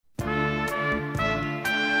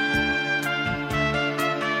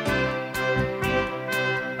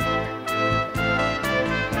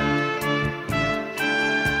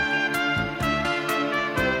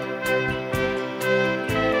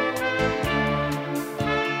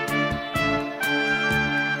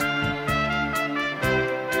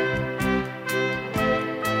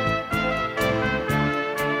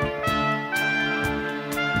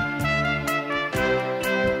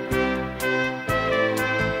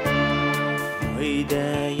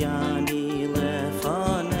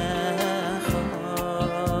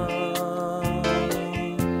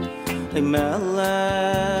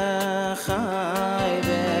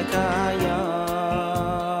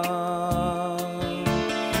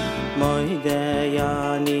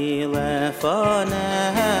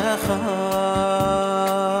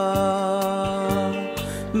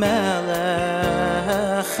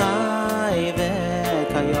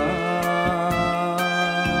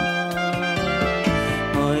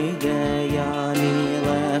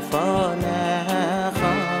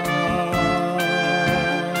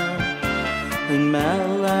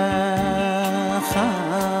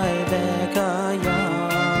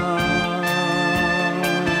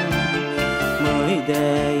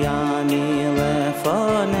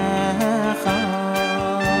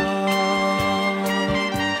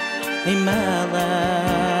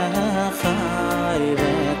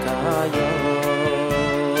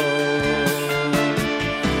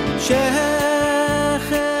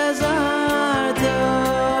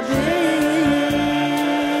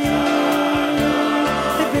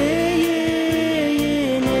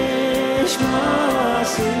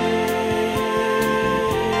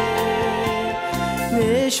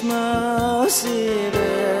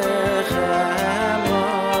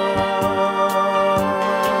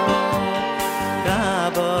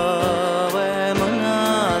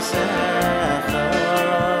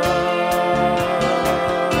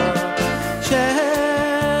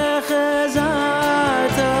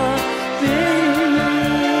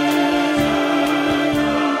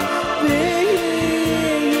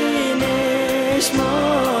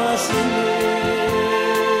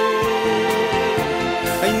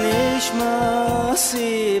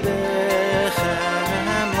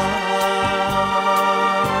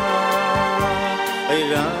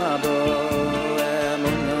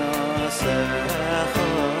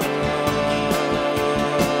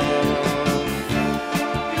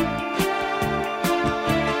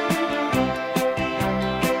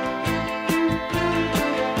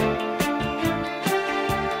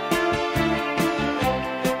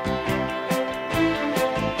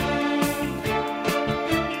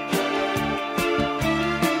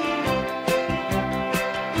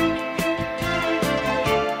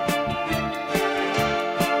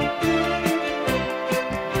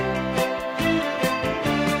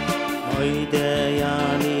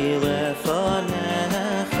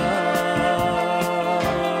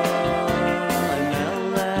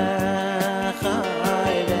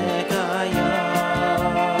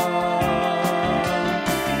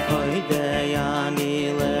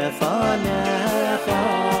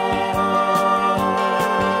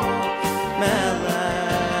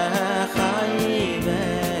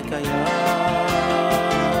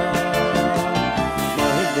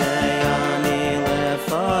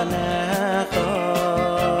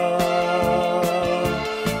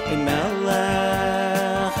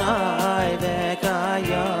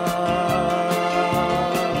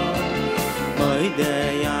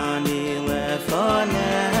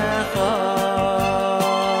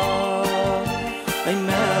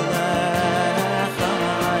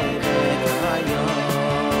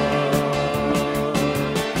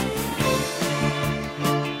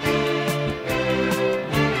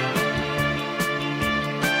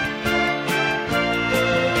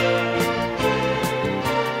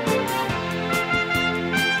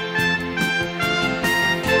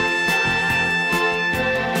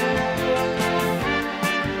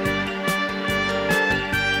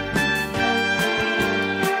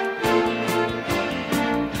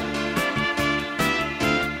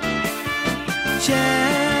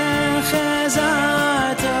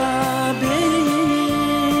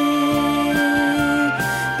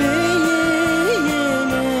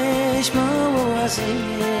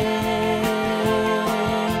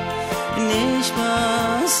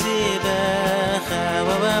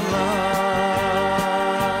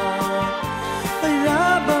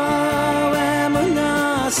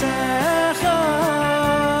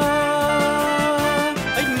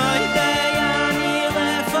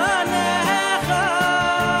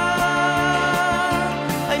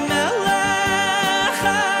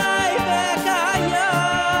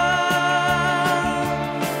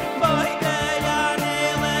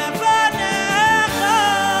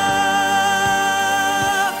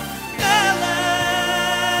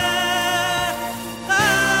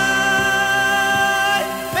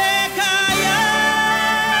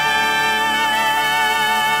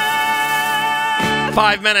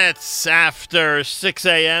5 minutes after 6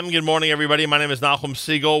 a.m. Good morning, everybody. My name is Nachum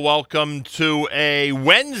Siegel. Welcome to a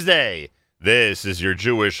Wednesday. This is your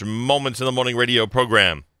Jewish Moments in the Morning radio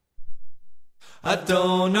program.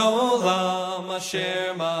 Adon Olam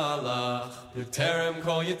Asher Malach B'terem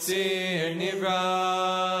Kol Yitzir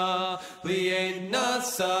Nivra Li'ed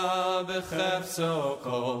Nasa B'chefso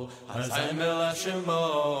Kol Hazayim El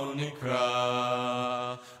Hashemo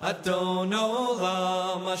Nikra Adon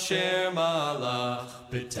Olam Asher Malach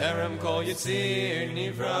B'terem Kol Yitzir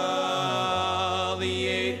Nivra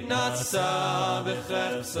Li'ed Nasa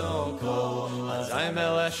B'chefso Kol Hazayim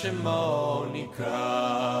El Hashemo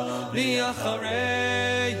Nikra Li'achareyo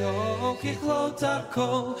Kichlot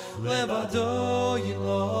HaKol Levado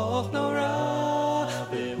Yiloch Nora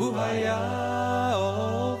Ve'hu haya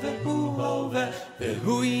Ve'hu hove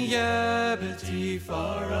Ve'hu yeh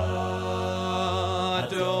b'tifara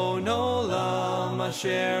Adon Olam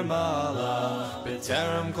Asher Malach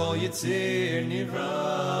B'terem Kol Yitzir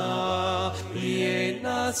Nivra Li'ed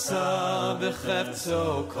Nasa B'chefzo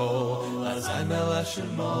Kol Hazayim El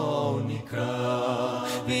Hashemo Nikra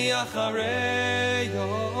V'achareyo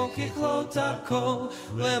Kichlot HaKol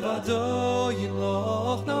Levado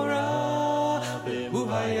Yiloch Nora Ve'hu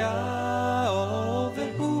haya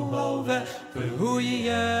Ve'hu hove Ve'hu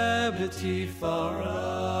yeh b'tifara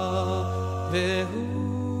Ve'hu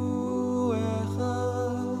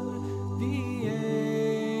echad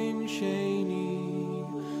V'yein sheni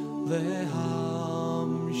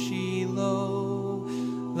Lehamshilo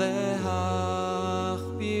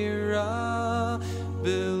Lehachbira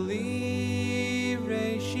B'li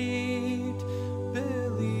reshit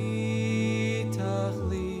B'li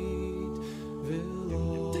tachlit V'lo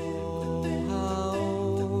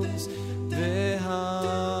haoz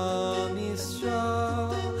V'ham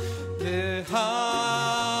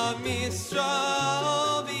Yisrael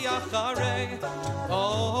V'yacharei O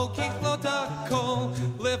kichlot HaKol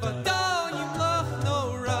Levado Yimloch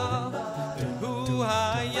Nora Ve'hu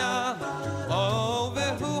haya O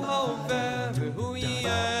ve'hu hove Ve'hu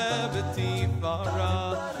yeh b'tifara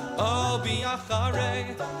O v'yacharei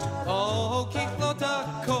O kichlot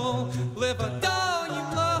HaKol Levado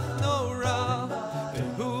Yimloch Nora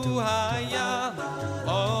Ve'hu haya O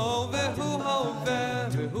ve'hu hove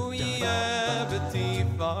Ve'hu yeh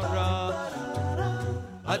b'tifara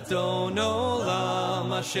Adon Olam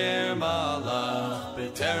Asher Malach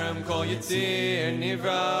B'terem Kol Yitzir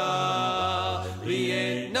Nivra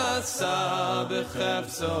Li'ed Nasa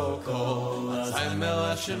B'chefzo Kol Hazayim El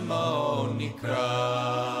Hashemo Nikra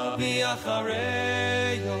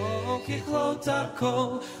V'achareyo Kichlot HaKol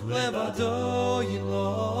Levado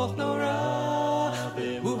Yiloch Nora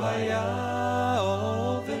Ve'hu haya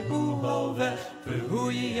Ve'hu hove Ve'hu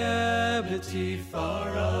yeh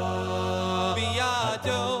b'tifara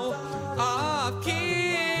B'yado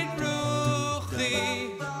Akid Ruchi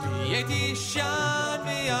V'yeti Shan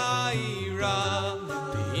V'yayira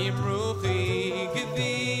V'im Ruchi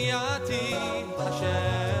G'viyati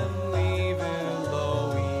Hashem li v'lo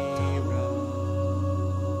ira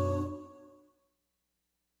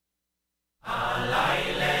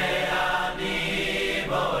Alayle ani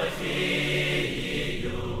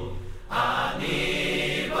boichiyu Ani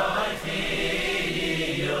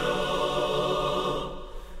boichiyu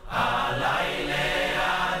Alayle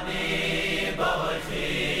ani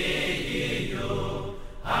boichiyu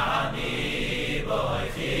Ani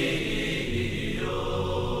boichiyu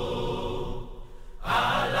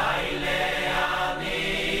Alayle ani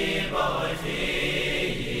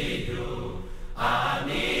boichiyu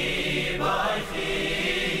Ani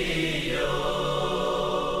boichiyu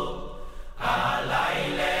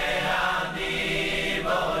Alayle ani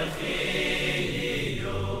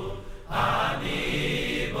boichiyu Ani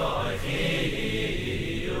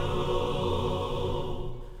boichiyu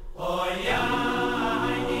Oh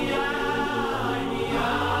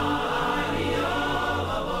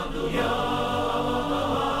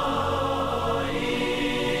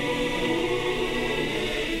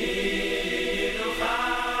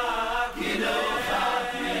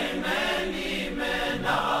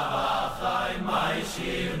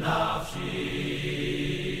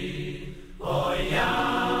yeah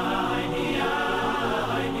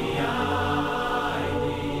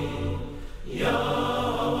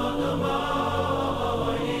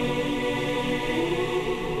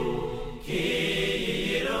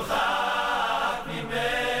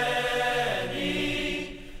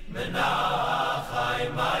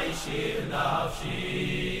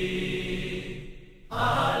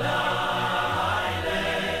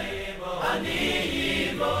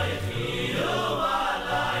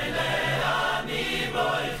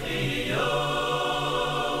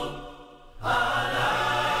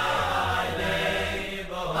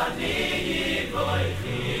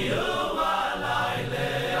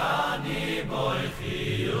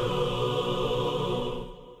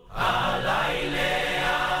Alayla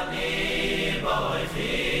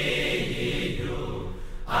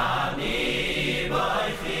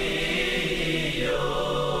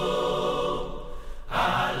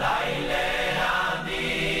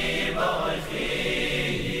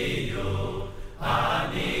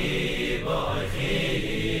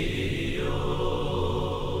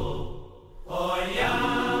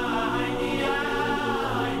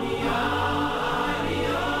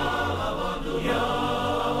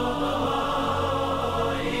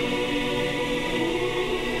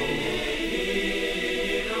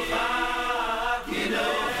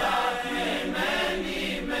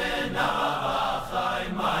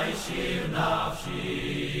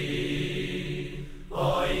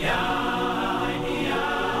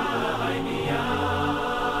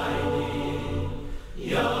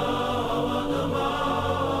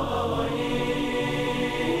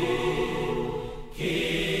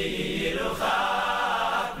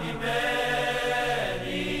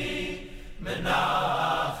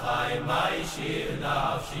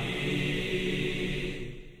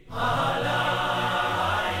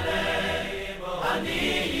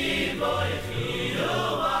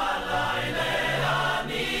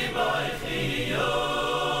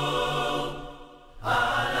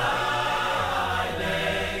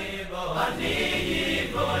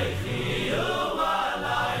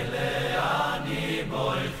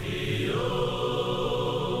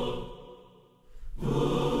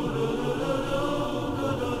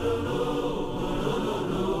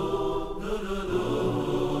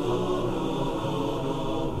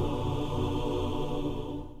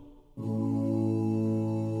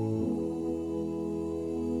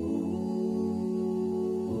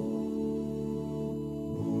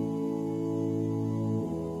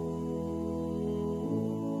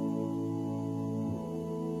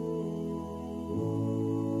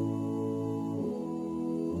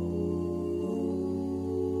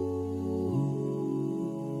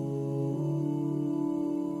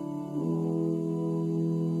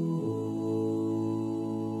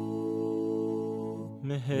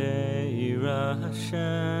Meheira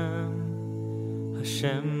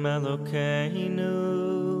Hashem Elokeinu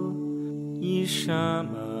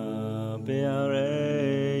Yishama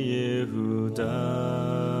Be'arei Yehuda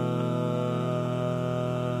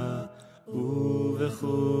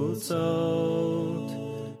Uvechutzot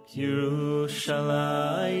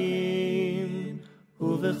Yerushalayim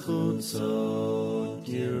Uvechutzot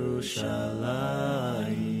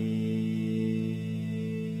Yerushalayim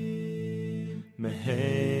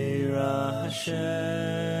Meheira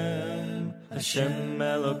Hashem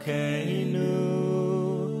Elokeinu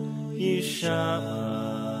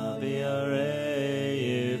Yishama Be'arei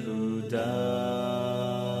Yehuda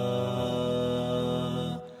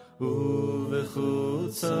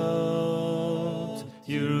Uvechutzot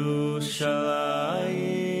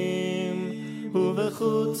Yerushalayim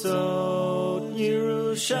Uvechutzot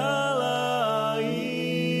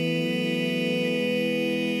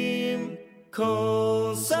Yerushalayim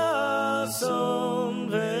Kol sason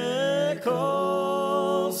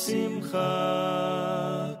ve'kol simcha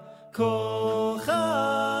Kol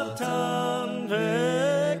chatan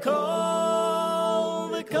ve'kol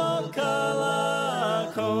kala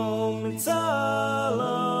Kol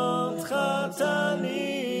mitzalot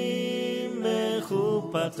chatanim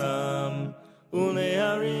mechupatam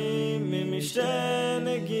Une'arim mimishte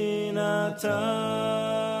neginatam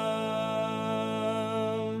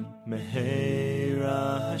Meheira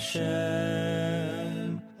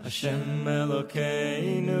Hashem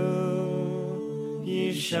Elokeinu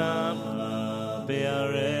Yishama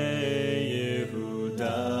Be'arei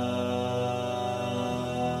Yehuda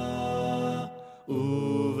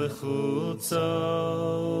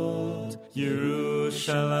Uvechutzot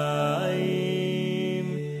Yerushalayim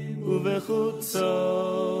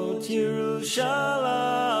Uvechutzot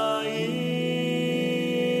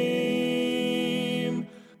Yerushalayim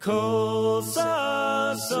Kol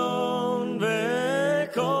sason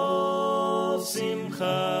ve'kol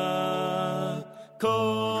simcha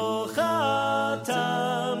Kol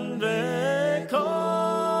chatan ve'kol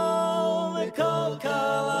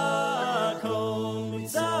kala Kol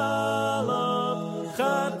mitzalot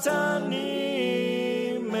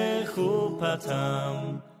chatanim mechupatam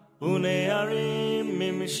Une'arim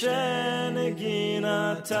mimishte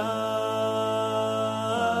neginatam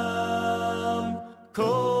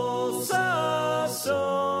Kol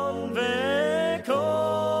sason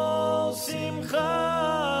ve'kol simcha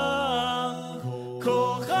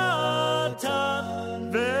Kol chatan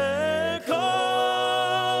ve'kol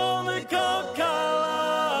kala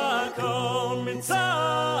Kol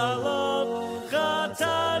mitzalot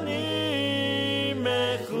chatanim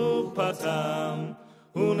mechupatam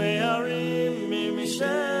Une'arim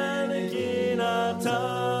mimishte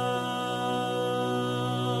neginatam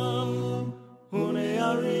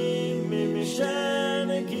Une'arim mimishte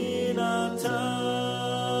neginatam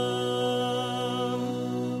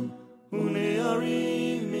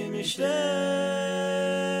Une'arim mimishte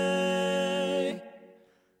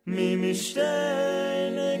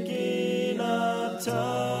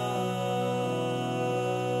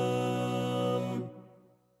neginatam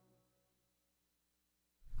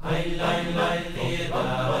Ay lay lay da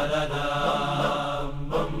da da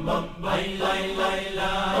bum bum ay lay lay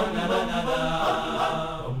la da da da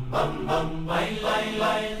bum bum ay lay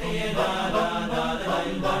lay da da da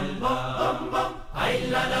bum bum ay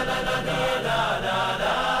la da da da da da da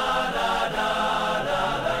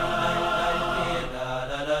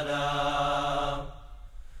da da da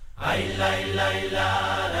ay lay lay la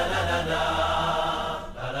da da da da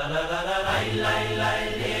ay lay lay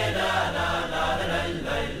da da da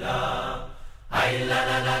ay la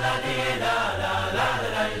la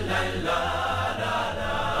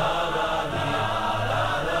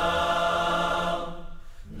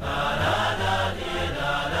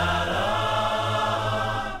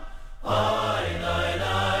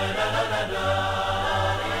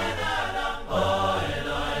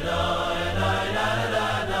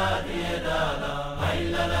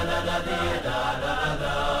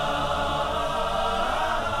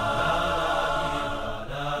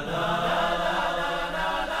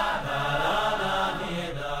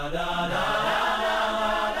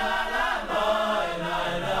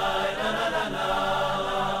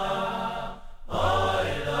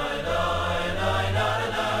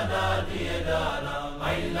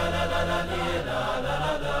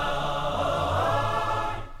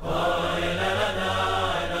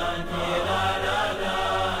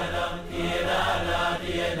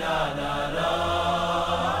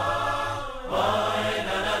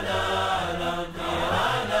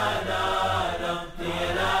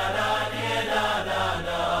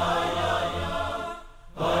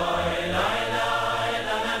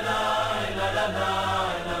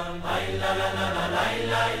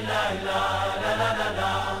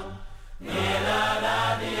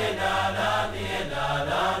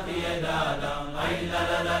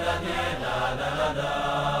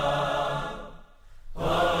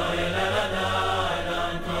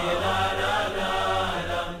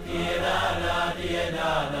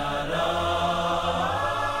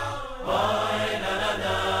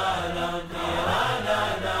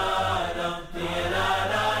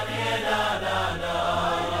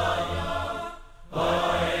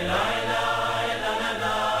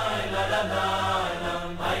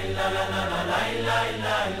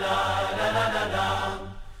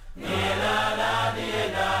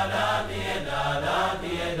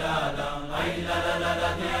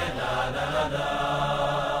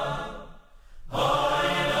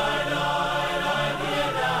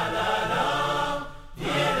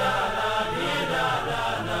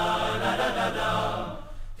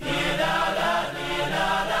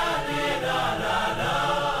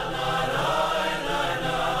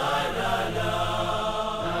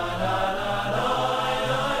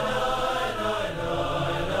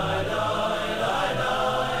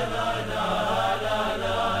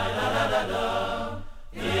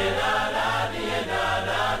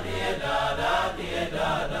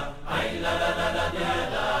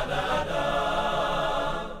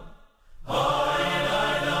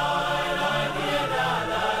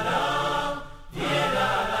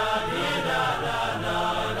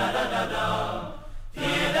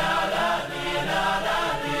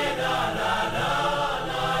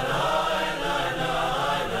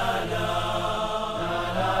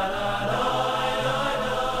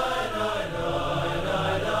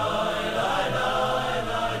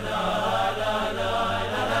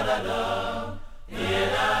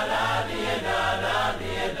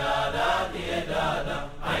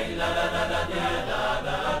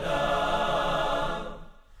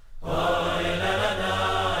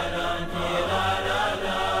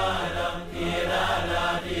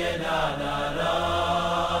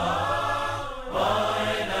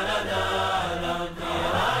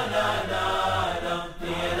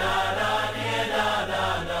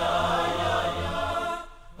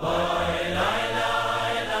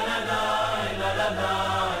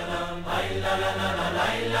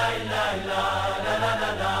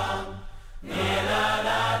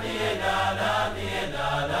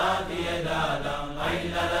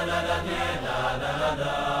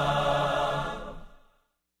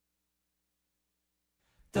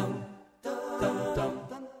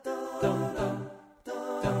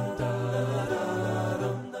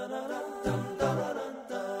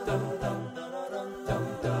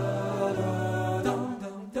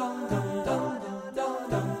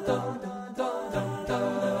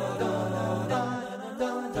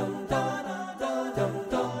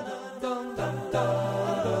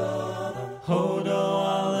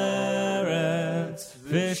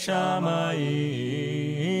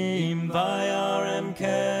v'shamayim vayarem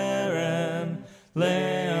kerem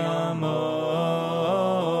le'amo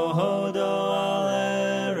hodo al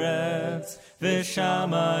eretz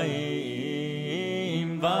v'shamayim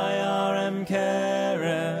vayarem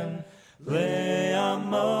kerem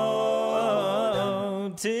le'amo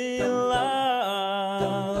tila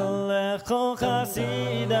lechol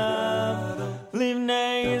chasidav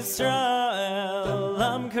livnei Yisrael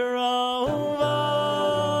am karova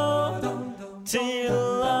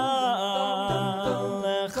tila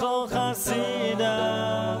lechol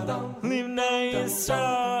chasidav livnei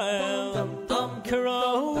Yisrael am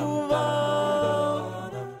karova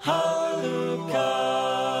hallelujah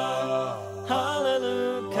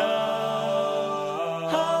hallelujah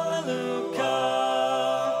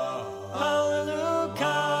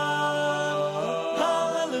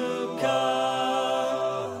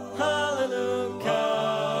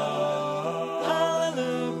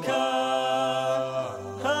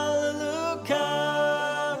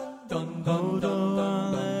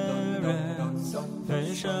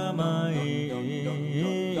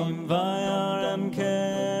vayarem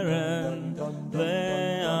keren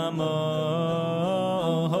le'amo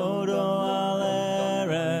hodo al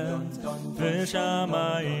eretz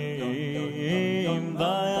v'shamayim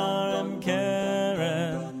vayarem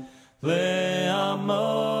keren le'amo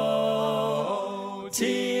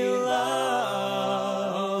tila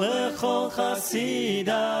lechol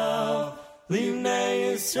chasidav livnei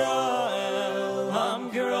Yisrael am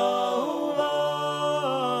karova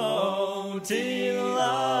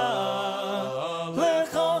tila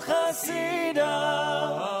lechol chasidav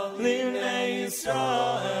livnei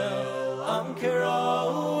Yisrael am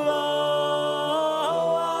karova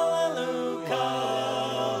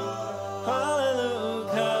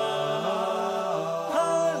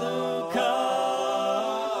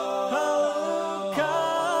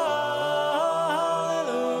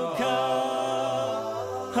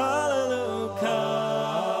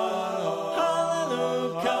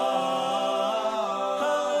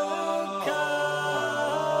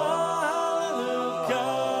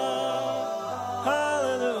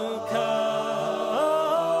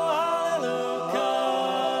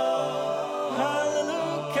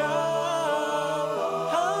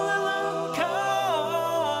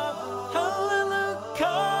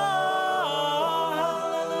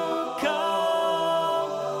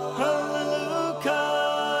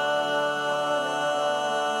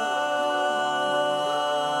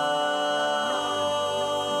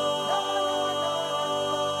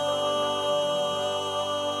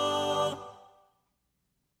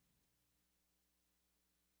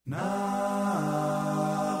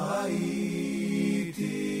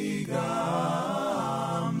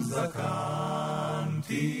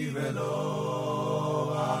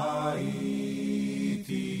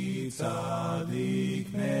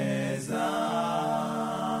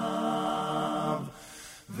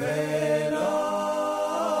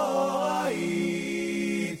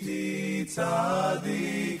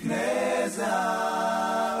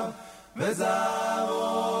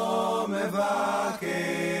וזרעו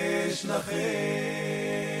מבקש לכם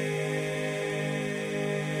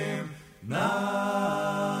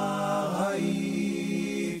נער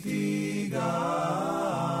הייתי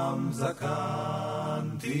גם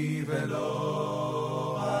זקנתי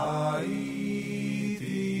ולא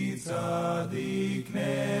הייתי צדיק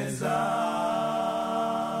נזר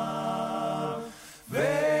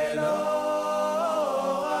ולא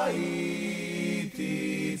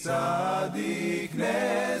הייתי צדיק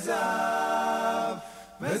נזר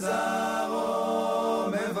וזרעו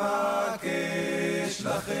מבקש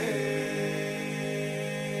לכם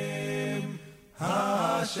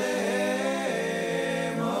השם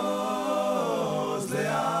עוז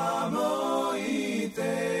לעמו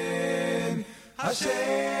ייתן השם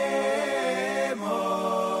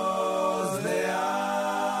עוז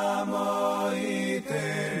לעמו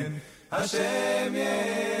ייתן השם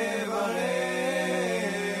יברך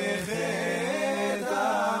את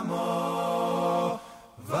עמו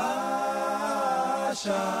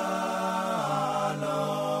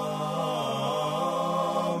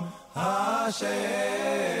ושלום השם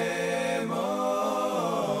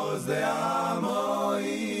עוז לעמו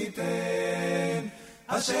ייתן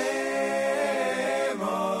השם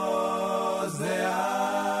עוז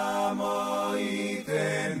לעמו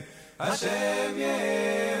ייתן השם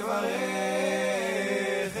יברך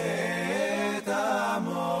את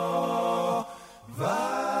עמו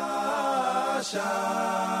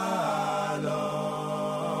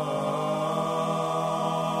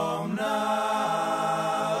ושלום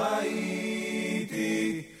נער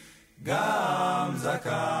הייתי גם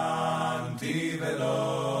זקנתי חלמתי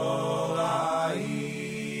ולא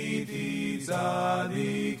ראיתי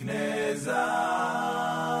צדיק נעזב,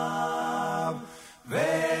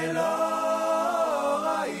 ולא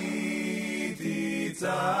ראיתי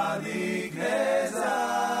צדיק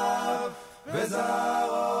נעזב,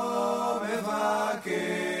 וזרעו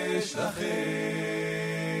מבקש לכם.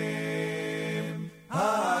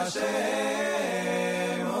 השם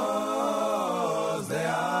עוז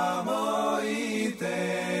לעמו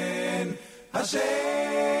ייתן, השם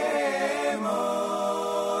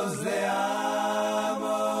עוז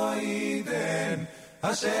לעמו ייתן,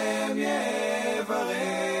 השם יברך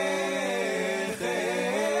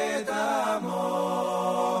את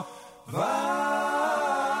עמו ושלום.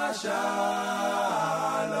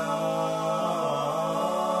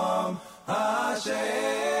 השם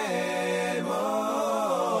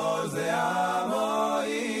עוז לעמו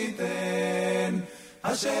ייתן,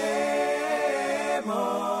 השם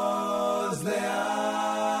עוז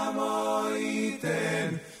לעמו ייתן,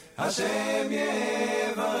 השם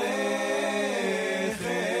יברך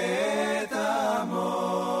את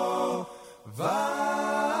עמו ושלום,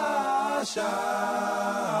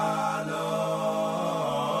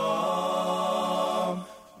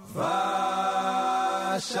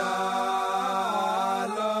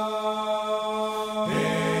 ושלום,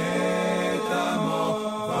 את עמו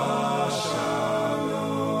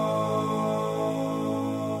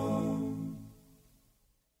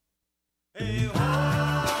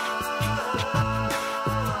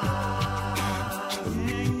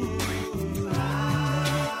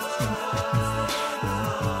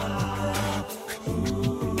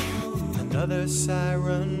Another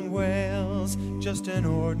siren wails, just an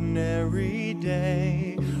ordinary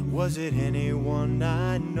day. Was it anyone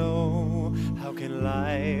I know? How can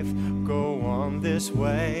life go on this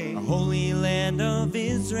way? A holy land of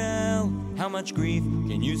Israel, how much grief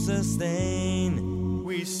can you sustain?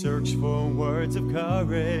 We search for words of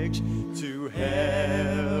courage to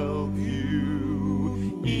help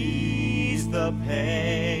you ease the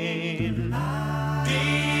pain.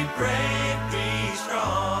 Be brave, be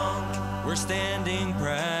strong, we're standing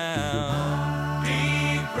proud.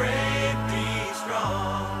 Be brave, be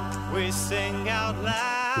strong, We sing out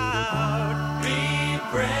loud. be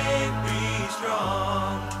brave, be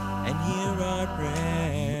strong, and hear our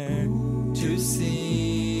prayer to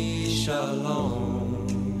see shalom.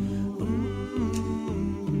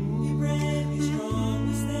 Be brave, be strong,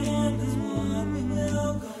 we stand as one, we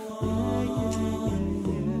will go on.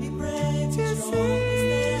 Be brave, be strong, we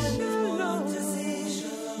stand as one to see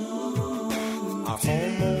shalom. Our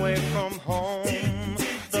home away from home,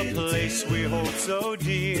 the place we hold so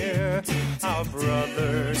dear. Our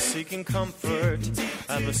brothers seeking comfort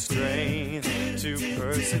and the strength to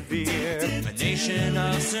persevere. A nation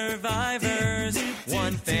of survivors,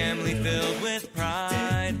 one family filled with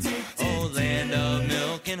pride. Oh, land of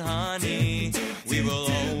milk and honey, we will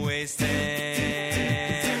always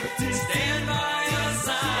stand. Stand by the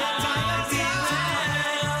side.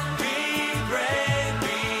 Be brave,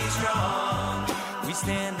 be strong, we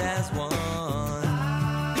stand as one.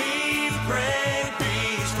 Be brave, be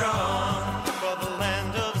strong, For the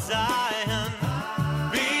land of Zion,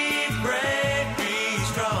 be brave, be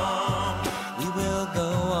strong, we will go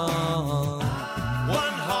on.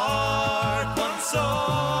 one heart, one soul.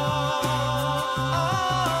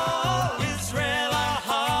 Israel, our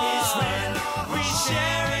heart. We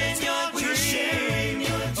share in your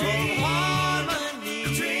dream.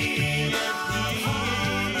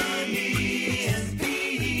 Harmony and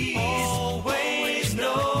peace. Always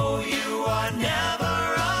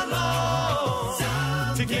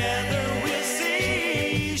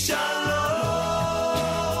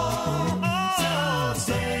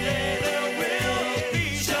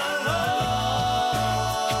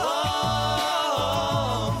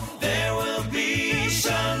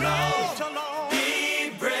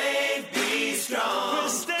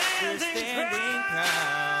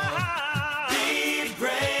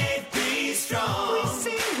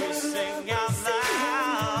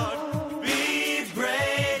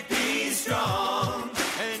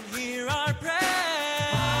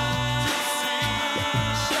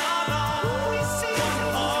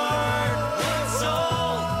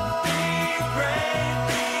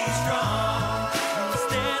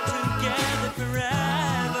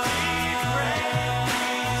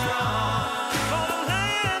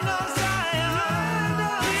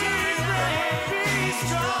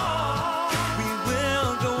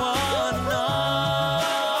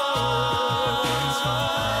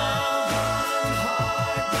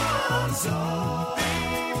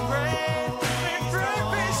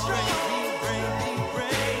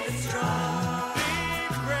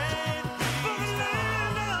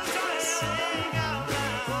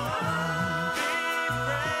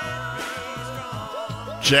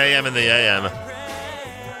JM in the AM.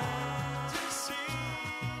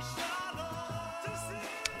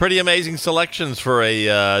 Pretty amazing selections for a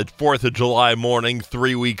 4th of July morning,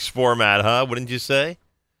 3 weeks format, huh? Wouldn't you say?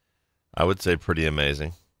 I would say pretty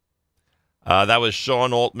amazing. That was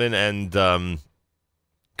Sean Altman and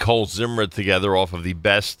Cole Zimmer together off of the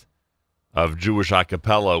best of Jewish a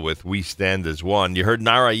cappella with We Stand as One. You heard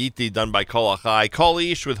Narayiti done by Kol Achai. Kol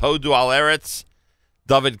Ish with Hodu Al Eretz.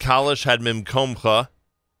 David Kalish had Mim Komcha.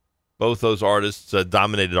 Both those artists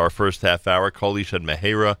dominated our first half hour. Kol Ish had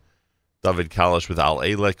Mehera. David Kalish with Al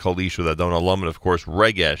Eileh. Kol Ish with Adon Olam. And, of course,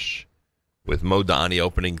 Regesh with Modani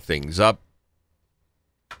opening things up.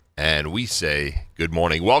 And we say good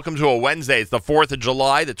morning. Welcome to a Wednesday. It's the 4th of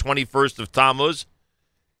July, the 21st of Tammuz.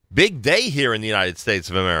 Big day here in the United States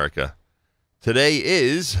of America. Today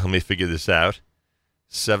is, let me figure this out,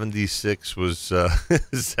 76 was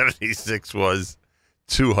 76 was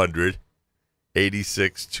 200,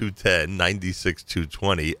 86 210, 96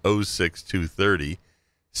 220, 06 230,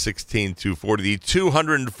 16 240, the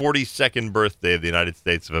 242nd birthday of the United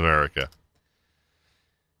States of America.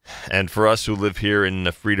 And for us who live here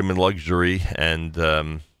in freedom and luxury,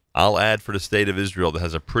 and I'll add for the state of Israel that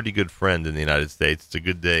has a pretty good friend in the United States, it's a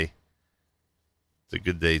good day. It's a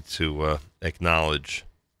good day to acknowledge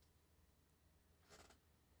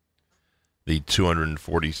the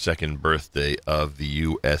 242nd birthday of the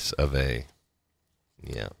U.S. of A.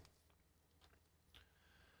 Yeah.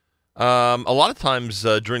 A lot of times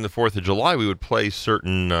during the 4th of July, we would play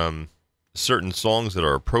certain songs that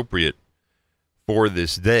are appropriate for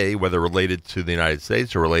this day, whether related to the United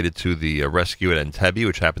States or related to the rescue at Entebbe,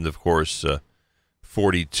 which happened, of course,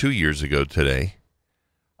 42 years ago today.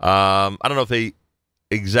 I don't know if they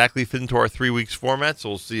exactly fit into our 3 weeks format, so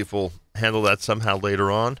we'll see if we'll handle that somehow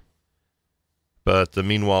later on. But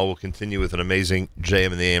meanwhile, we'll continue with an amazing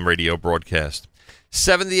JM and the AM radio broadcast.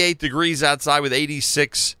 78 degrees outside with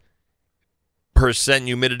 86%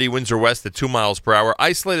 humidity. Winds are west at 2 miles per hour.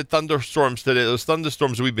 Isolated thunderstorms today. Those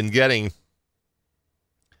thunderstorms we've been getting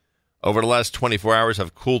over the last 24 hours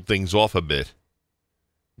have cooled things off a bit.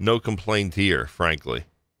 No complaint here, frankly.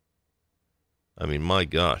 I mean, my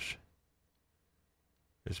gosh.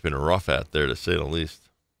 It's been rough out there, to say the least,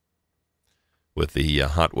 with the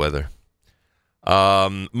hot weather.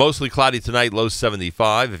 Mostly cloudy tonight, low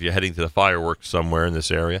 75 if you're heading to the fireworks somewhere in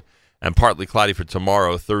this area. And partly cloudy for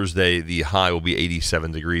tomorrow, Thursday, the high will be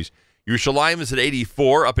 87 degrees. Yerushalayim is at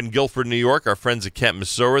 84. Up in Guilford, New York, our friends at Camp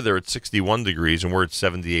Mesorah, they're at 61 degrees, and we're at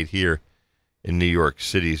 78 here in New York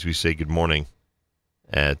City as we say good morning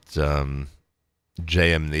at JM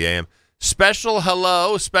and the AM. Special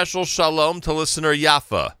hello, special shalom to listener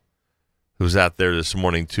Yafa, who's out there this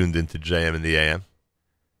morning tuned into JM and the AM.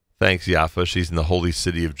 Thanks, Yafa. She's in the holy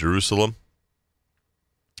city of Jerusalem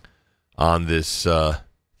on this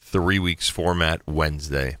 3 weeks format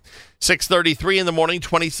Wednesday. 6:33 in the morning,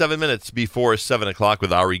 27 minutes before 7 o'clock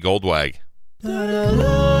with Ari Goldwag.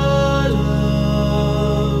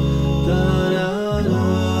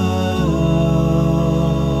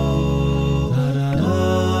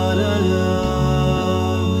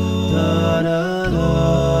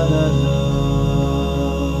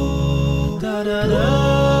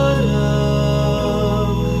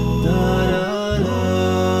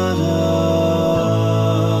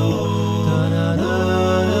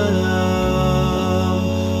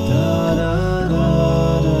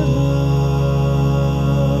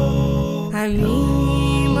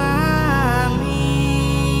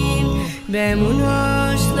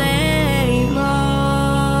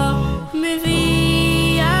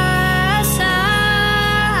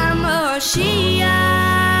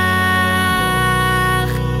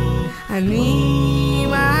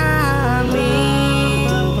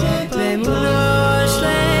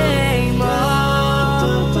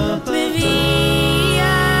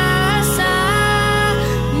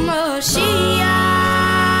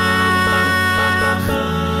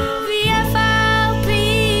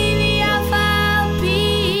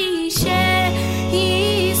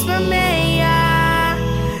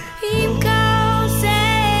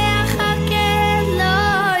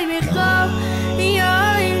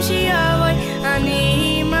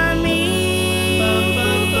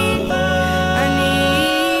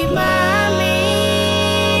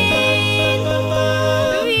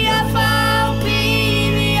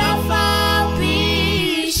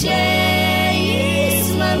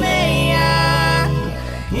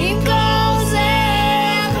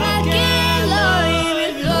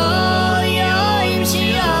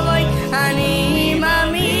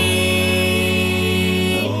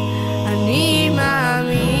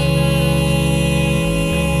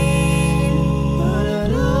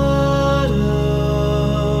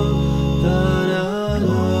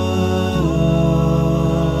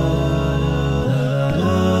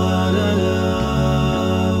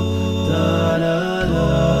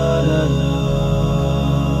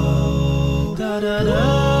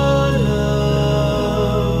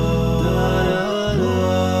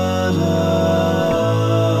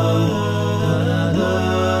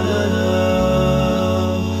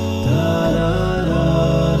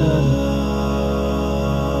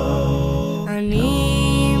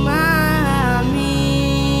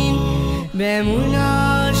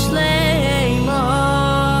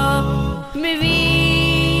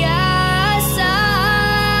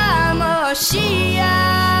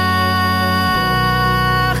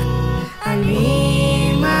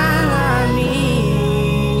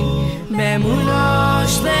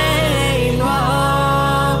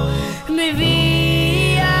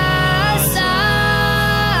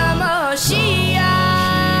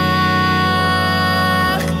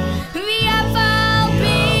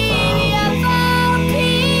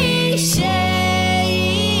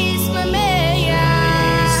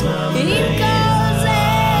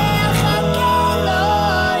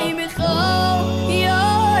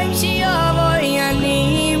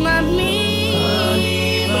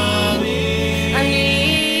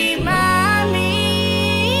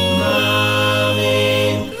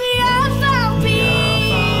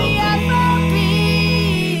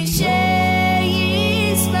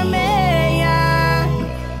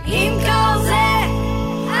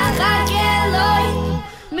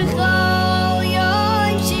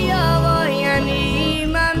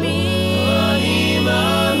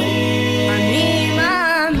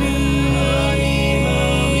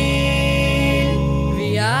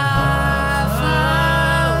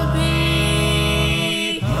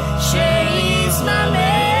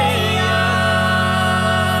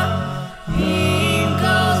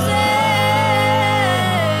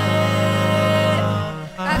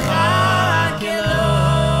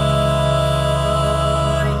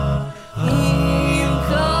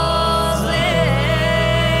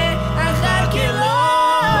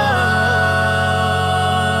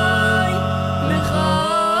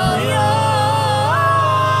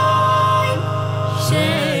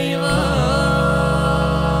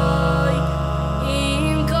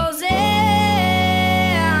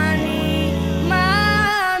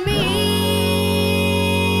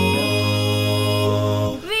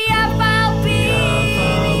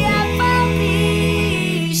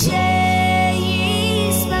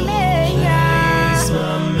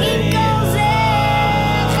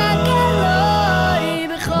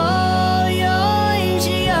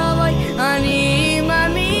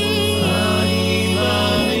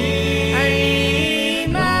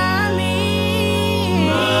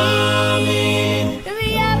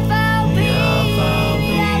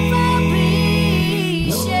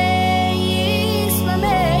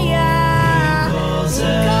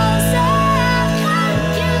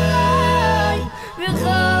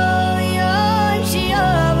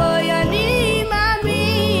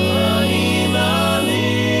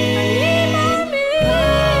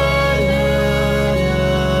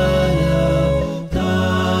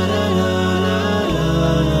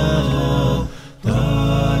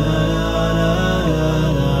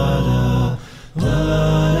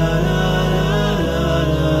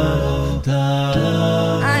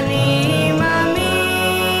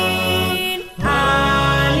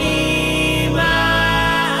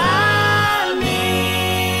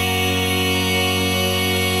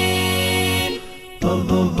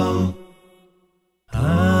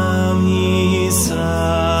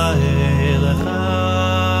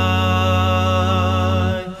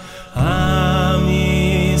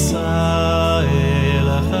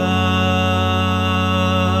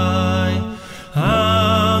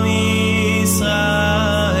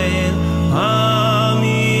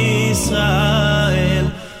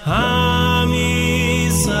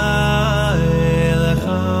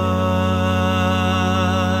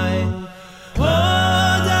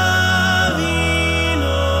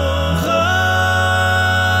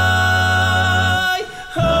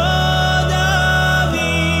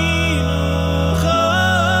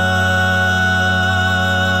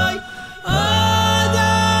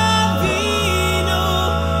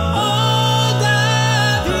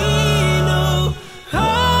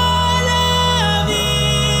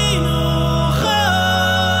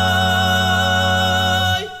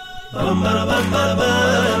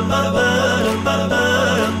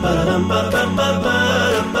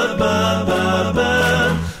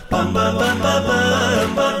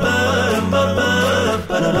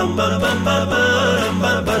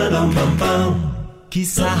 כי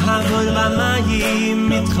סהבול במים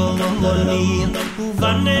מתחוללים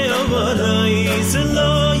ובני עבורי זה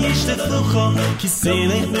לא ישתפלוכו כי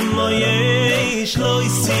סלח במויש לא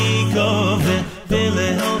יסיקו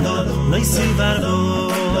ולהודו לא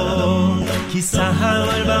יסיברבו כי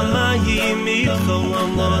סהבול במים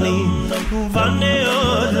מתחוללים ובני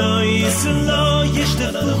עבורי זה לא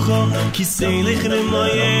ישתפלוכו כי סלח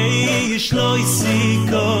במויש לא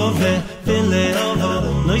יסיקו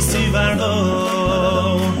ולהודו לא יסיברבו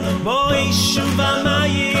בואי שוב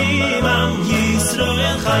המים עם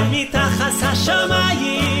ישראל חי מתחת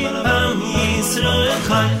השמיים עם ישראל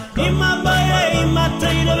חי עם הבעיה עם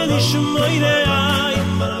התאירה ולשמוי רעי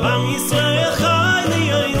עם ישראל חי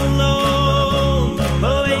ליילום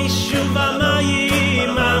בואי שוב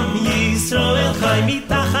המים עם ישראל חי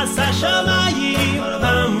מתחת השמיים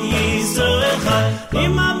עם ישראל חי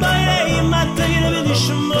עם הבעיה עם התאירה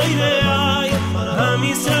ולשמוי רעי עם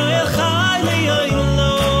ישראל חי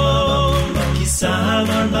ליילום כי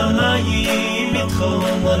סהבר במים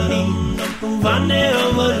מתחוללים ובני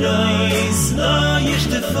עבורייס לא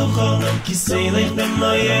ישתפוכו כי סלח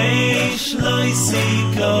במויש לא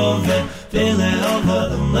יסיקו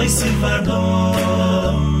ולהובו לא יסיברבו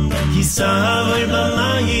כי סהבר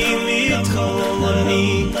במים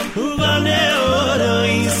מתחוללים ובני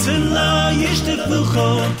עבורייס לא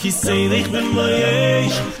ישתפוכו כי סלח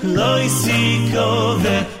במויש לא יסיקו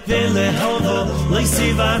ולהובו לא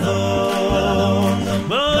יסיברבו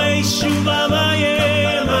בואי שוב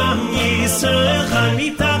המים עם ישראל חי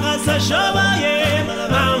מתחת השמיים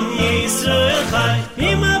עם ישראל חי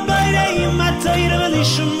עם הבעיה עם התאירה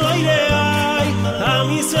ולשמוי רעי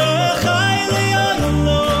עם ישראל חי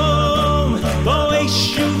ליילום בואי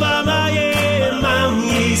שוב המים עם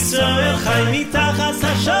ישראל חי מתחת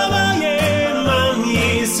השמיים עם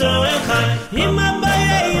ישראל חי עם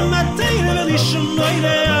הבעיה עם התאירה ולשמוי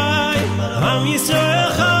רעי עם ישראל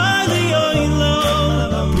חי ליילום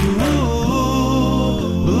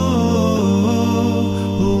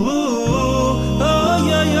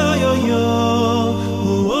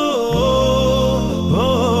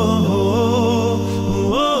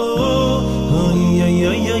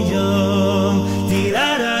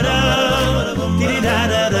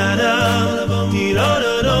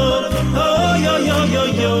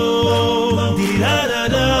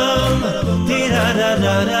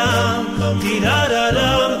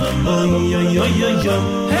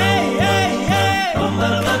Hey, hey, hey.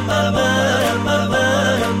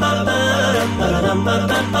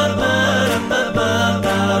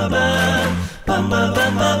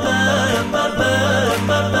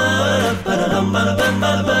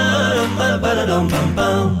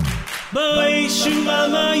 בואי שוב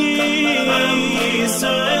המים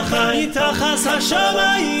ישראל חי מתחת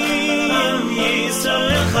השמיים עם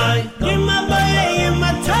ישראל חי עם הבעיה עם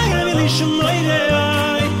התאירה ולשמוי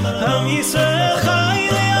רעי עם ישראל חי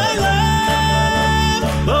ליילום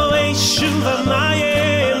בואי שוב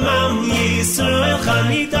המים עם ישראל חי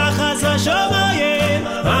מתחת השמיים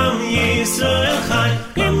עם ישראל חי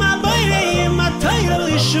עם הבעיה עם התאירה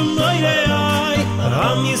ולשמוי רעי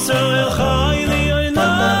עם ישראל חי ליילום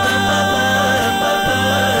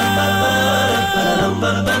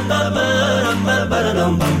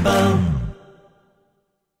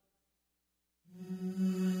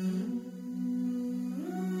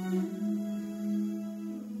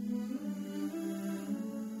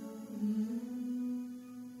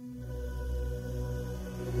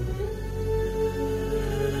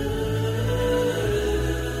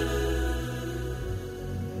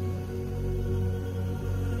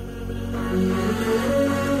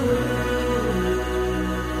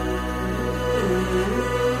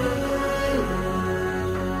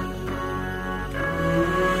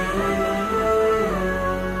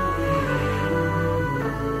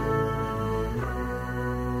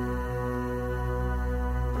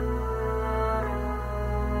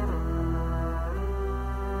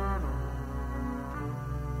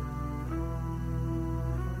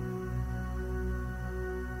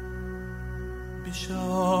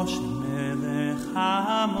Bishosh melech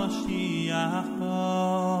HaMoshiach bo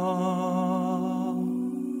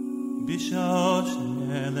Bishosh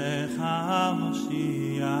melech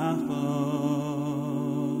HaMoshiach bo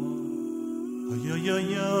Oy oy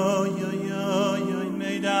oy oy oy oy oy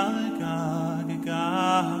meidalka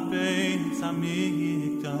gegah bein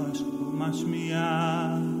Samikdash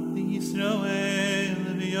Umashmiach Yisrael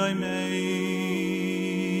v'yoy meir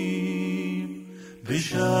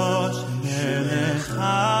Bishosh melech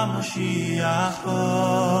Mashiach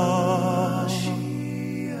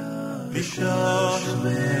Bishor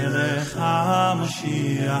Melech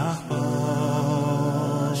HaMashiach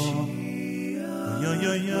Yo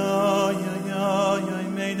yo yo yo yo yo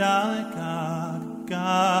Meidalkak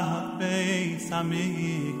Gak Beis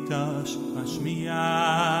HaMikdash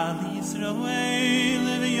Mashmiach Yisrael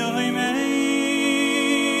V'yoimei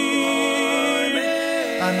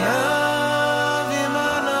Anavim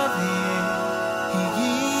Anavim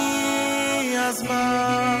Higi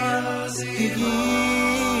Azman Higi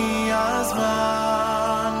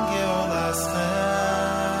Azman Geolaschem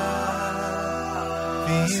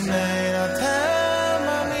V'imei Atem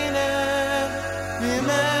Aminim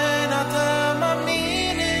V'imei Atem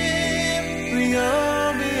Aminim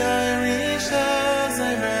Riyom B'yayrish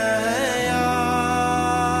Zayreach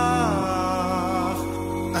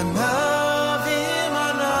Anavim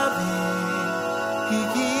Anavim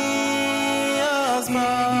Higi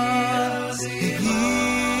Azman Higi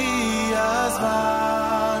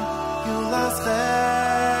Azman Geolaschem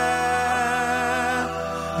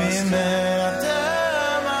V'imei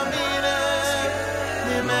Atem Aminim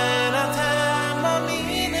V'imei Atem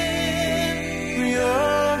Aminim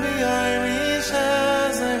Riyom B'yayrish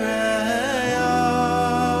Zayreach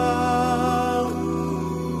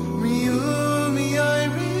Riyom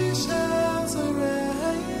B'yayrish Zayreach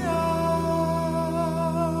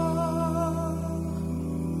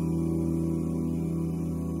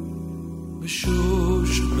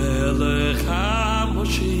Bishush Melech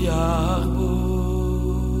HaMashiach bo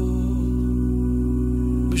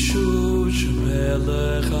Bishush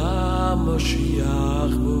Melech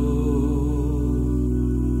HaMashiach bo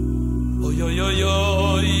Oy oy oy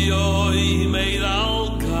oy oy Meidal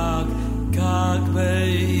Kag Kag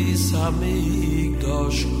Beis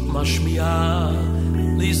HaMikdash Mashmiach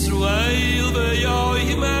L'Yisrael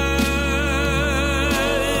V'yoimei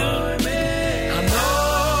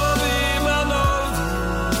Anavim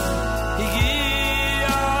Anavim Higi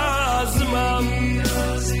Azman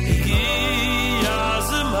Higi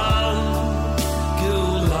Azman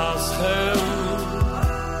Geulaschem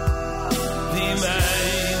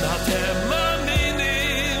V'imei Atem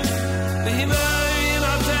Aminim V'imei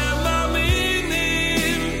Atem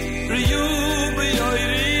Aminim Riyu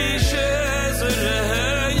B'yoyrish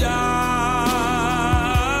Zereyach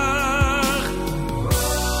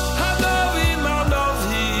Anavim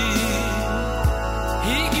Anavim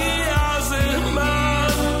Higi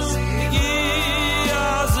Azman Higi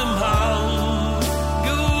Azman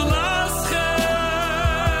Geulaschem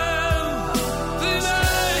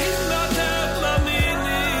V'imei Atem Aminim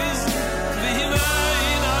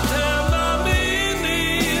V'imei Atem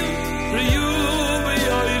Aminim Riyu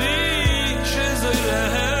B'yoyrish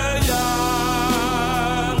Zereyach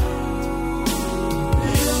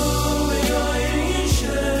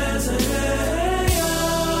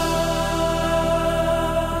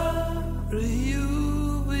Riyu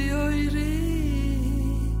B'yoyrish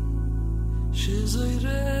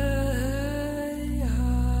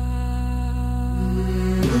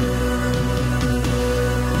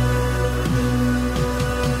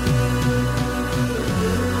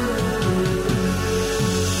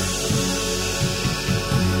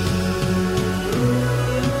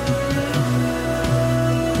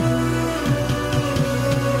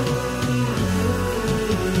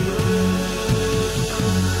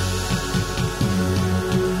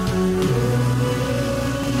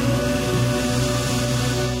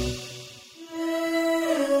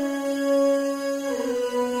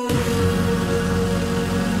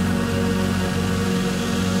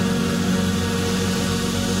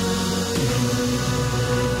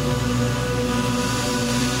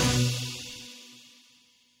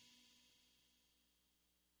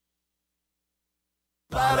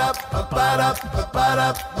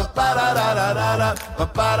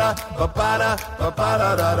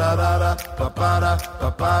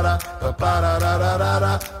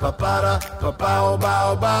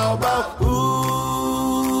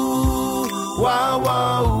Wow,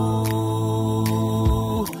 wow,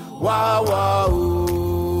 wow, wow,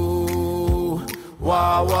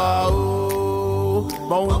 wow, wow,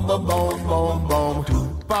 boom, boom, boom, boom, boom.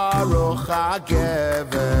 Baruch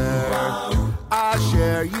HaGever,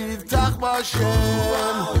 Asher Yiftach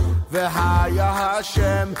B'Shem, V'Haya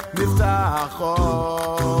Hashem Miftacho.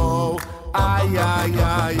 Ay, ay,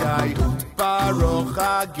 ay, ay, Baruch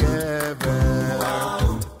HaGever,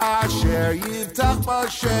 Asher Yiftach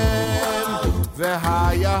B'Shem,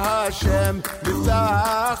 V'Haya Hashem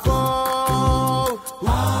Miftacho.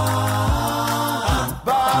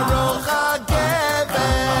 Baruch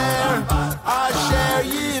HaGever, Asher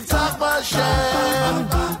Yiftach B'Shem,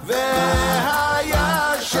 V'Haya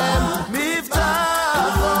Hashem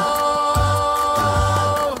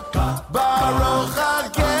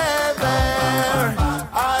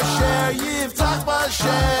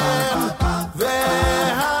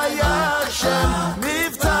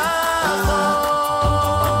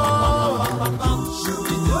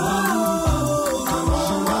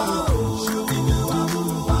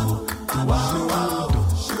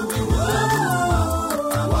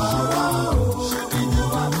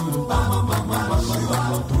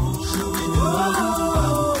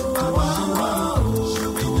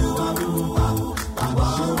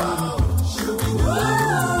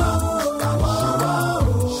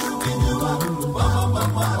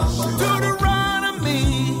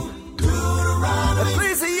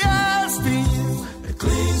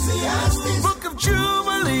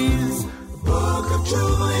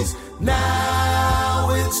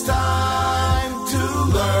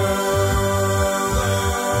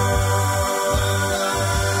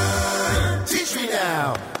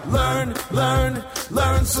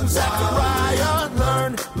learn some Zechariah,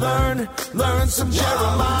 learn some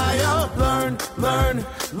Jeremiah,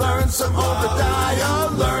 learn some Obadiah,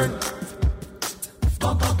 learn.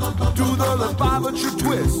 Do the Lubavitcher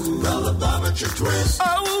twist.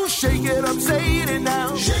 Oh, shake it up, say it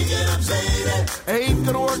now. Ain't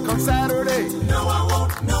gonna work on Saturday. No, I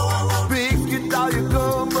won't. Big Gedalia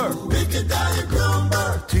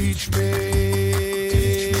Gummer. Teach me.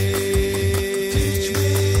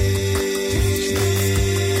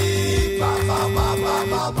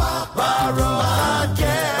 Baruch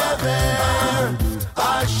HaKever,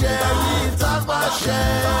 Asher Yitzhak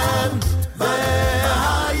B'Hashem,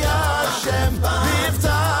 V'haya Hashem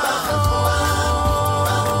Niftacho.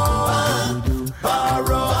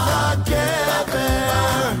 Baruch HaKever,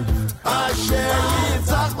 Asher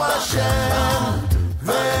Yitzhak B'Hashem,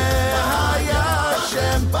 V'haya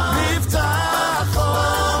Hashem Niftacho.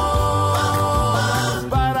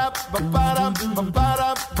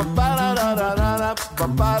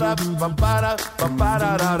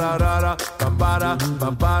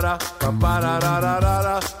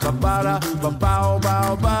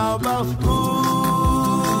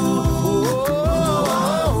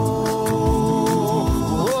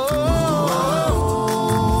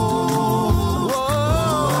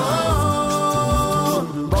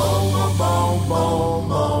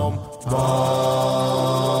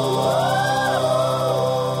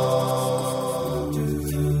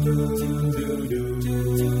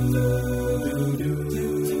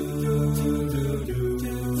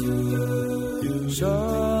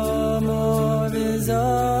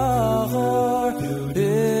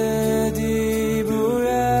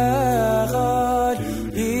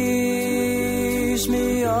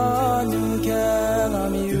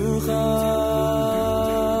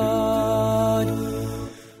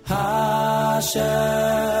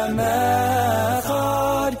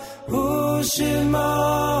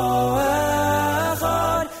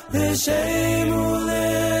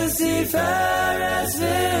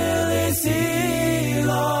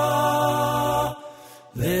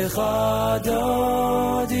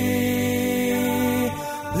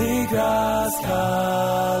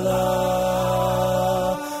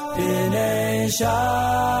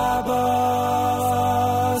 Shabbos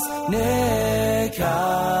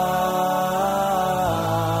Nekah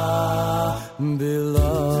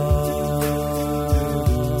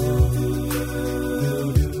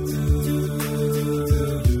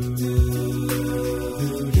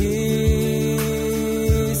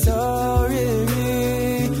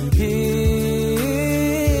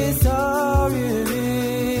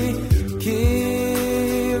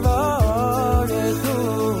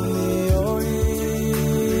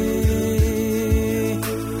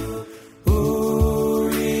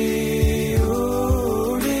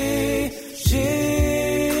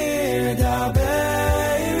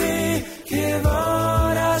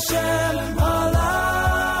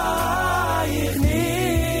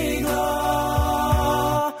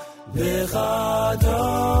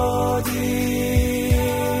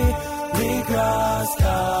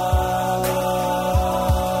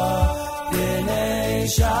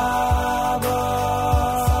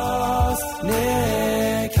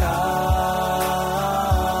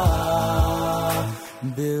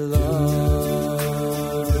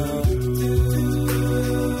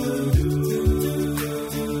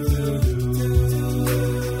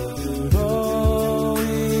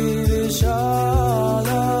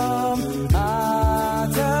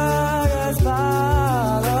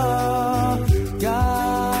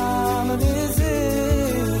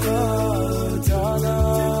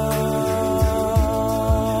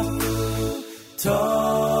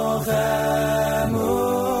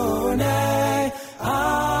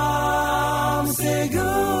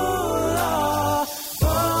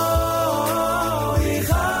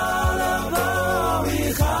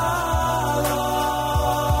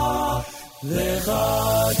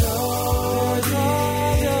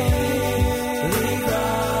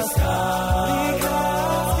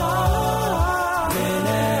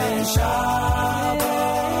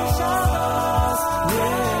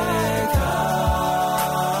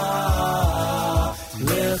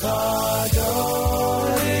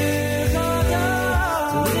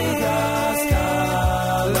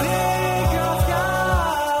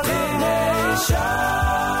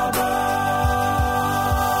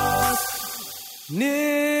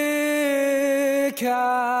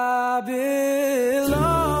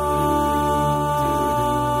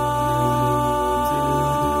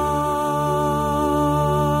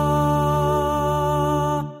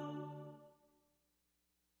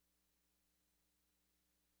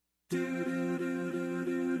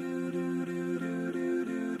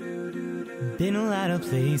been a lot of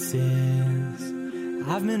places.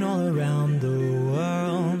 I've been all around the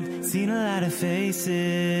world, seen a lot of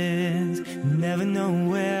faces. Never know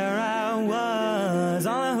where I was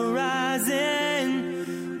on the horizon.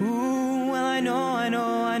 Ooh, well I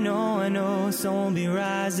know, so we'll be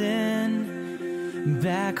rising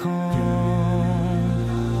back home.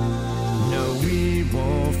 No, we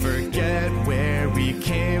won't forget where we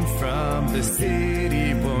came from. The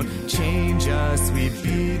city won't change us. We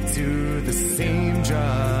beat to the same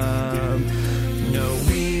drum. No,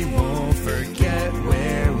 we won't forget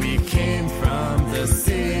where we came from. The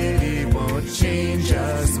city won't change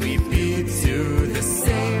us. We beat to the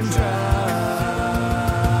same drum.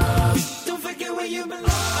 Don't forget where you belong.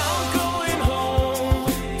 I'm going home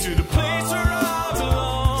to the place where I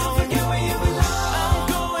belong. Don't forget where you belong. I'm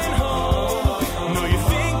going home. No, you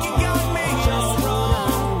think you got me just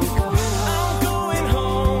wrong. I'm going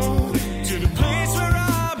home to the place where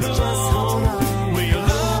I belong. Where your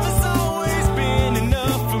love has always been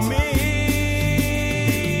enough for me.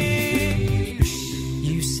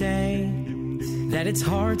 You say that it's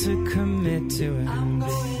hard to commit to it.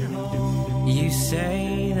 You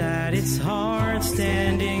say that it's hard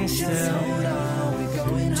standing still.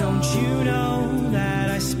 Don't you know that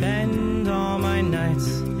I spend all my nights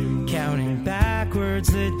counting backwards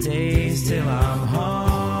the days till I'm home?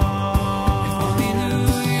 If only New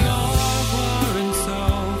York weren't so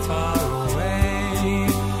far away.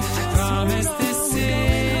 I promise this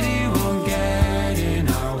city won't get in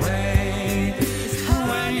our way.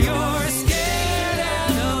 When you're scared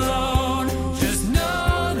and alone, just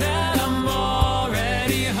know that I'm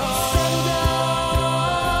already home.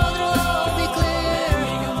 Be clear.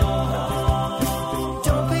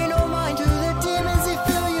 Don't pay no mind to the demons that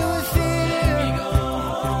fill you with fear.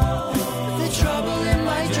 The trouble that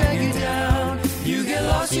might drag you down. You get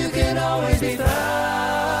lost, you can always be found.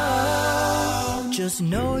 Just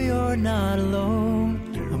know you're not alone.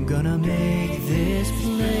 I'm gonna make this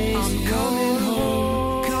place. I'm coming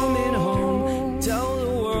home, coming home. Tell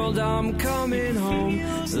the world I'm coming home.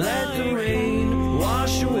 Let the rain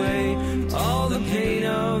wash away all the pain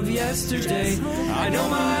of yesterday. I know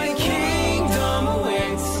my kingdom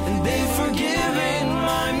awaits, and they've forgiven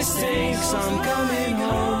my mistakes. I'm coming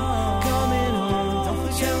home, coming home.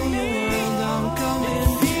 Tell the world I'm coming.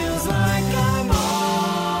 Feels like I'm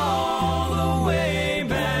all the way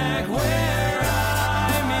back where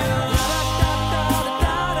I belong.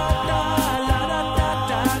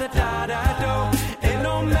 And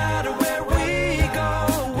no matter where we go,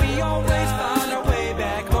 we always find our way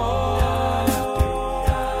back home.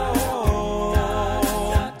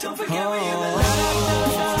 Don't forget where you belong.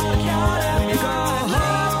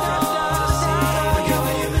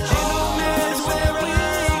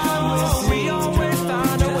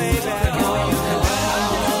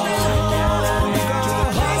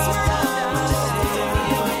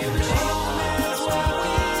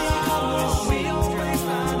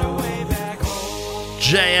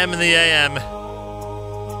 JM in the AM.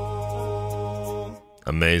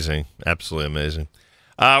 Amazing. Absolutely amazing.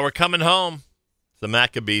 We're coming home. The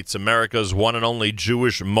Maccabeats, America's one and only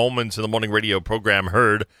Jewish Moments in the Morning radio program,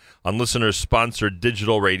 heard on listeners-sponsored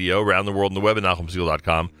digital radio around the world on the web at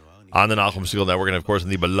NachumSegal.com, on the Nachum Segal Network, and, of course, on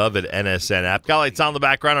the beloved NSN app. Got on the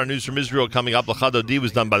background. Our news from Israel coming up. L'Chadodi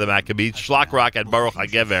was done by the Maccabeats. Shlak Rock at Baruch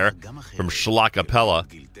HaGever from Shlak Apella.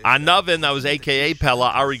 Anavin, that was a.k.a. Pella,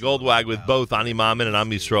 Ari Goldwag with both Ani Mamin and Am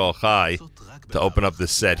Yisrael Chai to open up the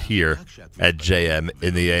set here at JM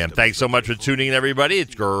in the AM. Thanks so much for tuning in, everybody.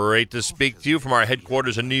 It's great to speak to you from our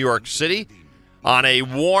headquarters in New York City on a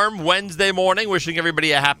warm Wednesday morning. Wishing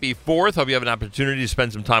everybody a happy 4th. Hope you have an opportunity to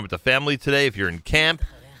spend some time with the family today. If you're in camp,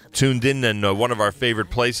 tuned in one of our favorite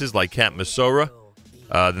places like Camp Mesorah,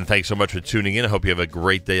 then thanks so much for tuning in. I hope you have a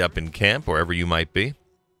great day up in camp, wherever you might be.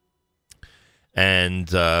 And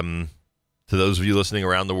to those of you listening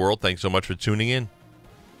around the world, thanks so much for tuning in.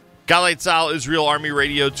 Galei Tzahal, Israel Army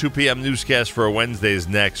Radio, 2 p.m. newscast for Wednesday is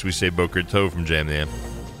next. We say Boker Tov from JM the AM.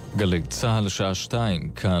 גלי צהל שעה 2,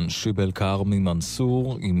 כאן שיבל כרמי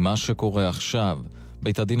מנסור עם מה שקורה עכשיו.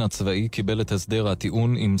 בית הדין הצבאי קיבל את הסדר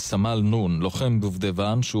הטיעון עם סמל נון, לוחם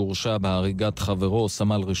בבדבן שהורשע בהריגת חברו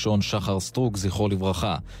סמל ראשון שחר סטרוק, זכרו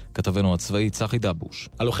לברכה. כתבנו הצבאי צחי דבוש.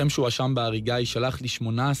 הלוחם שהואשם בהריגה יישלח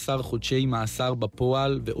ל18 חודשי מאסר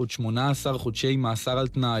בפועל ועוד 18 חודשי מאסר על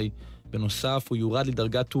תנאי. בנוסף הוא יורד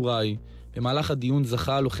לדרגת טוראי. במהלך הדיון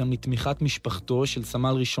זכה הלוחם לתמיכת משפחתו של סמל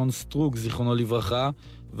ראשון סטרוק, זיכרונו לברכה,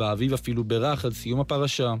 והאביו אפילו ברך על סיום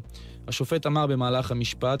הפרשה. השופט אמר במהלך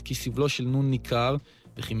המשפט כי סבלו של נון ניכר,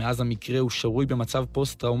 וכי מאז המקרה הוא שרוי במצב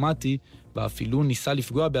פוסט-טראומטי, ואפילו ניסה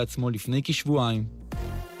לפגוע בעצמו לפני כשבועיים.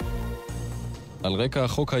 על רקע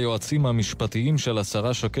חוק היועצים המשפטיים של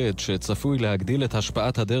השרה שקד, שצפוי להגדיל את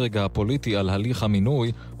השפעת הדרג הפוליטי על הליך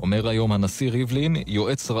המינוי, אומר היום הנשיא ריבלין,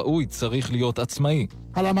 יועץ ראוי צריך להיות עצמאי.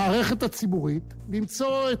 על המערכת הציבורית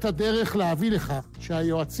למצוא את הדרך להביא לכך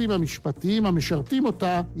שהיועצים המשפטיים המשרתים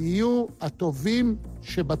אותה יהיו הטובים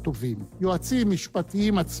שבטובים. יועצים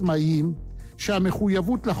משפטיים עצמאיים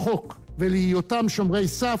שהמחויבות לחוק ולהיותם שומרי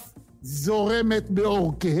סף זורמת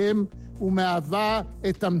בעורקיהם ומהווה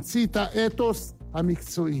את תמצית האתוס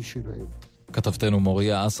המקצועי שלהם. כתבתנו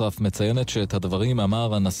מוריה אסרף מציינת שאת הדברים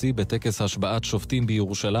אמר הנשיא בטקס השבעת שופטים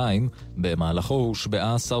בירושלים, במהלכו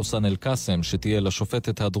הושבעה סאוסן אל-קאסם שתהיה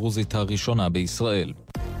לשופטת הדרוזית הראשונה בישראל.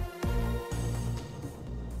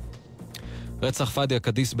 רצח פדיה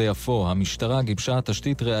קדיס ביפו, המשטרה גיבשה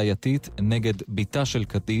תשתית ראייתית נגד ביתה של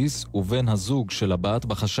קדיס ובן הזוג של הבת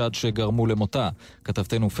בחשד שגרמו למותה.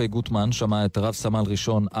 כתבתנו פי גוטמן שמע את רב סמל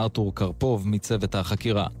ראשון ארתור קרפוב מצוות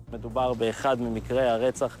החקירה. מדובר באחד ממקרי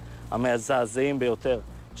הרצח המזעזעים ביותר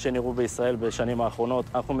שנראו בישראל בשנים האחרונות.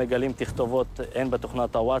 אנחנו מגלים תכתובות הן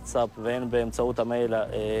בתוכנת הוואטסאפ והן באמצעות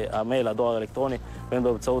המייל, הדואר האלקטרוני, והן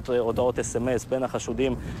באמצעות הודעות SMS בין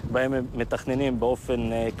החשודים, בהם הם מתכננים באופן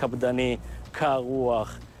קפדני, קר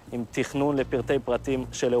רוח, עם תכנון לפרטי פרטים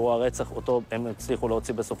של אירוע רצח, אותו הם הצליחו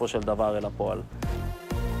להוציא בסופו של דבר אל הפועל.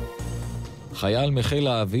 חייל מחיל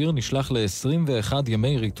האוויר נשלח ל-21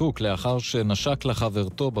 ימי ריתוק לאחר שנשק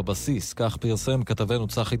לחברתו בבסיס, כך פרסם כתבנו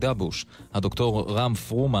צחי דבוש. הדוקטור רם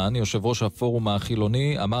פרומן, יושב ראש הפורום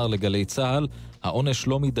החילוני, אמר לגלי צהל, העונש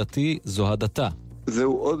לא מידתי, זו הדתה.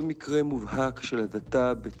 זהו עוד מקרה מובהק של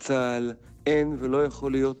הדתה בצהל. אין ולא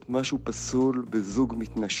יכול להיות משהו פסול בזוג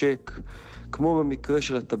מתנשק. כמו במקרה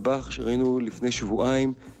של הטבח שראינו לפני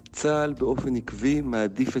שבועיים, צהל באופן עקבי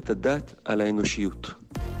מעדיף את הדת על האנושיות.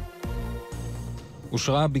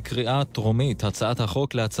 אושרה בקריאה טרומית הצעת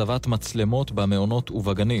החוק להצבת מצלמות במעונות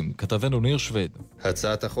ובגנים. כתבנו ניר שווד.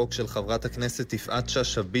 הצעת החוק של חברת הכנסת יפעת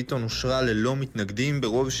שאשא ביטון אושרה ללא מתנגדים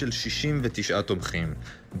ברוב של 69 תומכים.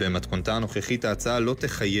 במתכונתה הנוכחית ההצעה לא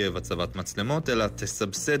תחייב הצבת מצלמות, אלא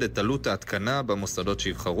תסבסד את עלות ההתקנה במוסדות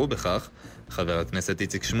שיבחרו בכך. חבר הכנסת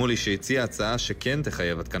איציק שמולי שהציע הצעה שכן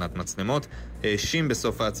תחייב התקנת מצלמות, האשים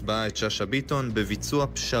בסוף ההצבעה את שאשא ביטון בביצוע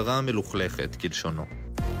פשרה מלוכלכת כלשונו.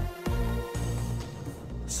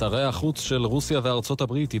 שרי החוץ של רוסיה וארצות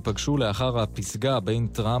הברית ייפגשו לאחר הפסגה בין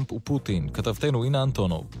טראמפ ופוטין. כתבתנו אינה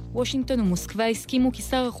אנטונוב. וושינגטון ומוסקבה הסכימו כי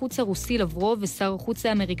שר החוץ הרוסי לברוב ושר החוץ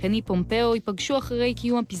האמריקני פומפאו ייפגשו אחרי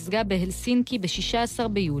קיום הפסגה בהלסינקי ב-16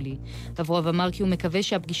 ביולי. לברוב אמר כי הוא מקווה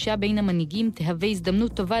שהפגישה בין המנהיגים תהווה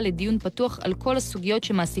הזדמנות טובה לדיון פתוח על כל הסוגיות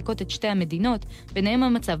שמעסיקות את שתי המדינות, ביניהם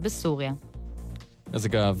המצב בסוריה.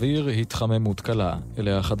 מזג האוויר התחממות קלה.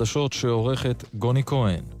 אלה החדשות שעורכת גוני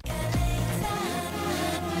כהן.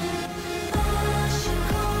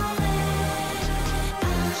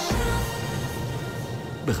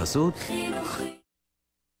 בחסות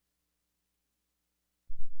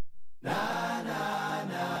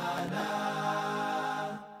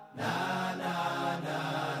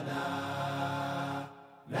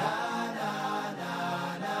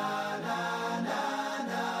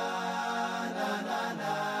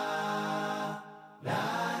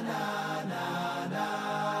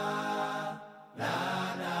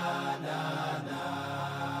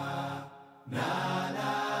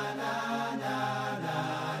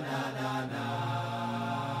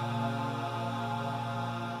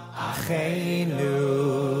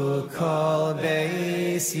אחינו כל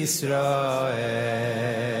בית ישראל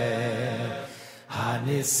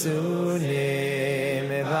הניסונים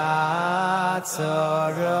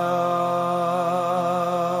בצרות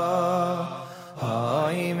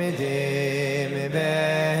העומדים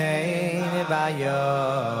בין ביום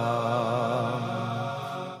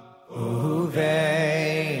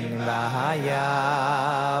ובין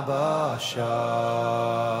ביבשות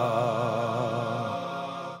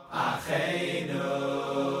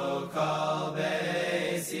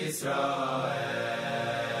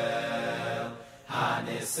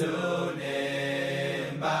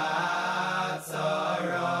הניסונים בצרות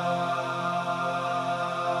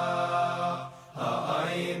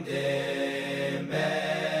העומדים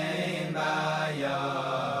בין ביום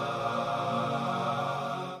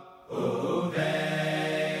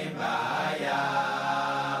ובין ביבשות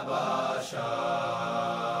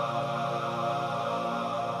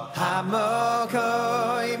המקום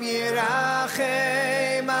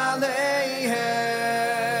ירחם עליהם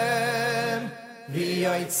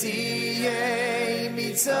ויוציאי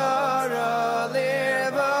מצרה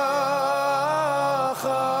לרווחה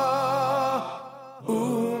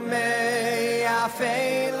ומאפלה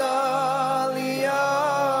ליאירה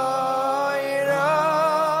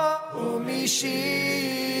ומשיבונה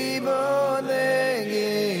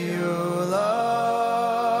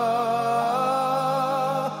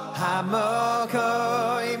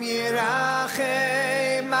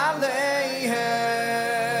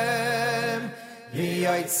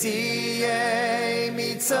v'yotziyei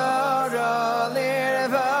mitzara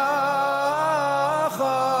l'irvacha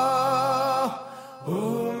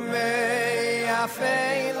u'me'afeila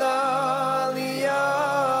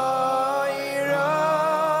li'ayra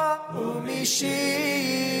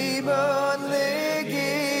u'mishibon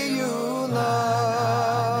l'giyula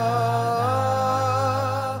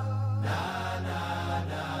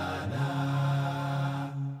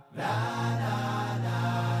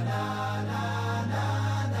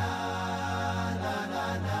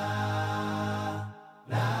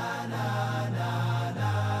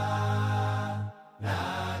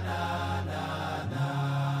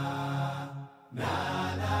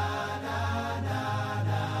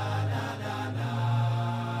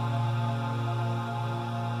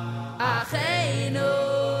Achenu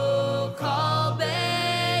kol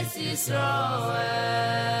beis Yisrael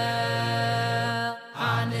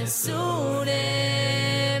Hanesunim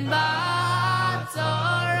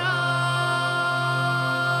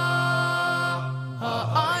b'Torah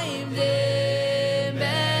ha'oimdim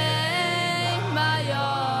bein bayam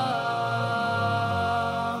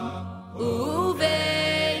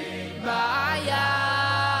uvein bayabasha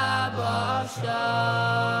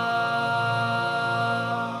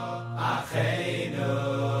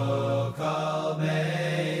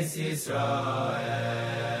Israel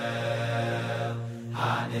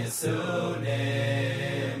Hanisunim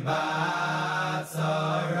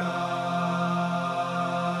b'Torah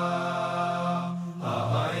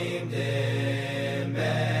ha'oimdim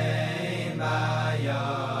bein bayam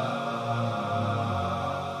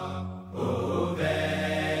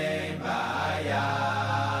uvein bayabasha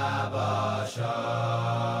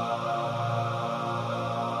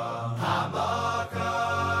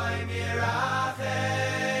Hamakoy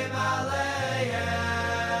mirachem aleihem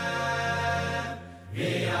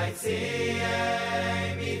v'yatziyei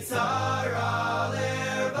mitzara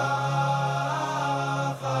l'irvacha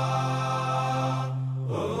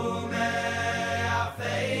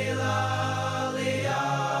u'me'afeila li'ayra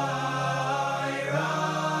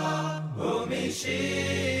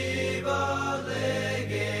u'mishiba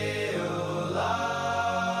l'geula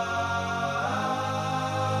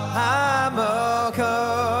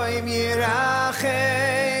Hamokoim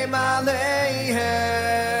yirachem aleihem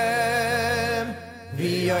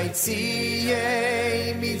v'yotziyei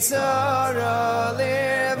mitzara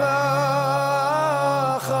l'irvacha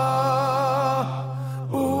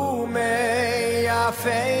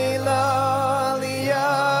u'me'afeila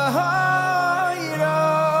li'ayra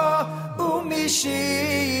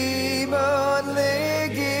u'mishibon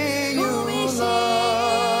l'giyula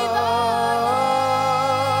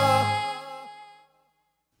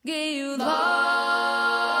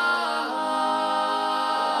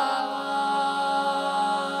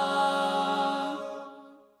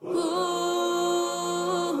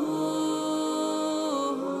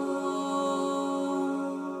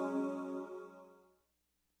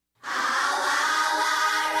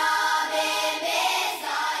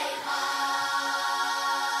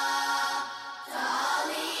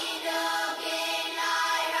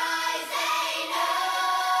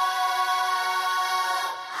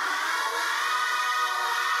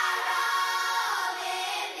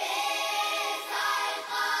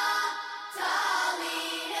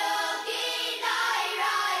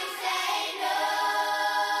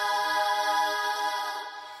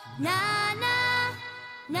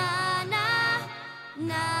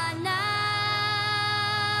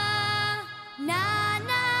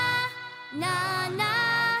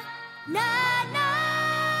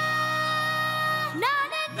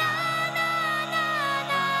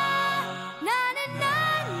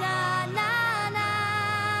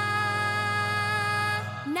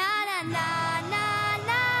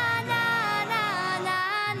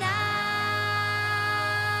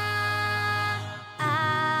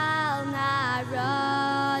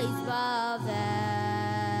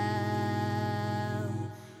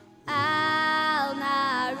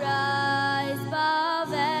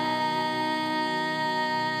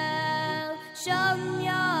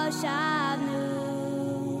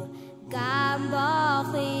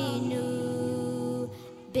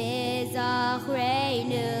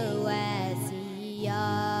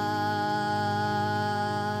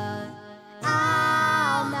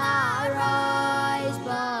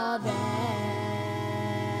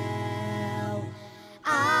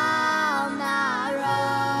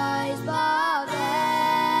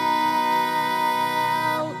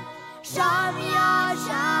Sham ya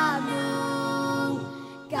shanu,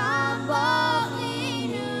 gamba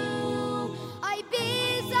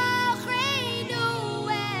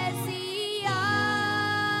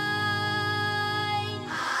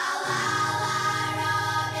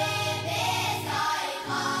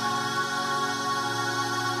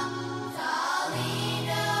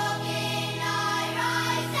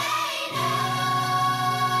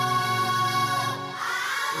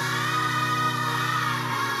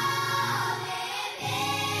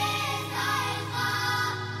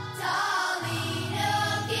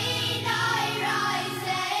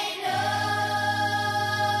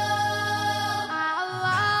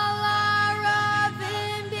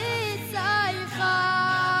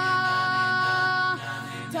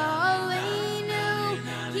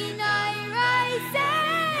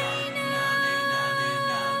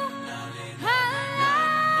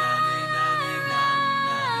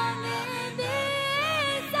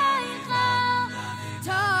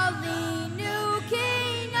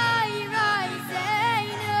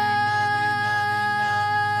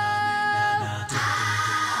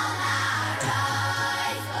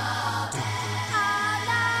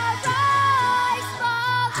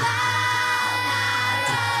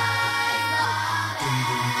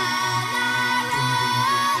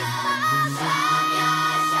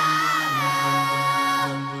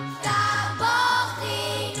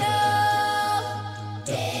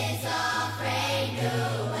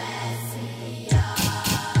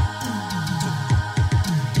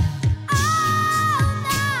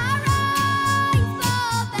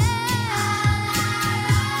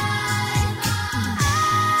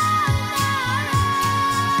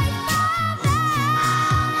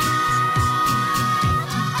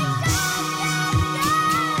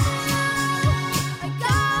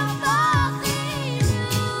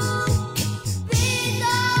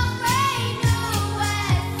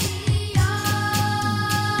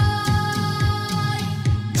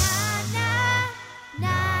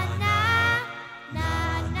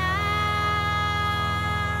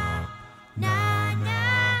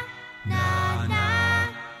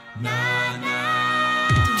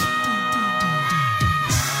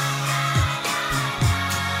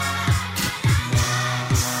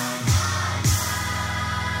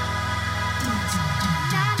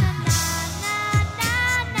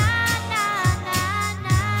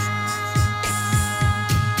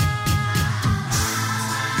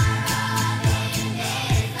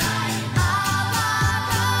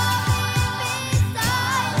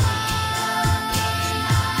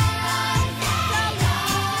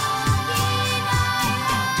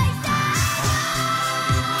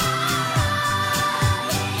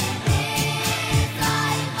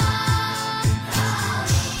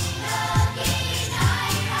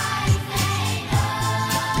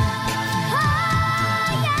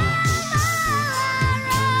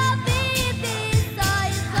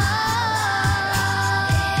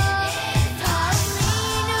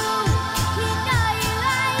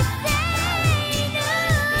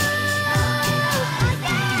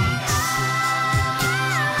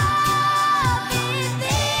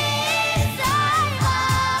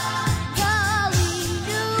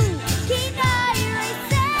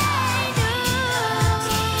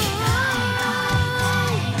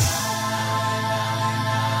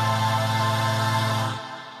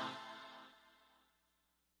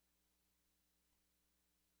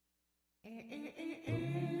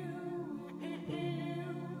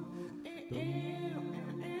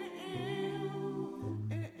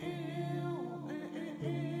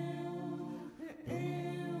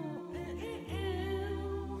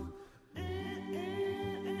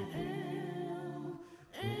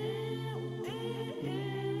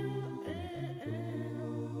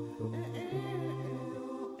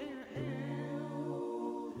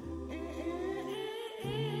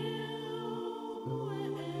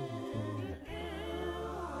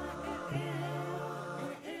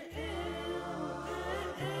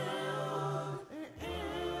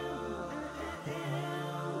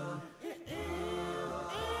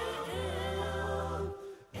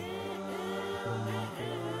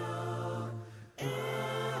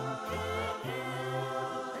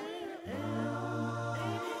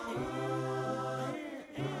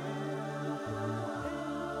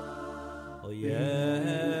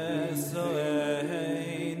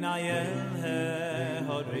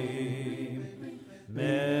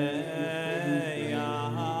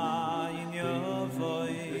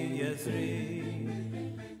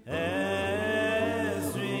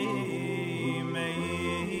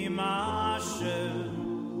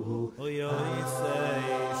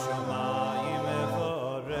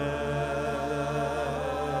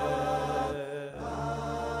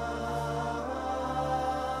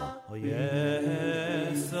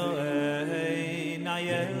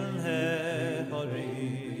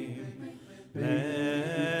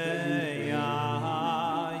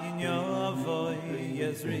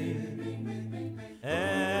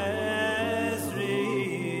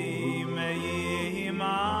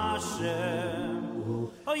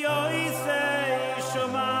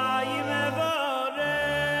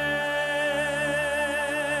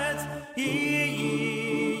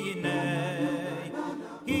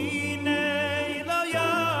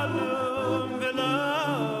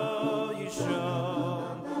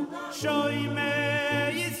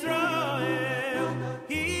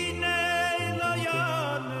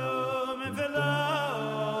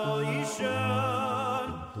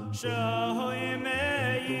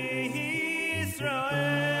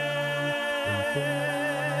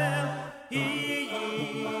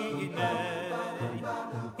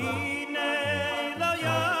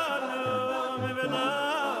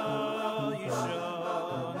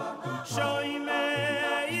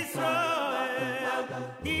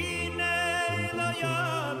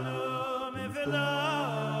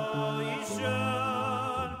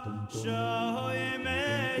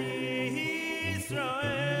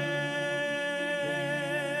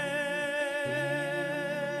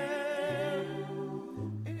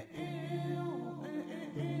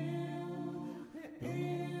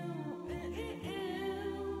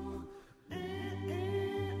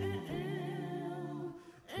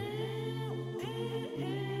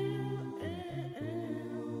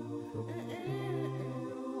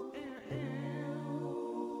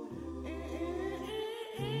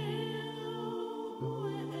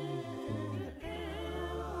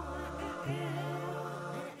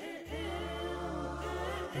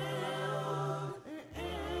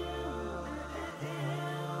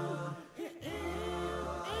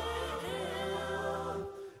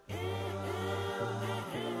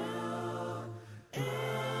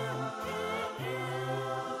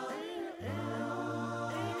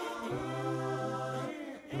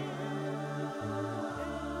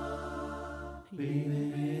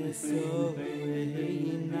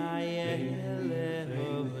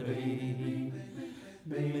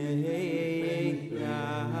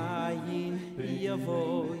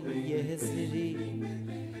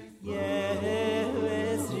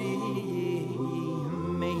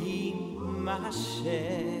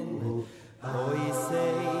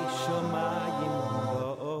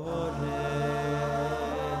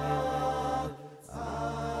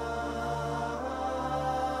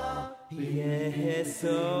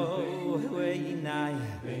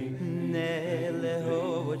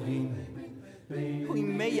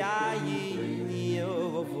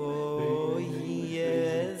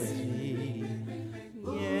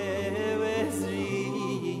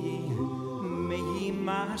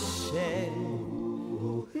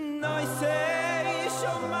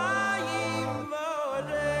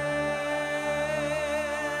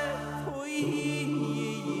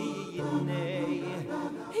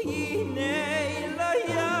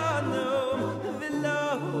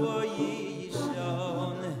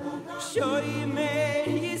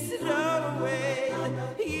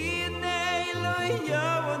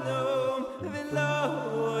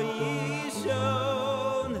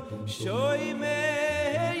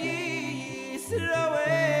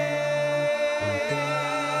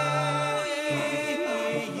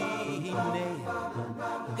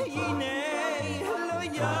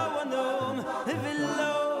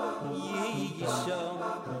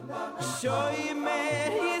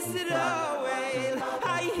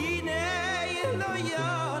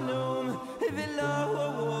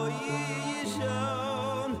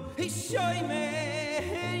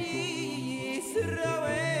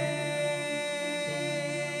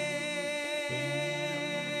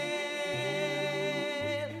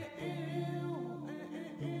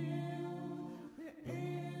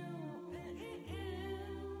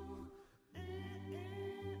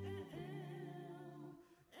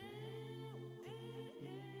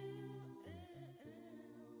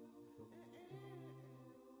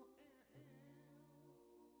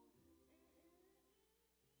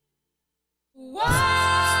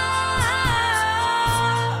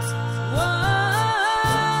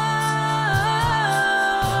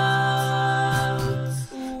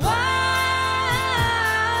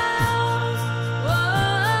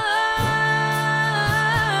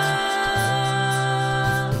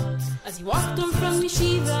As he walked home from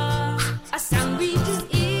yeshiva, reach his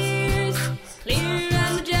ears, clear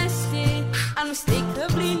and majestic,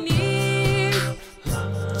 unmistakably near.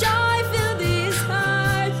 Joy filled his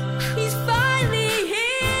heart, he's finally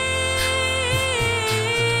here.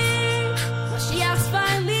 Mashiach's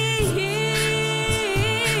finally here.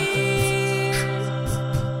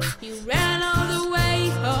 He ran all the way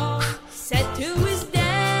home, said to his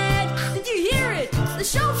dad, "Did you hear it? The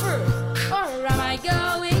chauffeur? Or am I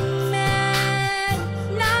going mad?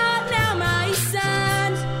 Not now, my son.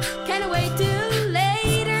 Can't wait till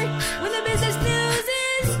later when the business news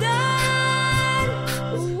is done."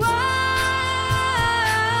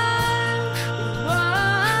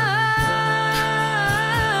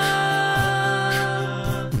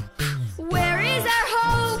 Where is our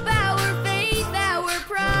hope, our faith, our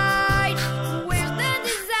pride? Where's the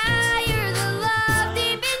desire, the love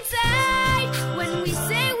deep inside? When we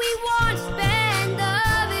say we want band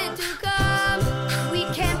of it to come, we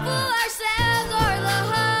can't fool ourselves or the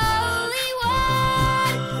Holy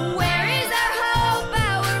One. Where is our hope,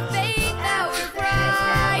 our faith, our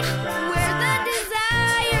pride? Where's the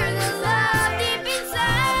desire, the love deep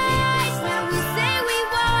inside? When we say we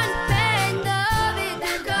want band of it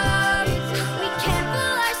to come, we can't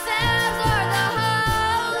fool ourselves or the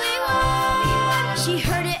Holy One. She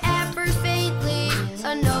heard it at first faintly, a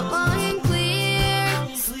note long and clear.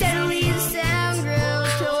 Steadily the sound grew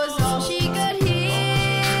till it was all she could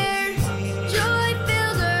hear. Joy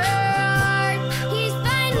fills her heart, he's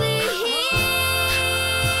finally here.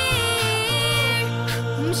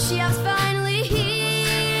 Mashiach's finally here.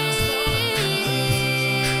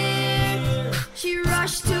 She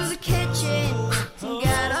rushed to the kitchen,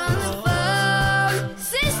 got on the phone.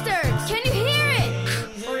 "Sister, can you hear it?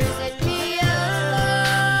 Or is it me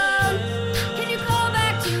alone? Can you call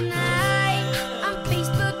back tonight? I'm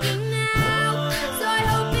Facebooking now, so I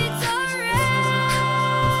hope it's alright."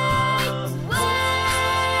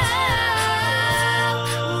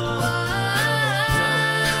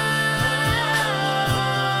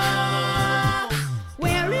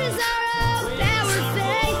 Where is our hope, our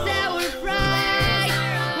faith, our pride?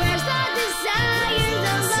 Where's the desire,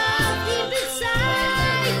 the love deep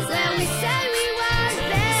inside? When we say we want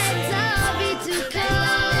bands of it to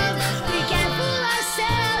come, we can't fool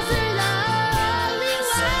ourselves or the Holy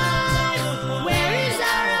One. Where is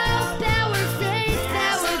our hope, our faith,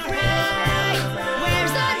 our pride?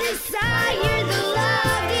 Where's the desire, the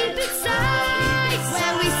love deep inside?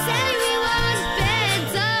 When we say we want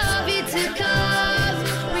bands of it to come,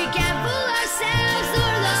 we can't fool ourselves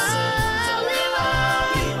or the Holy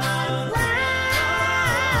One.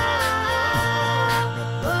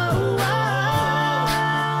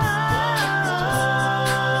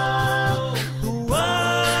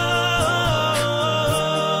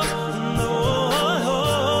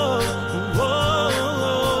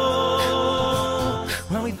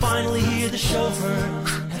 When we finally hear the chauffeur,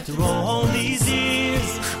 after all these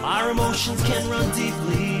years, our emotions can run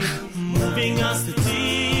deeply, moving us to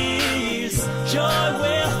tears. Joy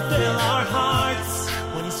will fill our hearts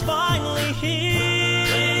when he's finally here.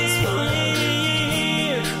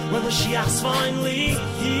 When Mashiach's finally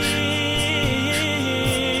here.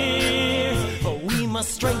 But we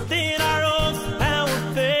must strengthen our own, our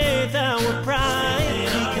faith, our pride.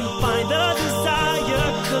 We can find the desire,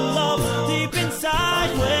 the love deep inside.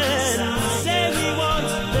 When we say we want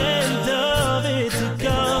band of it to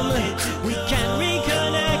come, we can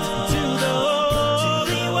reconnect to the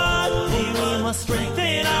Holy One. We must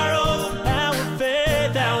strengthen our own, our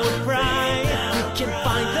faith, our pride. We can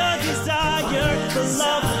find the desire, the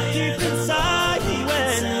love deep inside.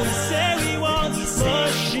 When we say we want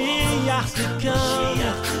Mashiach to come,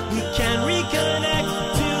 we can reconnect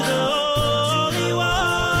to the Holy One.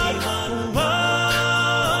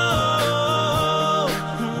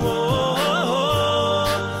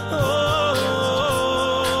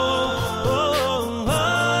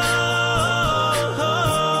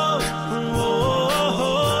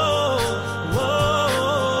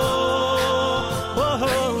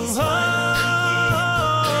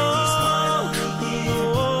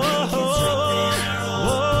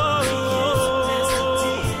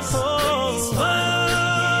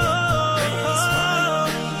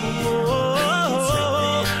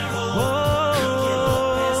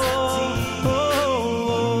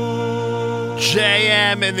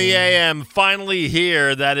 JM in the AM, finally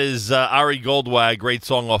here. That is Ari Goldwag, great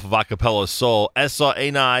song off of Acapella Soul. Essa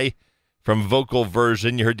Enai from vocal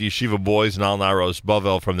version. You heard the Yeshiva Boys and Al Naros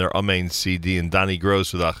Bavel from their Amen CD, and Donnie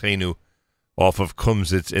Gross with Achenu off of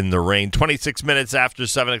Kumsitz in the Rain. 26 minutes after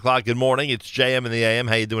 7 o'clock. Good morning. It's JM in the AM.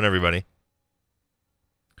 How you doing, everybody?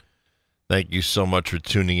 Thank you so much for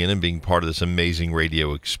tuning in and being part of this amazing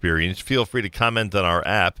radio experience. Feel free to comment on our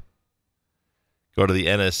app. Go to the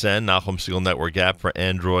NSN, Nachum Segal Network app for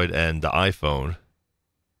Android and the iPhone,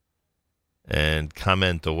 and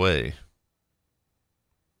comment away.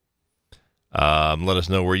 Let us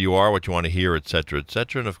know where you are, what you want to hear, etc.,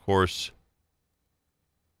 etc. And, of course,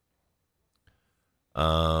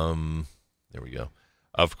 there we go.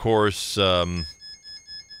 Of course,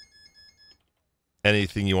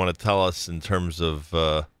 anything you want to tell us in terms of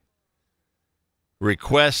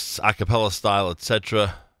requests, a cappella style,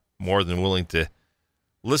 etc., more than willing to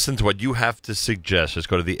listen to what you have to suggest. Just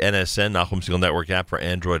go to the NSN, Nachum Segal Network app for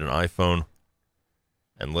Android and iPhone,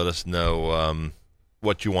 and let us know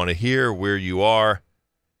what you want to hear, where you are,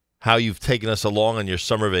 how you've taken us along on your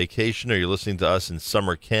summer vacation, or you're listening to us in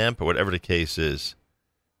summer camp, or whatever the case is.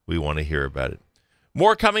 We want to hear about it.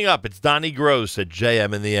 More coming up. It's Donnie Gross at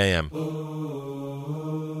JM in the AM.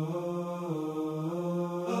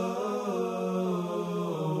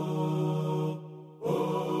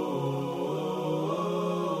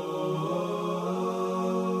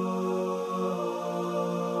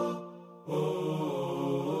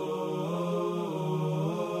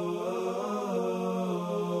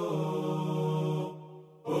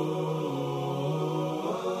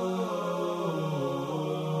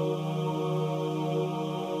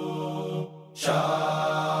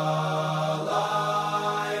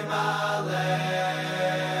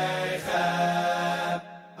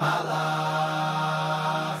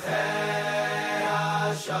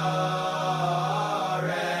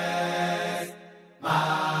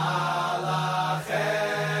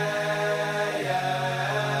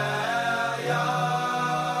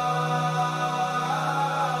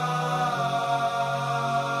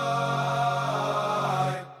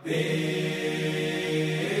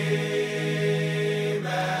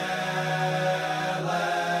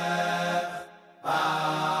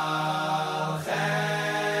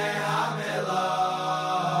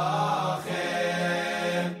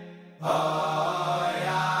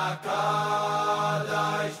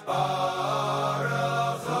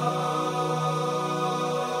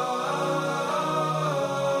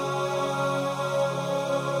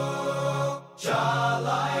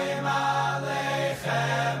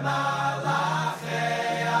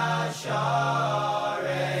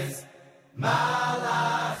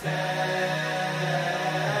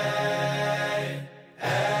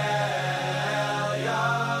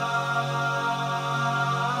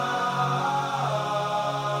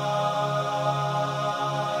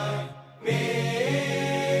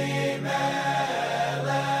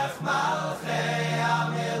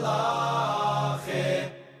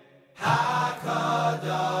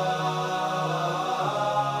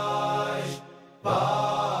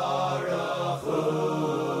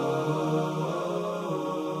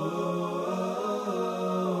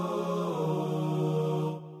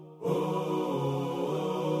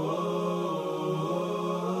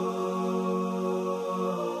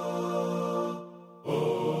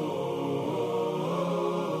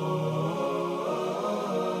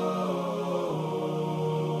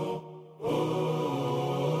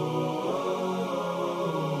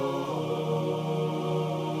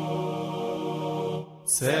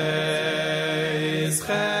 Seizchem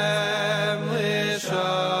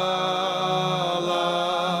lishalom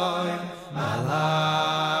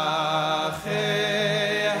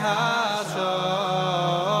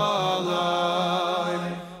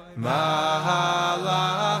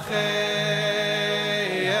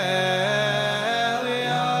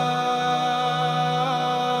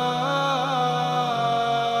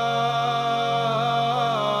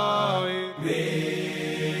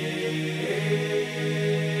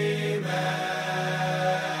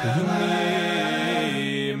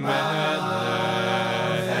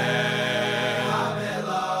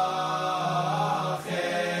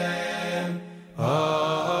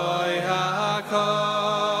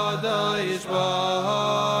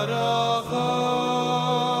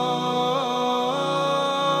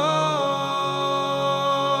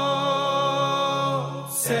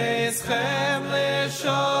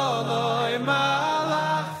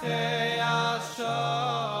malachei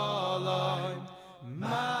hashalom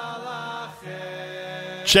malachei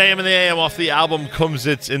JM in the AM off the album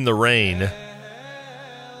Kumsitz in the Rain.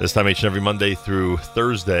 This time each and every Monday through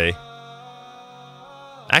Thursday.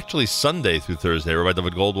 Actually, Sunday through Thursday. Rabbi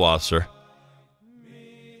David Goldwasser.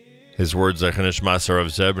 His words, Zechanish Masar of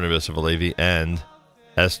Zeb, Rabbi Yosef Alevi, and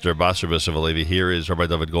Esther Basar Yosef Alevi. Here is Rabbi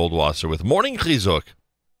David Goldwasser with Morning Chizuk.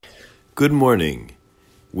 Good morning.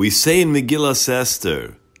 We say in Megillas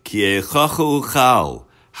Esther, Ki echachu uchal.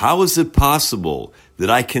 How is it possible that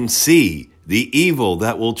I can see the evil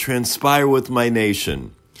that will transpire with my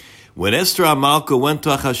nation. When Esther HaMalka went to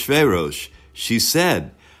Achashverosh, she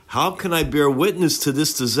said, how can I bear witness to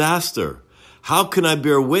this disaster? How can I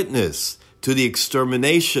bear witness to the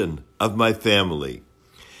extermination of my family?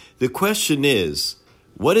 The question is,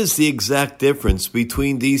 what is the exact difference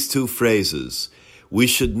between these two phrases? We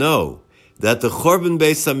should know that the Chorban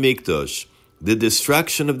Beis HaMikdash, the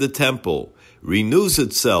destruction of the temple, renews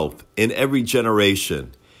itself in every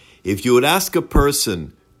generation. If you would ask a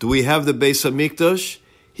person, do we have the Beis HaMikdash?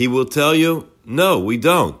 He will tell you, no, we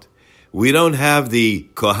don't. We don't have the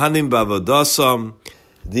Kohanim B'Avodasam,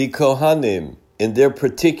 the Kohanim in their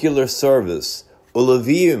particular service,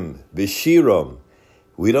 Uleviim B'Shiram.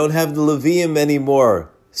 We don't have the Leviim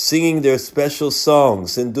anymore singing their special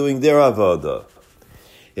songs and doing their avodah.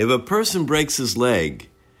 If a person breaks his leg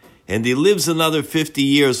and he lives another 50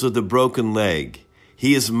 years with a broken leg,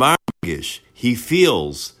 he is margish. He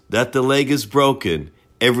feels that the leg is broken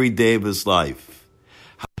every day of his life.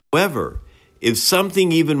 However, if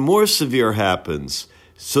something even more severe happens,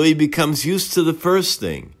 so he becomes used to the first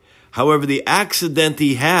thing. However, the accident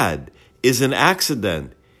he had is an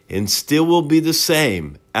accident and still will be the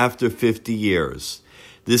same after 50 years.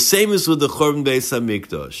 The same is with the Chorban Beis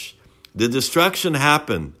HaMikdash. The destruction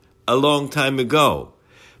happened a long time ago,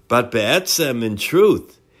 but be'etzem, in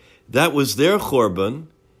truth, that was their Chorban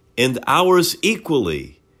and ours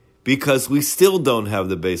equally, because we still don't have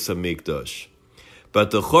the Beis HaMikdash.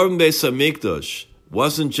 But the Chorban Beis HaMikdash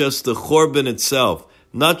wasn't just the Chorban itself,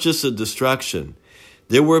 not just a destruction.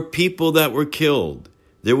 There were people that were killed.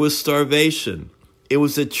 There was starvation. It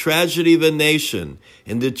was a tragedy of a nation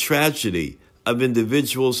and the tragedy of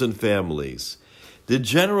individuals and families. The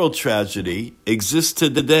general tragedy exists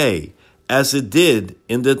today as it did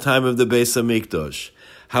in the time of the Beis HaMikdash.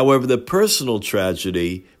 However, the personal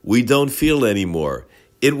tragedy we don't feel anymore.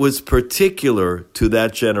 It was particular to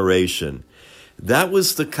that generation. That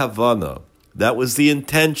was the kavanah. That was the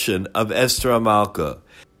intention of Esther HaMalka.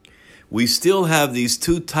 We still have these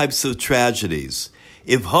two types of tragedies.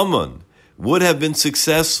 If Haman would have been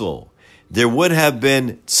successful, there would have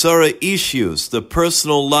been tzara issues, the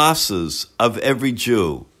personal losses of every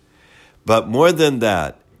Jew. But more than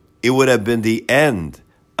that, it would have been the end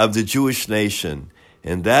of the Jewish nation.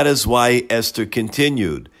 And that is why Esther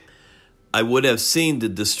continued, I would have seen the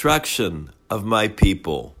destruction of my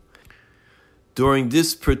people. During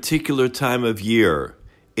this particular time of year,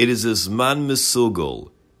 it is a Zman Mesugel,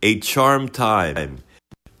 a charmed time,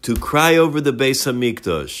 to cry over the Beis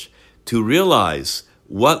HaMikdash, to realize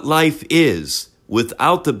what life is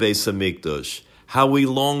without the Beis HaMikdash, how we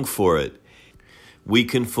long for it. We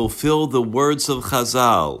can fulfill the words of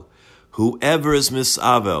Chazal, whoever is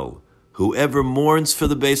misavel, whoever mourns for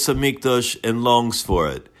the Beis HaMikdash and longs for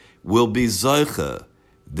it, will be zoicha.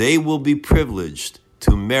 They will be privileged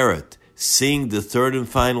to merit seeing the third and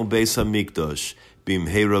final Beis HaMikdash,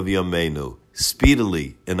 bimheirav yameinu,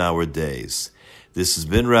 speedily in our days. This has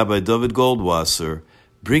been Rabbi David Goldwasser,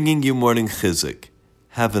 bringing you morning chizuk.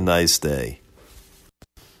 Have a nice day.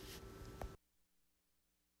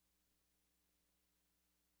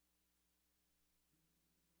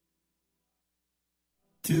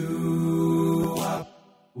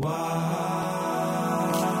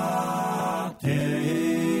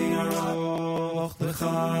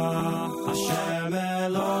 Hashem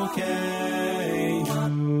Elokeinu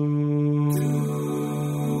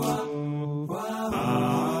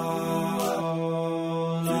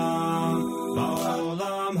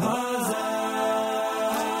Ba'olam hazeh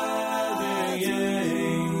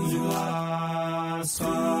v'yein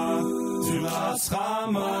zulascha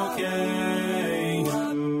Malkeinu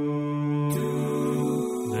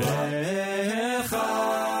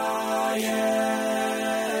v'chayei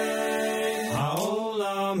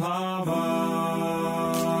ha'olam haba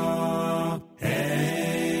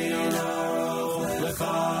Ein aroch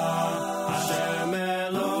lecha Hashem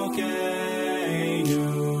Elokeinu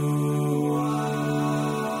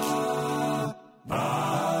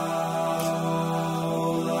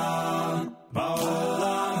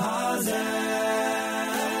Ba'olam hazeh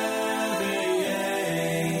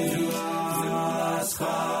v'yein zulascha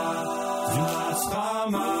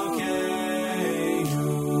Malkeinu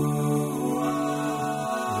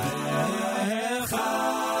v'chayei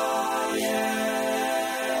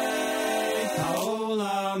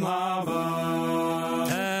ha'olam haba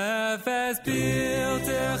Efes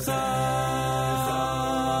piltecha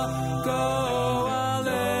go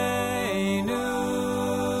aleinu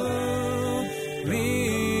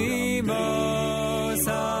limosa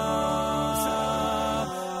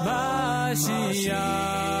Mashiach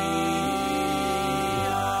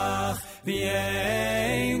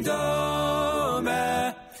v'yein dor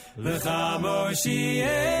וחמושיינו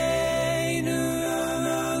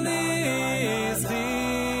לזכיית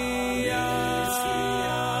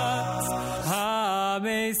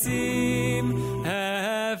המסים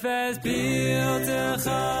אפס פרצך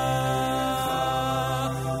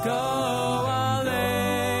גואלנו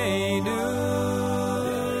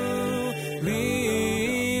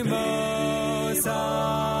לימוסה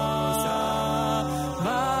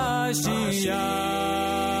משיח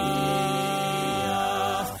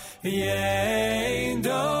ין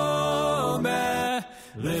דומה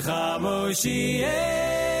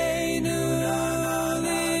לחמושיינו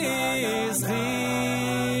לזכיית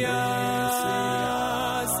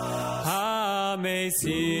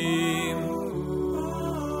המסים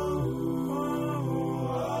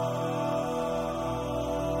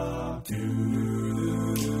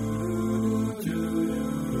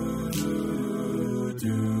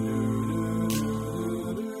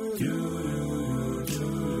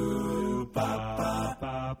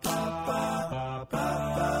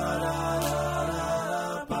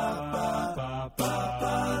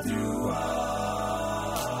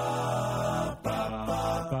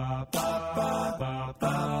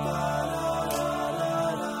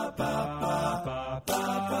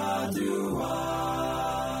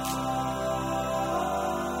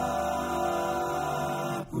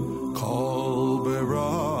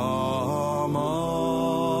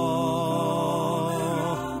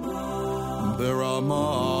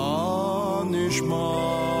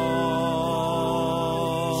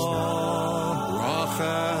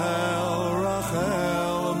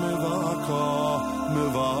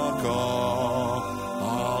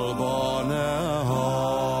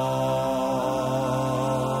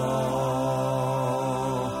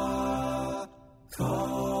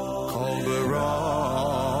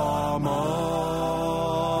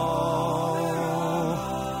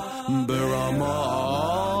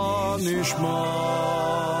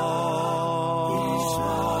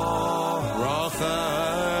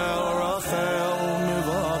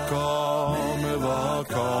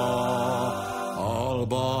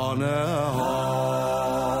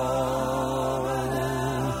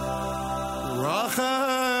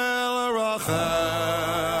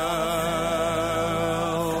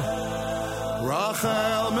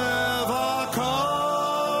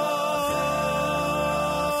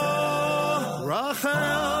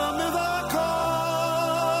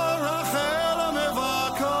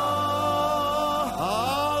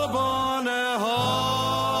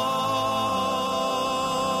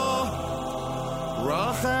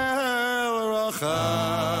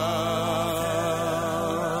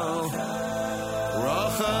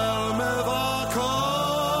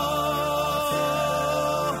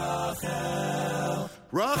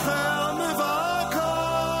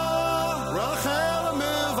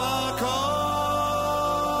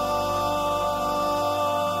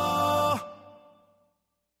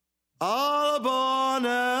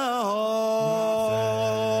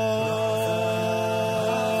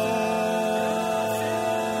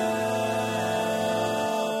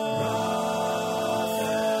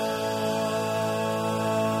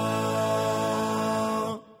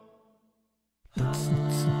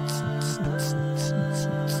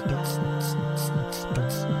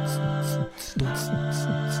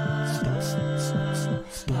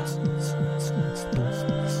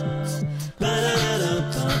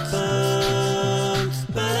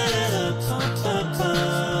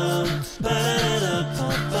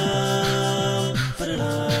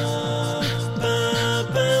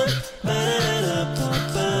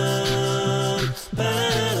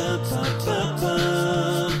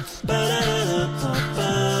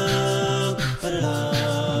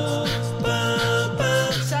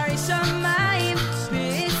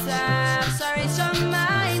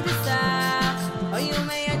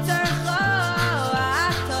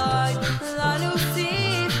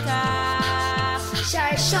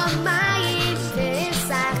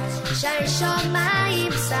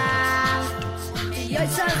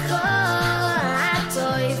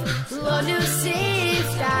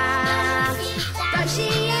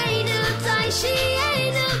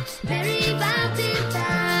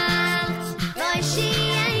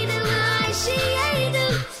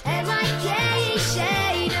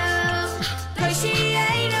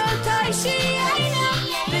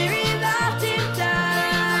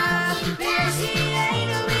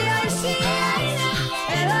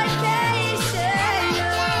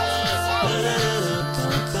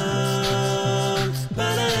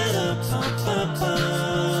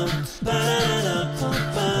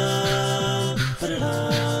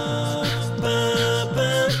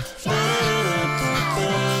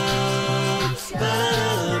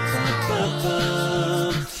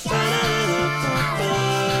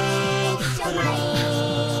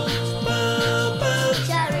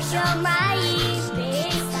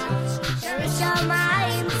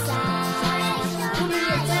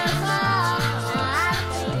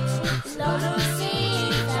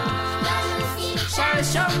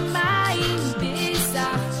השמיים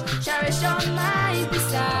פיסח, שער השמיים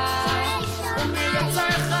פיסח,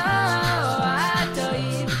 ומייצרך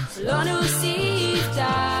הטועים, לא נוסיף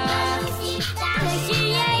תחיינו,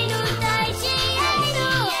 תחיינו,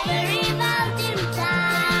 וריבלתם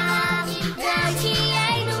תחיינו,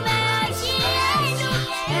 תחיינו,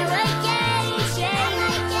 אלוקי שנו,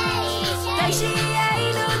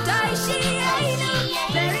 תחיינו, תחיינו,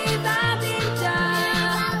 וריבלתם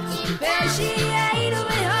תחיינו, והשיינו,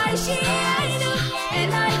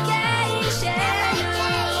 אלוקי שנו.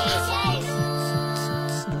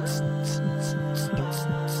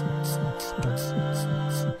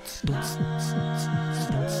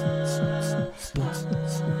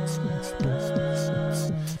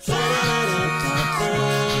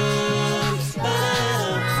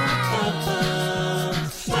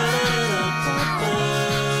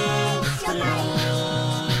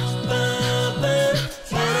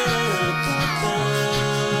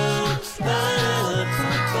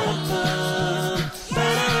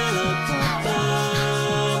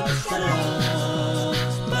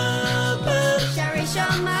 שערי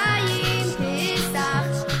שמיים פיסח,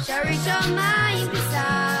 שערי שמיים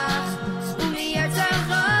פיסח, ומייצרך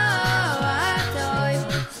הטוב,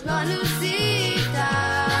 לא נוסיף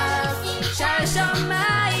שערי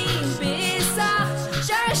שמיים פיסח,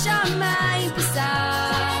 שערי שמיים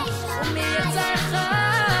פיסח, ומייצרך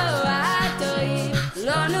הטוב,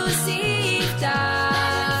 לא נוסיף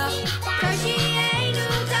תחיינו,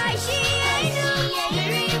 תחיינו,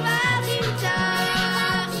 וריבלתם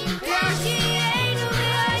תחיינו,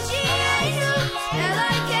 והשיינו,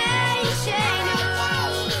 אלוקי שנו,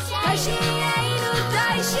 תחיינו,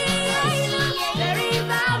 תחיינו,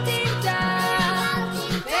 וריבלתם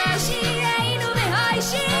תחיינו,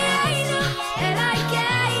 והשיינו,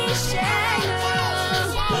 אלוקי שנו.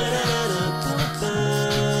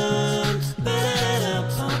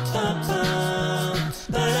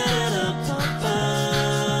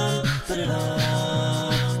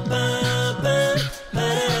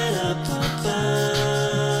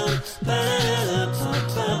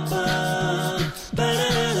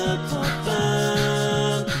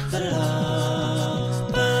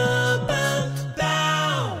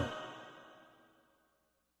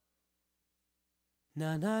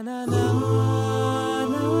 Na na na na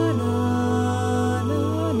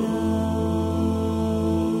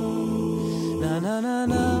na na na na na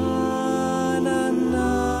na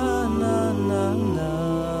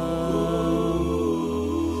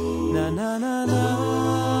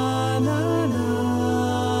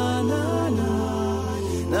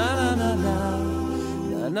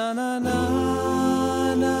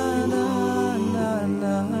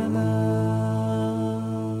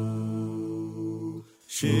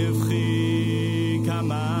שפכי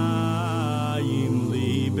כמים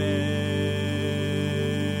ליבך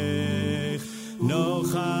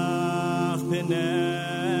נוכח פני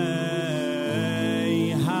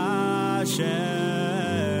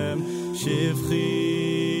השם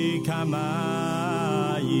שפכי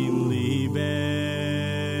כמים ליבך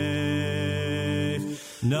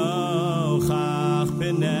נוכח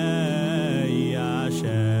פני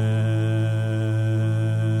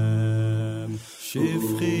השם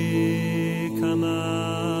שפכי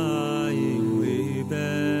כמים ליבך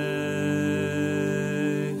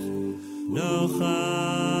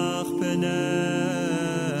נוכח פני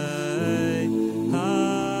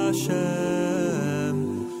השם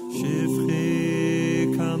שפכי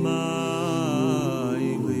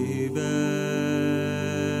כמים ליבך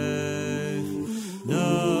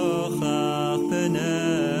נוכח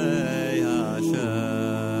פני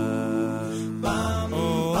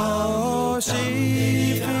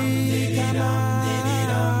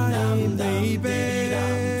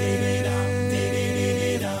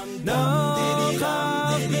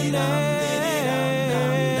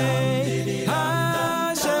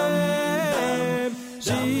השם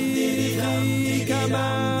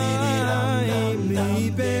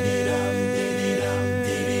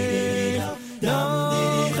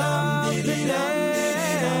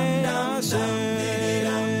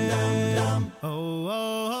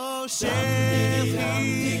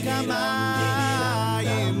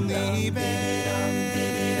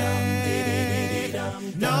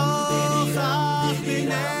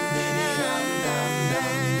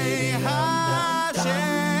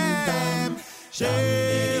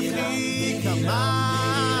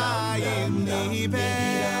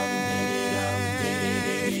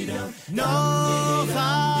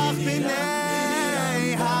נוכח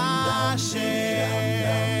פני השם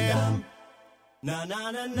na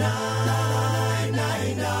na na na na na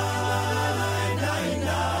na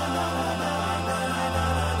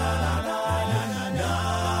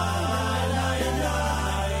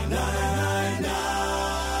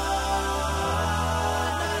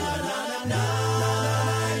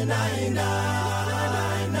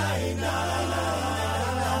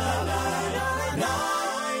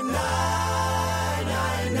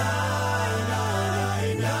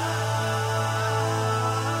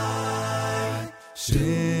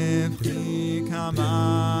שפכי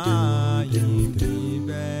כמים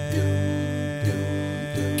ליבך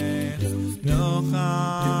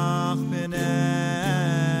נוכח פני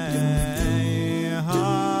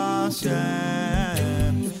השם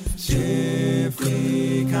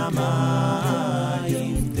שפכי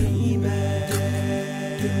כמים ליבך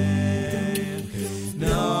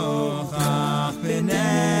נוכח פני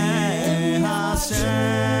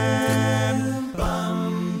השם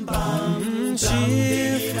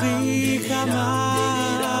שפכי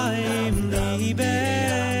כמים ליבך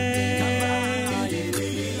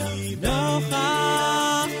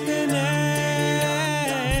נוכח פני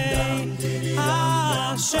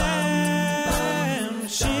השם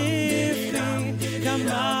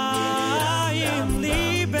שפכי כמים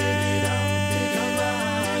ליבך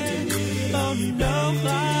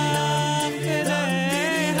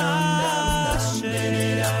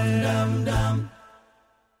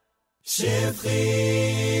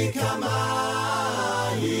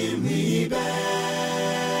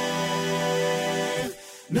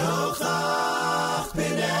נוכח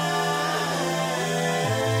פני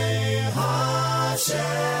השם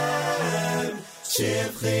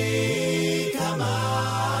שפכי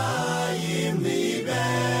כמים ליבך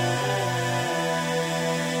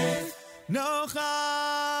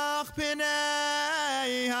נוכח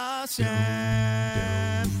פני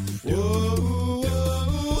השם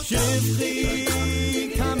שפכי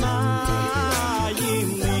כמים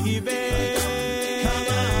ליבך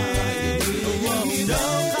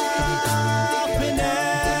נוכח פני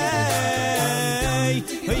השם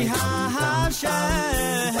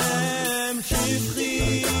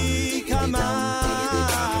שפכי כמים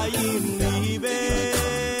ליבך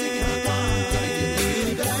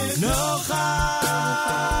נוכח פני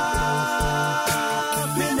השם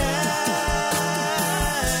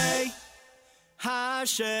שפכי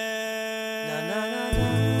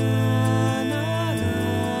כמים ליבך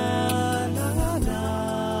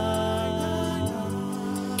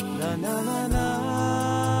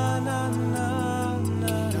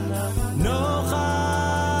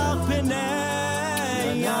נוכח פני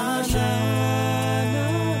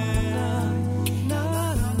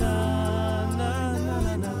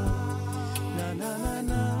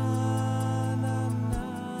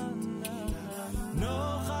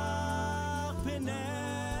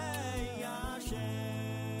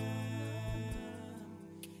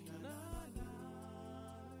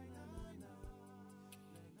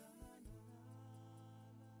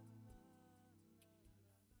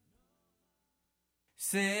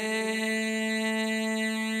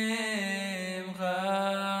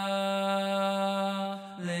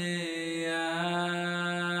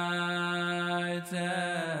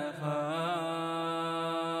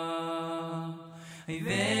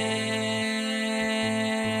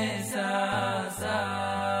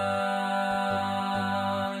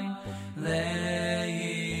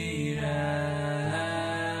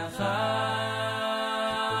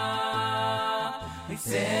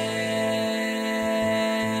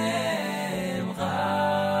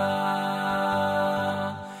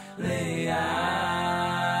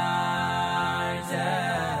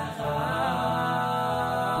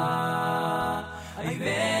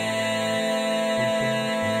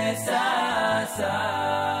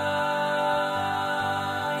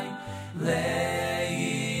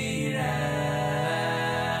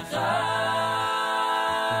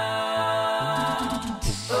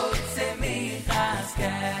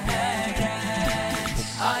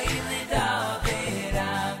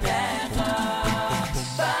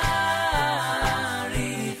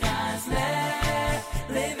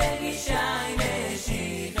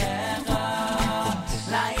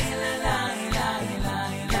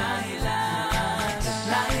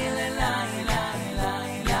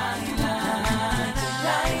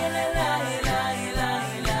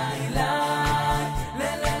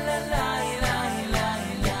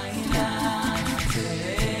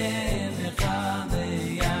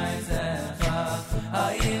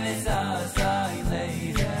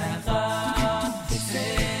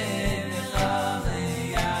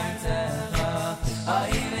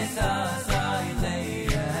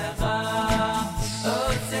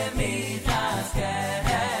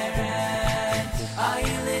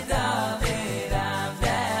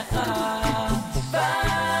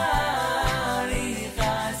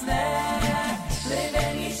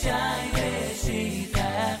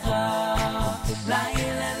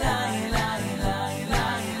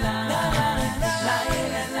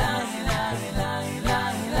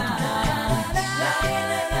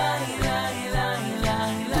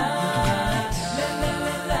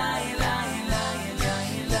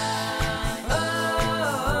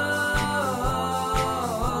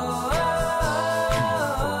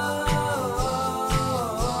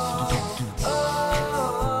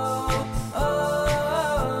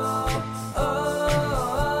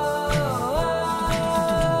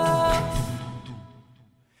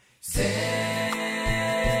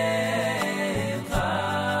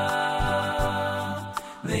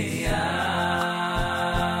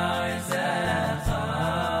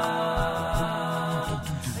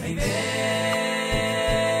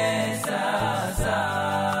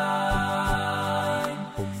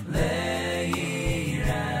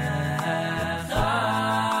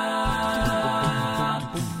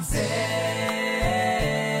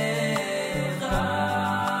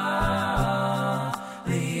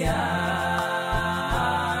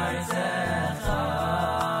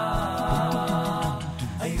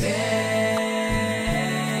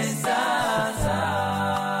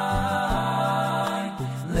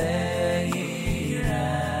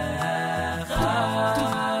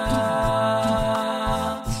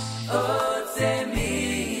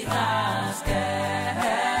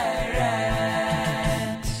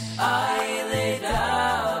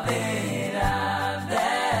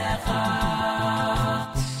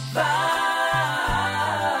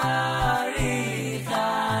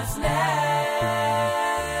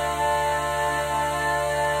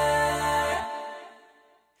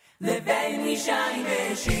לבין אישי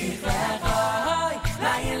ושכלך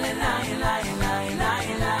לילה לילה לילה לילה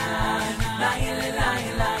לילה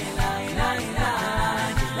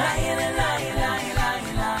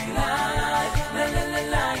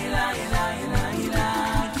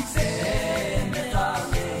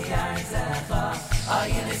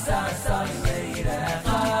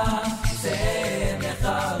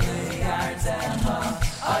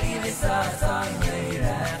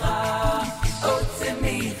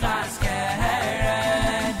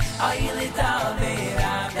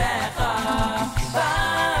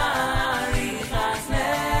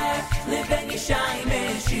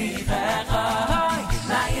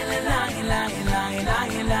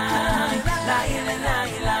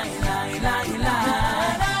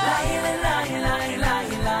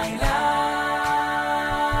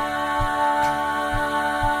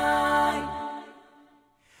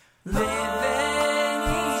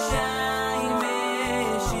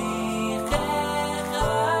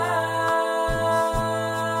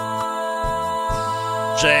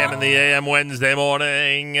JM in the AM Wednesday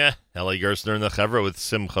morning. Ellie Gerstner and the Chevra with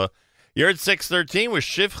Simcha. You're at 6:13 with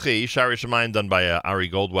Shivchi. Shari Shemayim done by Ari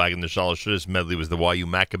Goldwagon. The Shalosh Shudis medley was the YU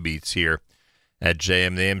Maccabees here at JM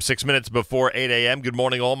in the AM. 6 minutes before 8 a.m. Good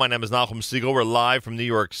morning, all. My name is Nachum Siegel. We're live from New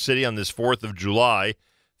York City on this 4th of July,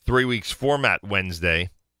 3 weeks format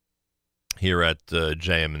Wednesday here at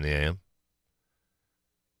JM in the AM.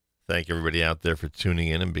 Thank everybody out there for tuning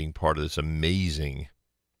in and being part of this amazing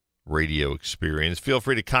radio experience. Feel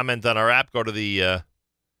free to comment on our app. Go to the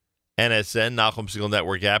NSN, Nachum Siegel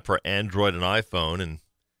Network app for Android and iPhone and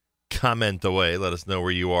comment away. Let us know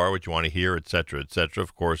where you are, what you want to hear, etc., etc.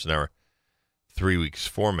 Of course, in our 3 weeks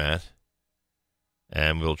format.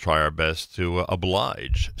 And we'll try our best to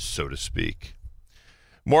oblige, so to speak.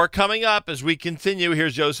 More coming up as we continue.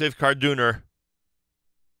 Here's Yosef Karduner.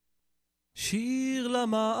 שיר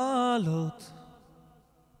למעלות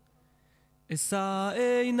אשא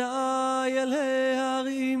עיניי אל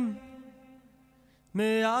ההרים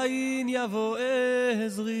מאין יבוא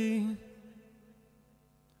עזרי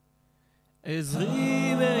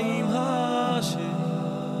עזרי מעם השם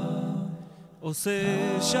עושה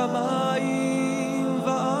שמיים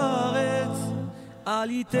וארץ אל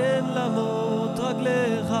ייתן למות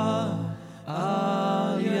רגליך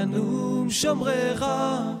אל ינום שומרך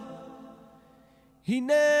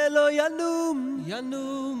הנה לא ינום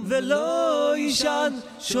ולא ישן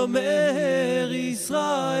שומר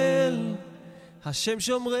ישראל השם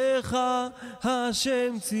שומרך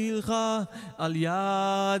השם צילך על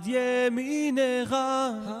יד ימינך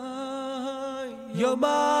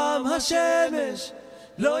יומם השמש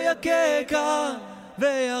לא יקקה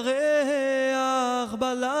וירח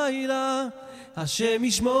בלילה השם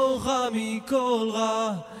ישמורך מכל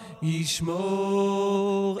רע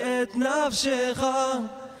ישמור את נפשך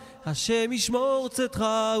השם ישמור צאתך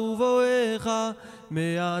ובואך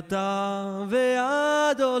מעתה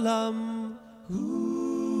ועד עולם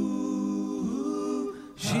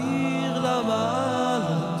שיר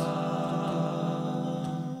למעלות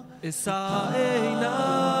אשא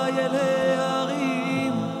עיניי אל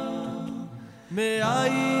ההרים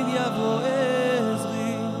מאין יבוא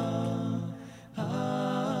עזרי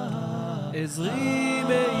עזרי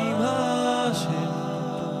מעם השם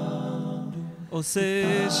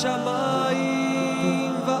עושה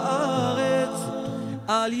שמיים וארץ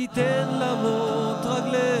אל ייתן למות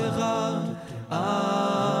רגליך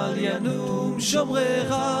אל ינום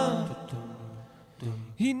שומרך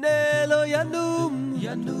הנה לא ינום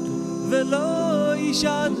ולא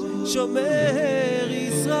ישן שומר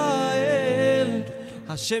ישראל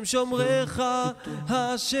השם שומרך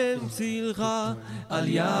השם צילך על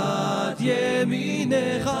יד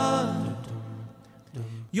ימינך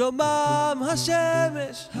יומם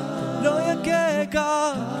השמש לא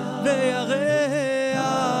יקקה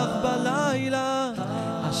וירח בלילה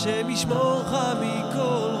השם ישמורך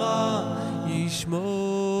מכל רע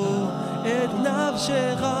ישמור את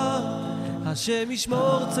נפשך השם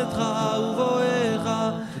ישמור צאתך ובואך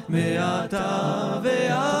מעתה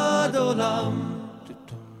ועד עולם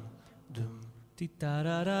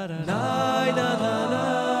nay na na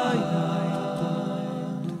nay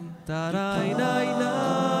taray nay na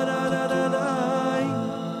na na na nay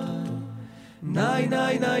nay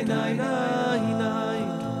nay nay nay nay nay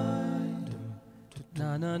na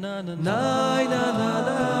na na na nay na na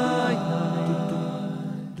nay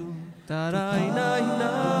taray nay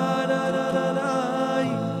na na na na nay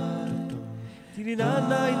tiri na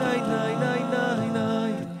nay nay nay nay nay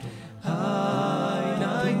nay hay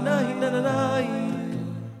nay nay na na nay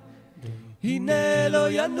הנה לא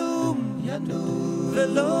ינום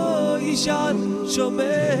ולא ישן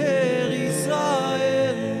שומר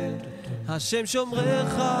ישראל השם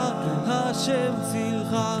שומרך, השם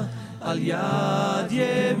צילך, על יד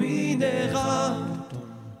ימינך.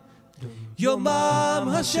 יומם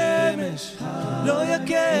השמש לא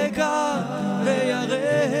יככה,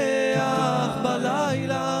 וירח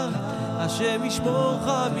בלילה. השם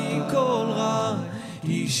ישמורך מכל רע,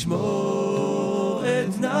 ישמור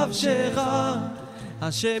את נפשך.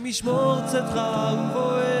 השם ישמור צאתך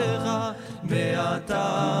ובואך,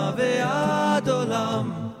 מעתה ועד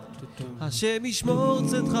עולם. השם ישמור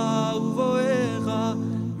צאתך ובואך,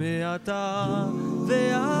 מעתה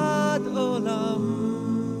ועד עולם.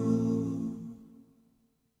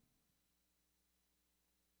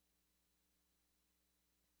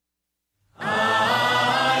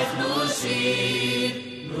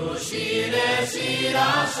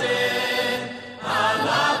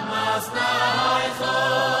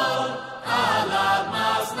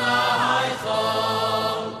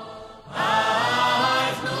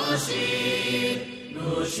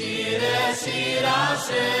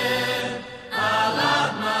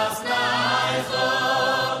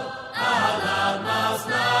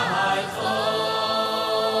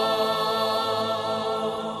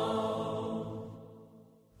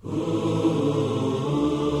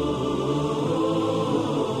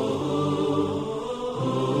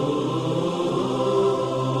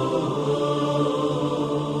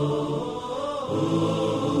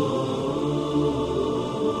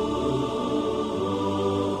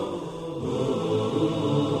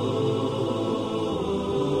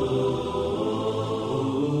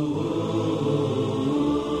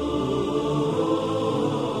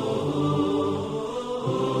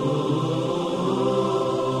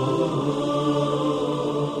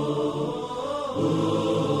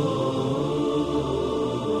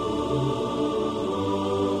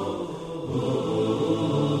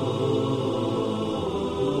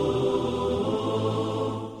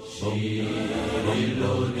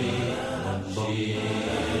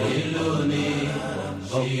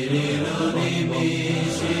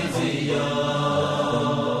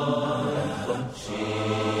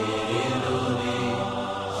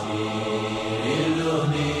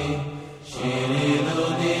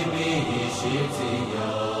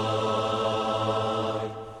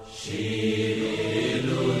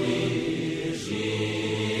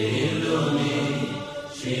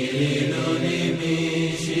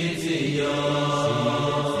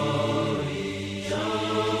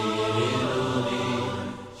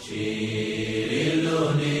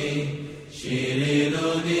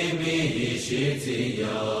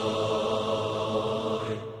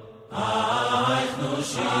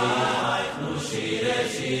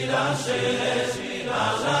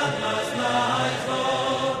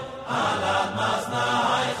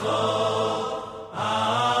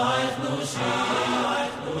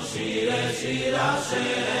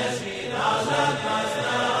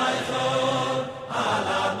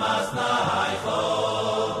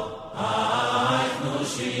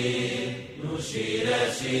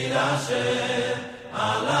 שיר השם,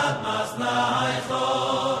 עליו מסנאי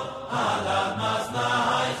חול, עליו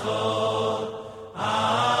מסנאי חול.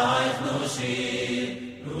 אנחנו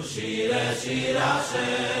שיר שיר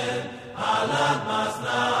השם, עליו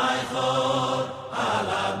מסנאי חול,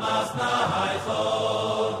 עליו מסנאי חול.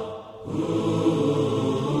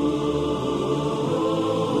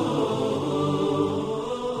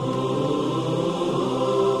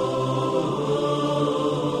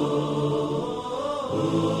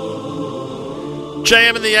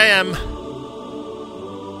 JM in the AM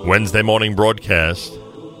Wednesday morning broadcast.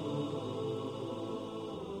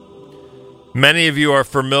 Many of you are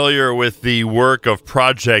familiar with the work of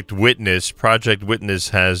Project Witness. Project Witness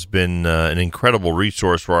has been an incredible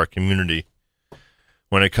resource for our community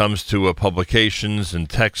when it comes to publications and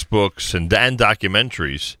textbooks and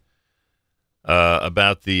documentaries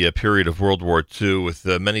about the period of World War II, with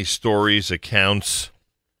many stories, accounts,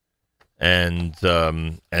 and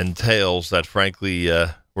tales that, frankly,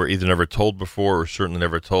 were either never told before or certainly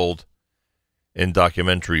never told in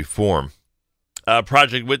documentary form.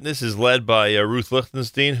 Project Witness is led by Ruth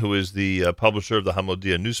Lichtenstein, who is the publisher of the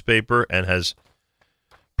Hamodia newspaper and has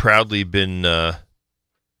proudly been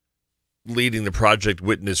leading the Project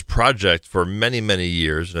Witness project for many, many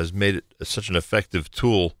years, and has made it such an effective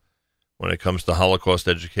tool when it comes to Holocaust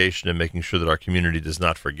education and making sure that our community does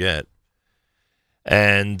not forget.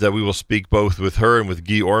 And we will speak both with her and with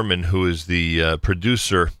Guy Orman, who is the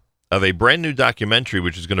producer of a brand new documentary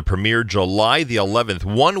which is going to premiere July the 11th,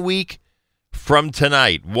 1 week from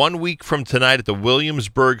tonight. 1 week from tonight at the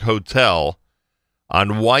Williamsburg Hotel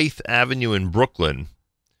on Wythe Avenue in Brooklyn.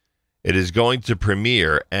 It is going to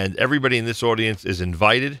premiere, and everybody in this audience is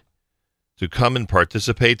invited to come and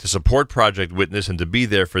participate, to support Project Witness, and to be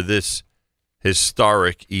there for this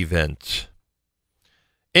historic event.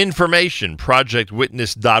 Information,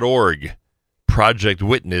 projectwitness.org.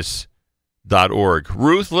 Projectwitness.org.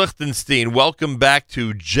 Ruth Lichtenstein, welcome back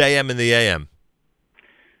to JM in the AM.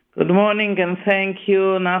 Good morning, and thank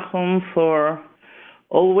you, Nachum, for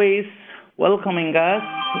always welcoming us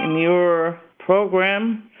in your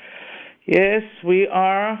program. Yes, we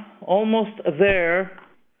are almost there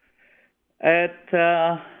at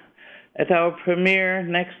our premiere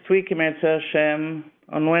next week, Emetz Hashem,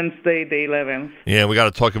 on Wednesday, the 11th. Yeah, we got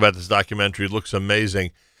to talk about this documentary. It looks amazing.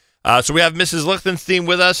 So we have Mrs. Lichtenstein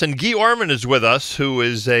with us, and Guy Orman is with us, who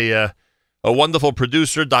is a wonderful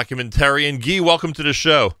producer, documentarian. Guy, welcome to the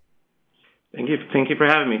show. Thank you for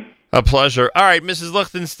having me. A pleasure. All right, Mrs.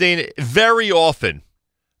 Lichtenstein, very often,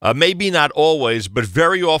 maybe not always, but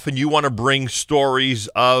very often you want to bring stories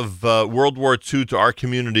of World War II to our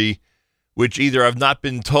community which either have not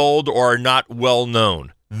been told or are not well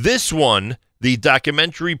known. This one, the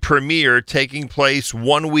documentary premiere taking place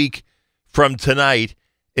 1 week from tonight,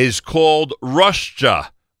 is called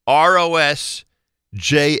Rusja, R-O-S-J-A.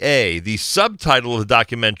 The subtitle of the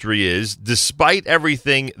documentary is, Despite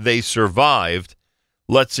Everything They Survived,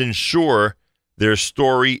 Let's Ensure Their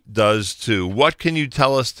Story Does Too. What can you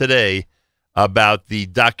tell us today about the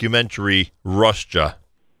documentary Rusja?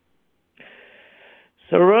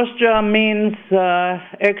 So Rusja means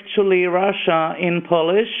actually Russia in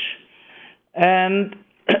Polish, and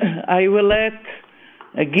I will let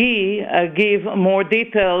Guy give more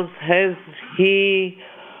details as he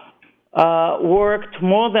worked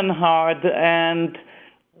more than hard and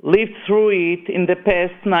lived through it in the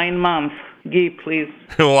past 9 months. Guy, please.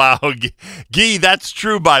 Wow. Guy, that's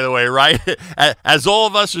true, by the way, right? As all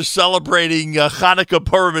of us are celebrating Hanukkah,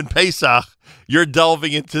 Purim, and Pesach, you're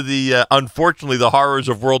delving into the, unfortunately, the horrors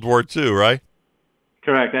of World War II, right?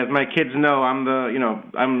 Correct. As my kids know, I'm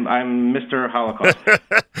Mr. Holocaust.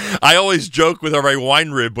 I always joke with Rabbi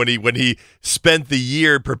Weinrib when he spent the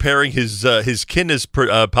year preparing his Kinnis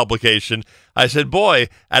publication. I said, boy,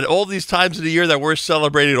 at all these times of the year that we're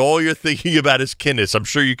celebrating, all you're thinking about is Kinnis. I'm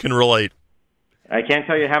sure you can relate. I can't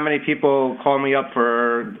tell you how many people call me up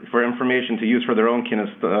for information to use for their own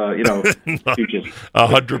Kinnis, speeches.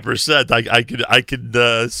 100%. I could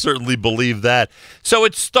certainly believe that. So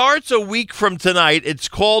it starts a week from tonight. It's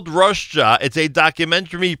called Rusja. It's a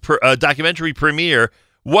documentary premiere.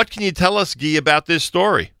 What can you tell us, Guy, about this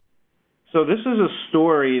story? So this is a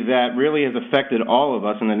story that really has affected all of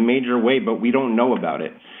us in a major way, but we don't know about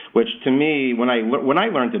it. Which, to me, when I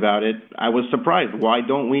learned about it, I was surprised. Why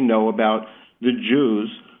don't we know about the Jews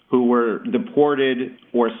who were deported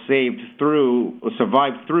or survived through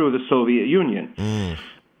the Soviet Union?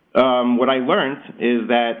 What I learned is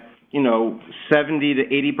that 70 to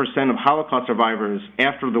 80% of Holocaust survivors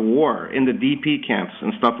after the war in the DP camps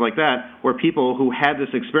and stuff like that were people who had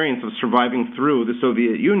this experience of surviving through the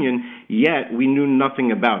Soviet Union, yet we knew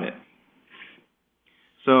nothing about it.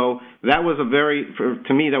 So that was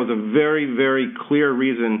to me, that was a very, very clear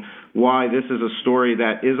reason why this is a story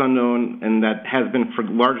that is unknown and that has been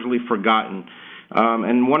largely forgotten.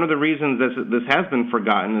 And one of the reasons this has been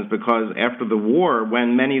forgotten is because after the war,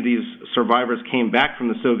 when many of these survivors came back from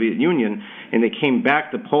the Soviet Union and they came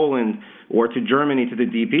back to Poland or to Germany to the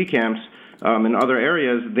DP camps and other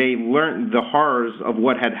areas, they learned the horrors of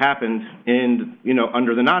what had happened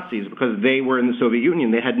under the Nazis because they were in the Soviet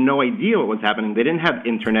Union. They had no idea what was happening. They didn't have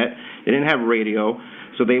internet. They didn't have radio.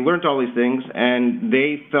 So they learned all these things, and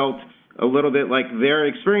they felt a little bit like their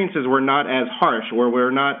experiences were not as harsh or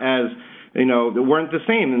were not as, they weren't the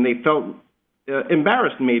same, and they felt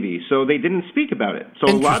embarrassed maybe, so they didn't speak about it.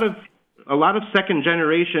 So a lot of second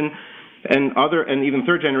generation and even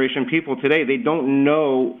third generation people today, they don't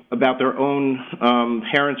know about their own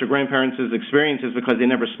parents or grandparents' experiences because they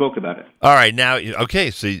never spoke about it. All right, now,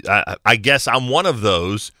 okay, so I guess I'm one of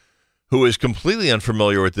those who is completely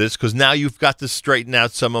unfamiliar with this because now you've got to straighten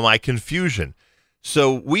out some of my confusion.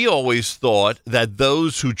 So we always thought that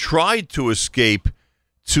those who tried to escape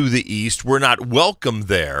to the east were not welcome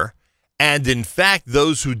there. And in fact,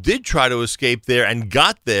 those who did try to escape there and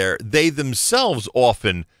got there, they themselves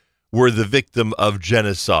often were the victim of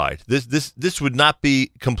genocide. This would not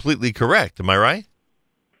be completely correct. Am I right?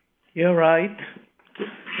 You're right.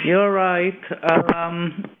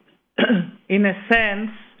 In a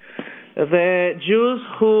sense, the Jews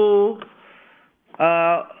who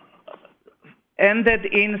ended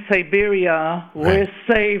in Siberia were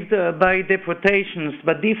saved by deportations,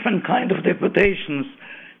 but different kind of deportations.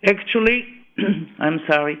 Actually,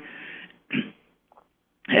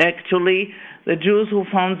 Actually, the Jews who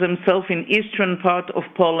found themselves in eastern part of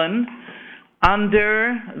Poland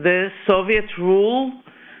under the Soviet rule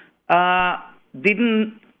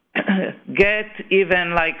didn't get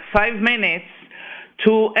even like 5 minutes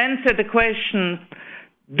to answer the question,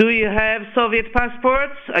 do you have Soviet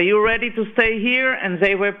passports? Are you ready to stay here? And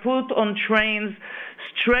they were put on trains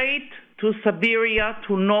straight to Siberia,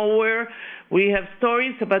 to nowhere. We have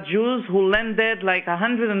stories about Jews who landed like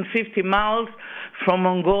 150 miles from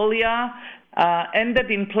Mongolia,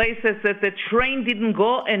 ended in places that the train didn't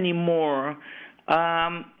go anymore,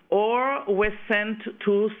 or were sent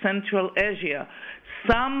to Central Asia.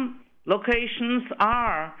 Some locations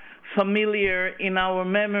are familiar in our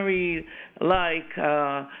memory, like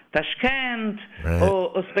Tashkent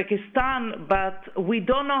or Uzbekistan, but we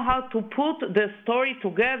don't know how to put the story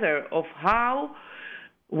together of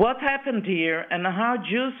what happened here and how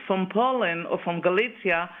Jews from Poland or from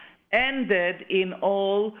Galicia ended in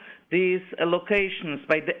all these locations.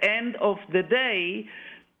 By the end of the day,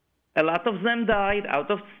 a lot of them died out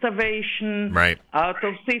of starvation, out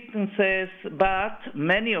of sicknesses, but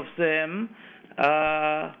many of them,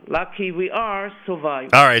 lucky we are,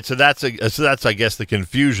 survived. All right, so that's I guess the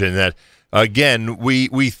confusion that again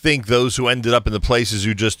we think those who ended up in the places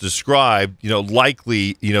you just described,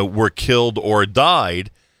 likely were killed or died.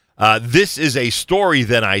 This is a story,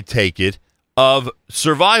 then I take it, of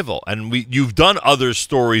survival, and you've done other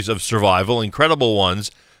stories of survival, incredible ones.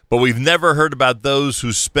 But we've never heard about those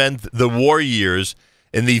who spent the war years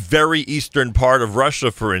in the very eastern part of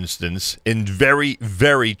Russia, for instance, in very,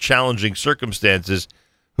 very challenging circumstances,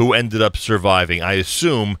 who ended up surviving. I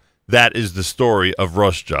assume that is the story of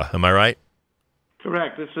Russia. Am I right?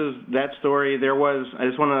 Correct. This is that story. There was. I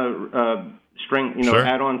just want to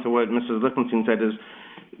add on to what Mrs. Lichtenstein said. Is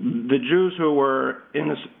the Jews who were in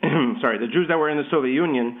the the Jews that were in the Soviet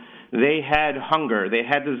Union, they had hunger, they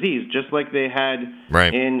had disease, just like they had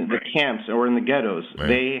in the camps or in the ghettos.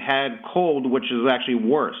 They had cold, which is actually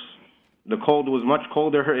worse. The cold was much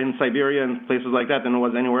colder in Siberia and places like that than it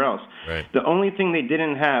was anywhere else. The only thing they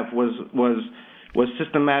didn't have was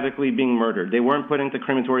systematically being murdered. They weren't put into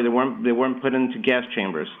crematory. They weren't put into gas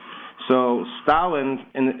chambers. So Stalin,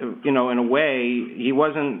 in a way, he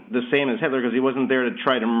wasn't the same as Hitler because he wasn't there to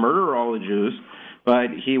try to murder all the Jews.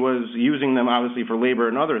 But he was using them, obviously, for labor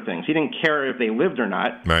and other things. He didn't care if they lived or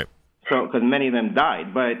not, so because many of them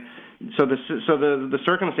died. But so the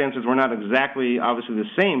circumstances were not exactly, obviously, the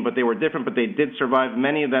same, but they were different. But they did survive.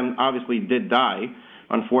 Many of them, obviously, did die,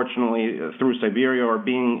 unfortunately, through Siberia or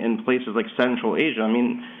being in places like Central Asia. I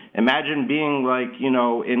mean, imagine being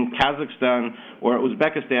in Kazakhstan or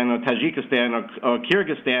Uzbekistan or Tajikistan or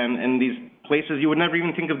Kyrgyzstan, and these places you would never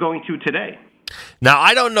even think of going to today. Now,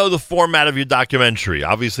 I don't know the format of your documentary.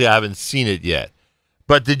 Obviously, I haven't seen it yet.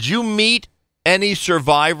 But did you meet any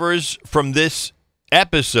survivors from this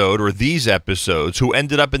episode or these episodes who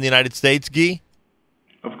ended up in the United States, Guy?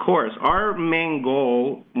 Of course. Our main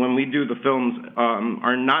goal when we do the films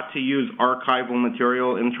are not to use archival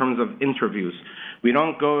material in terms of interviews. We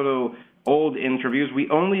don't go to old interviews.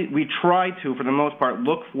 We try to, for the most part,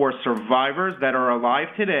 look for survivors that are alive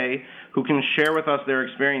today who can share with us their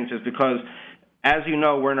experiences because, as you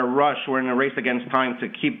know, we're in a rush. We're in a race against time to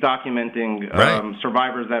keep documenting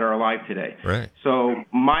survivors that are alive today. So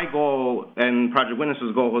my goal and Project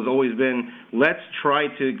Witness's goal has always been, let's try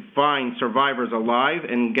to find survivors alive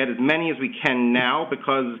and get as many as we can now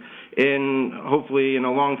because hopefully in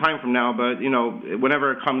a long time from now, but,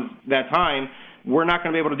 whenever it comes that time, we're not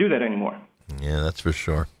going to be able to do that anymore. Yeah, that's for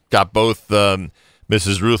sure. Got both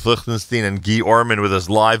Mrs. Ruth Lichtenstein and Guy Orman with us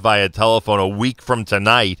live via telephone a week from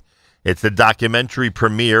tonight. It's the documentary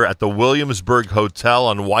premiere at the Williamsburg Hotel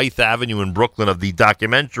on Wythe Avenue in Brooklyn of the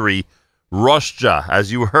documentary Russia.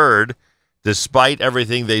 As you heard, despite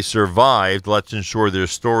everything they survived, let's ensure their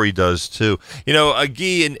story does too.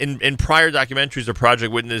 Guy, in prior documentaries the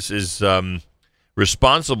Project Witness is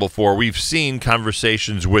responsible for, we've seen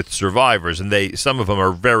conversations with survivors, and some of them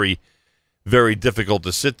are very, very difficult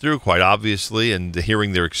to sit through, quite obviously, and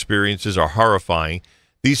hearing their experiences are horrifying.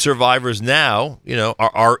 These survivors now,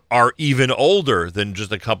 are even older than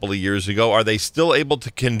just a couple of years ago. Are they still able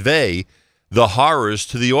to convey the horrors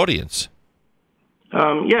to the audience?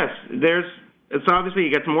 Yes. It's obviously,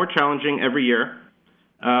 it gets more challenging every year.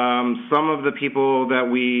 Some of the people that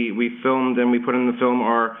we filmed and we put in the film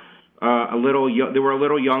are they were a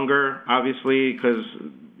little younger, obviously, because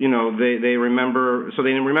they remember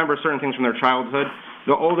certain things from their childhood.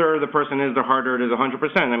 The older the person is, the harder it is.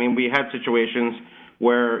 100%. I mean, we had situations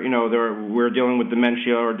where we're dealing with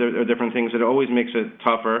dementia or different things. It always makes it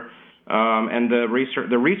tougher, and the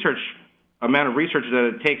amount of research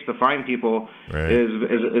that it takes to find people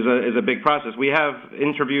is a big process. We have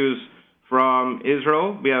interviews from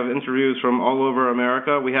Israel. We have interviews from all over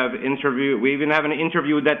America. We even have an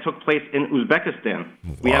interview that took place in Uzbekistan.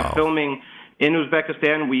 Wow. We have filming in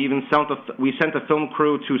Uzbekistan. We even sent a film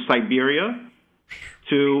crew to Siberia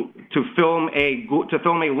to film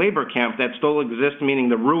a labor camp that still exists, meaning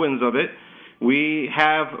the ruins of it. We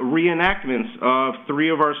have reenactments of 3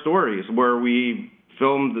 of our stories where we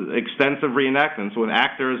filmed extensive reenactments with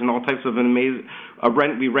actors and all types of amazing.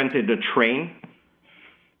 We rented a train.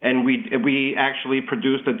 And we actually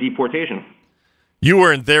produced a deportation. You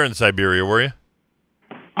weren't there in Siberia, were you?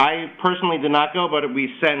 I personally did not go, but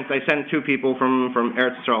I sent 2 people from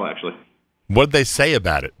Eretz Yisrael, actually. What did they say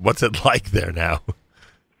about it? What's it like there now?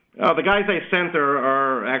 The guys I sent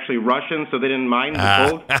are actually Russian, so they didn't mind the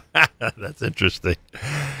cold. That's interesting.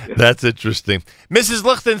 That's interesting. Mrs.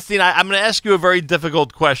 Lichtenstein, I'm going to ask you a very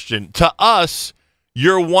difficult question. To us,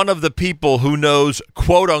 you're one of the people who knows,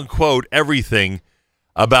 quote-unquote, everything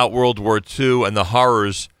about World War II and the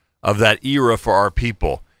horrors of that era for our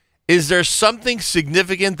people. Is there something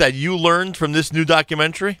significant that you learned from this new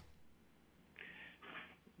documentary?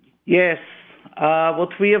 Yes. What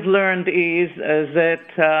we have learned is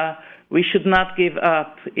that we should not give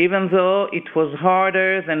up, even though it was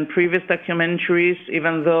harder than previous documentaries,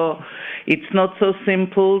 even though it's not so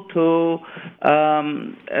simple to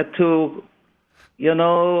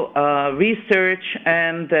research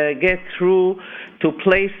and get through to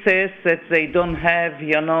places that they don't have,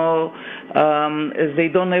 they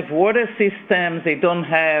don't have water systems, they don't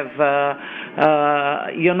have,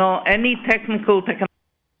 any technical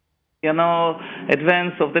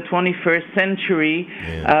advance of the 21st century,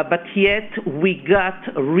 but yet we got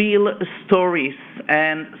real stories,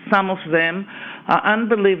 and some of them are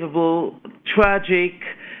unbelievable, tragic,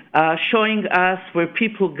 showing us where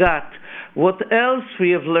people got. What else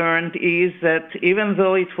we have learned is that even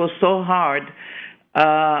though it was so hard,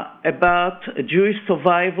 about Jewish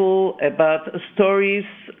survival, about stories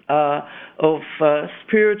of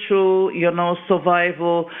spiritual,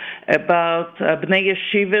 survival, about Bnei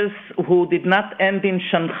Yeshivas who did not end in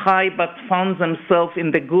Shanghai but found themselves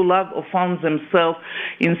in the Gulag or found themselves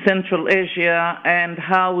in Central Asia, and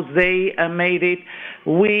how they made it.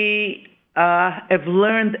 We have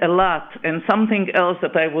learned a lot, and something else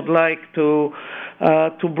that I would like to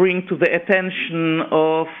bring to the attention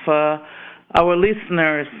of our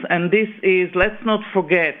listeners, and this is, let's not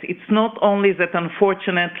forget, it's not only that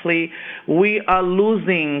unfortunately we are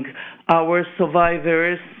losing our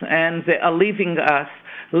survivors and they are leaving us.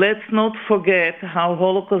 Let's not forget how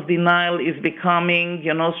Holocaust denial is becoming,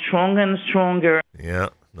 stronger and stronger. Yeah,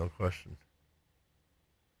 no question.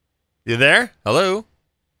 You there? Hello?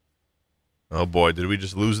 Oh boy, did we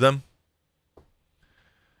just lose them?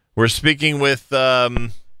 We're speaking with,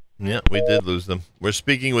 yeah, we did lose them. We're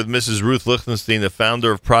speaking with Mrs. Ruth Lichtenstein, the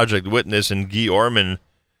founder of Project Witness, and Guy Orman,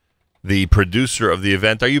 the producer of the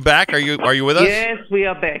event. Are you back? Are you with us? Yes, we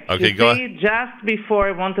are back. Okay, go ahead. Just before,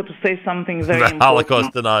 I wanted to say something very important.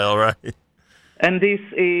 Holocaust denial, right? And this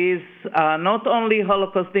is not only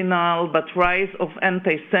Holocaust denial, but rise of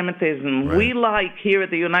anti-Semitism. Right. We like here at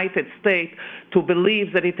the United States to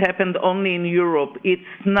believe that it happened only in Europe. It's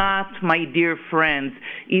not, my dear friends.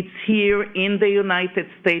 It's here in the United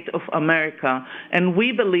States of America. And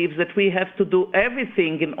we believe that we have to do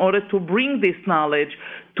everything in order to bring this knowledge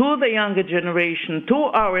to the younger generation, to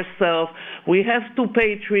ourselves. We have to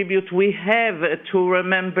pay tribute. We have to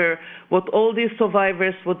remember what all these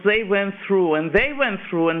survivors, what they went through, and they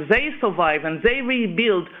survived, and they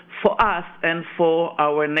rebuild for us and for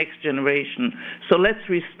our next generation. So let's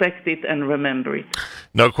respect it and remember it.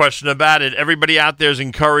 No question about it. Everybody out there is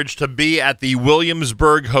encouraged to be at the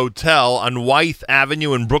Williamsburg Hotel on Wythe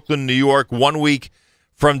Avenue in Brooklyn, New York, 1 week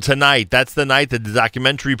from tonight. That's the night that the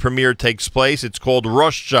documentary premiere takes place. It's called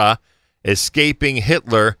Russia, Escaping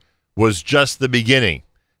Hitler Was Just the Beginning.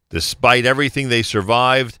 Despite everything they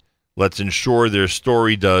survived, let's ensure their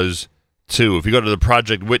story does too. If you go to the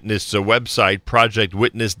Project Witness website,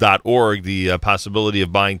 projectwitness.org, the possibility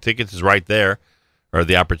of buying tickets is right there, or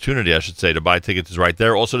the opportunity, I should say, to buy tickets is right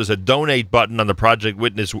there. Also, there's a donate button on the Project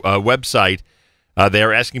Witness website. They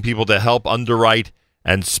are asking people to help underwrite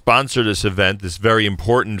and sponsor this event, this very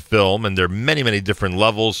important film, and there are many, many different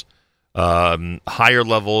levels, higher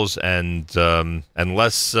levels and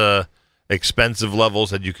less expensive levels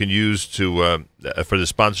that you can use to for the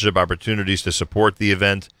sponsorship opportunities to support the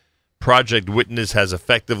event. Project Witness has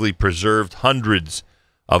effectively preserved hundreds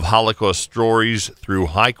of Holocaust stories through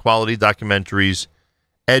high-quality documentaries,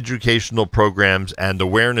 educational programs, and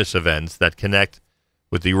awareness events that connect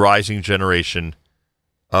with the rising generation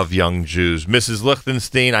of young Jews. Mrs.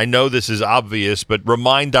 Lichtenstein, I know this is obvious, but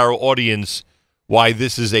remind our audience why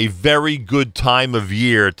this is a very good time of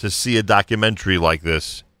year to see a documentary like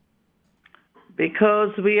this.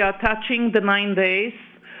 Because we are touching the 9 days.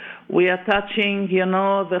 We are touching,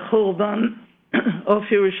 the Churban of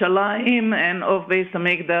Yerushalayim and of Beis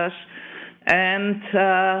HaMikdash. And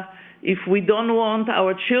if we don't want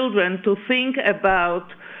our children to think about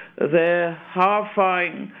the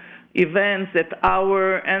horrifying events that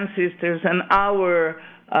our ancestors and our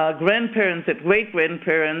grandparents and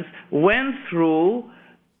great-grandparents went through,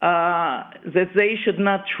 that they should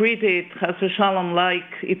not treat it, chas v'shalom, like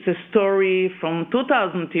it's a story from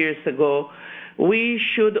 2,000 years ago. We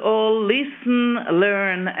should all listen,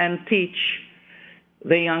 learn, and teach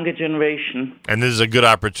the younger generation. And this is a good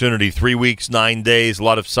opportunity. 3 weeks, 9 days, a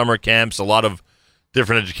lot of summer camps, a lot of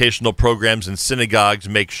different educational programs and synagogues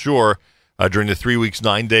make sure during the 3 weeks,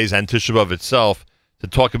 9 days, and Tisha B'Av itself to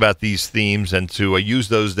talk about these themes and to use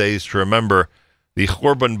those days to remember the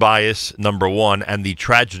Churban bias, number one, and the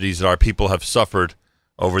tragedies that our people have suffered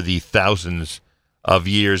over the thousands of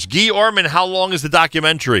years. Guy Orman, how long is the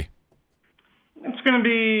documentary? It's going to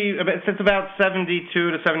be, it's about 72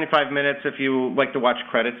 to 75 minutes if you like to watch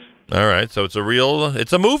credits. All right, so it's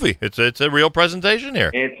a movie. It's a real presentation here.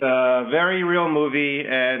 It's a very real movie,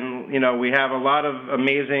 and, we have a lot of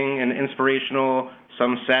amazing and inspirational,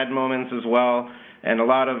 some sad moments as well, and a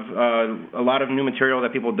lot of new material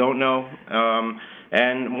that people don't know.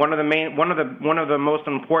 And one of the most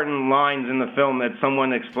important lines in the film that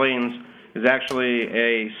someone explains is actually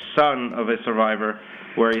a son of a survivor,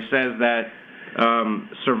 where he says that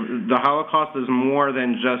the Holocaust is more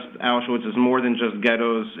than just Auschwitz, is more than just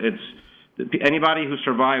ghettos. It's anybody who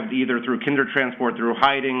survived either through kinder transport, through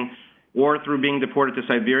hiding, or through being deported to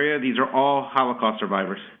Siberia. These are all Holocaust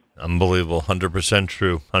survivors. Unbelievable. 100%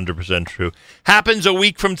 true. 100% true. Happens a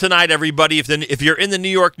week from tonight, everybody. If you're in the New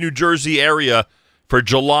York, New Jersey area for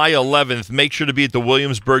July 11th, make sure to be at the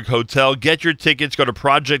Williamsburg Hotel. Get your tickets. Go to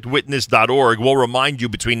projectwitness.org. We'll remind you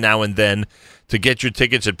between now and then to get your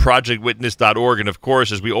tickets at projectwitness.org. And, of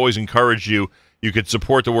course, as we always encourage you, you could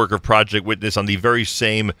support the work of Project Witness on the very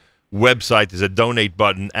same website. There's a donate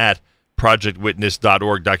button at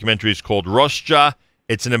projectwitness.org. Documentary is called Rosja.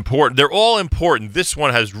 They're all important. This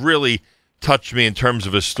one has really touched me in terms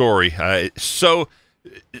of a story. So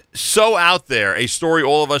out there, a story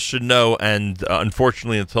all of us should know, and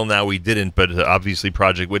unfortunately until now we didn't, but obviously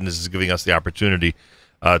Project Witness is giving us the opportunity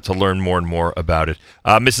to learn more and more about it.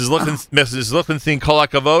 Mrs. Lichtenstein, kol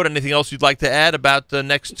hakavod, anything else you'd like to add about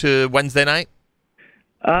next Wednesday night?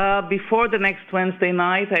 Before the next Wednesday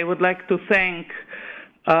night, I would like to thank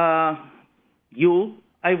you.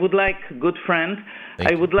 I would like, good friend,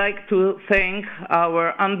 I would like to thank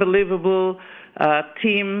our unbelievable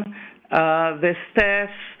team, the staff,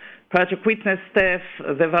 Project Witness staff,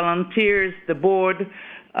 the volunteers, the board,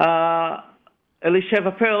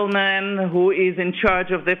 Elisheva Perlman, who is in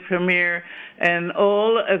charge of the premiere, and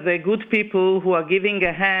all the good people who are giving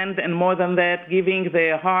a hand, and more than that, giving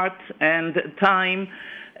their heart and time,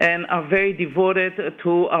 and are very devoted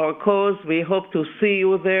to our cause. We hope to see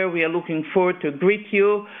you there. We are looking forward to greet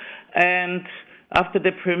you. And after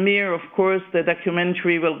the premiere, of course, the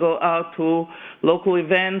documentary will go out to local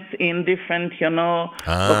events in different,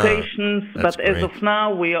 locations. But great. As of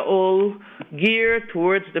now, we are all geared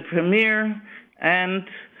towards the premiere. And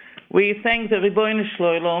we thank the Ribono Shel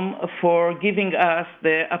Olam for giving us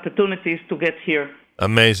the opportunities to get here.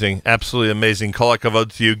 Amazing. Absolutely amazing. Kol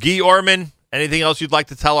hakavod to you. Guy Orman, anything else you'd like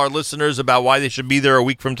to tell our listeners about why they should be there a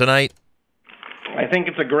week from tonight? I think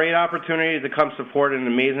it's a great opportunity to come support an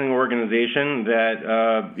amazing organization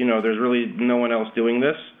that, there's really no one else doing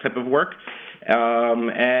this type of work.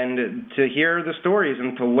 And to hear the stories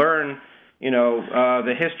and to learn,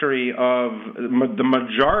 the history of the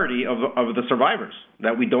majority of the survivors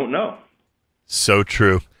that we don't know. So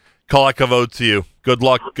true. Kol hakavod to you. Good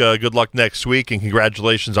luck next week, and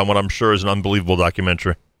congratulations on what I'm sure is an unbelievable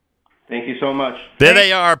documentary. Thank you so much. There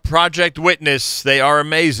they are, Project Witness. They are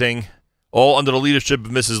amazing. All under the leadership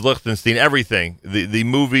of Mrs. Lichtenstein. Everything. The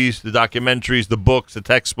movies, the documentaries, the books, the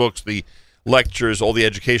textbooks, the lectures, all the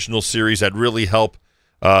educational series that really help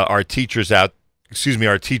our teachers and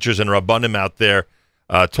Rabbanim out there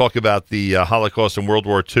talk about the Holocaust and World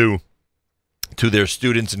War II to their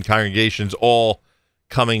students and congregations, all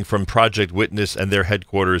coming from Project Witness and their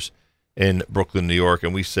headquarters in Brooklyn, New York.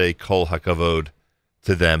 And we say kol hakavod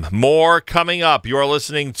to them. More coming up. You are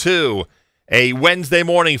listening to a Wednesday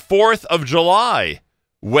morning, 4th of July,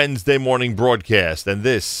 Wednesday morning broadcast. And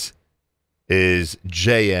this is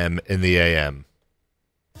JM in the AM.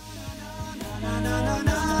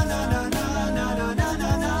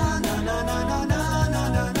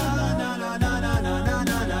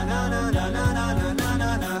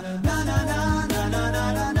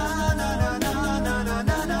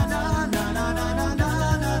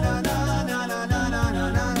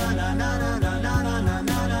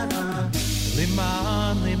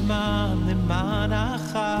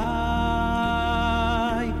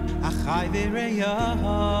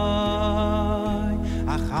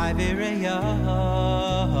 achai v'reyai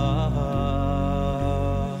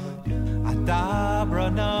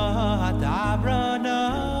adabrana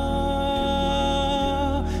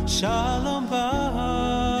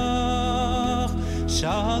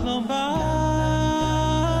shalom bach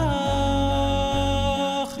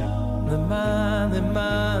leman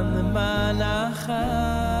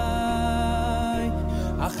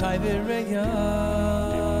achai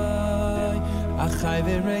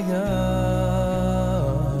v'reyai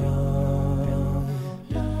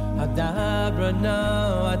adabrana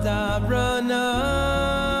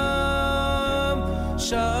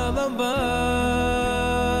shalom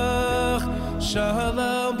bach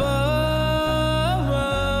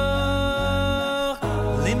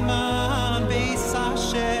liman beis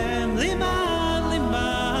Hashem liman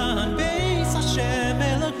beis Hashem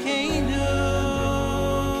Elokeinu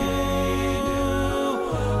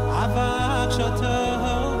avak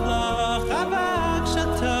shatov lach avak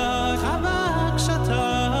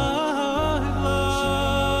shatov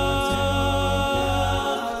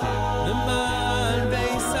liman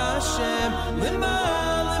beis Hashem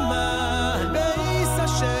liman beis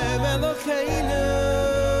Hashem Elokeinu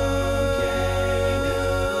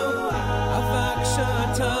avak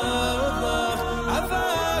shatov lach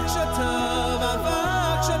avak shatov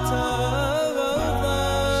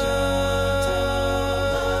liman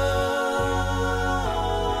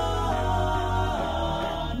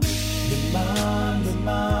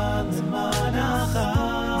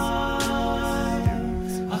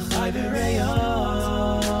achai v'reyai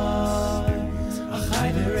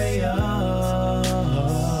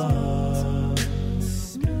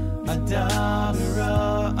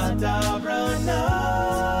adabrana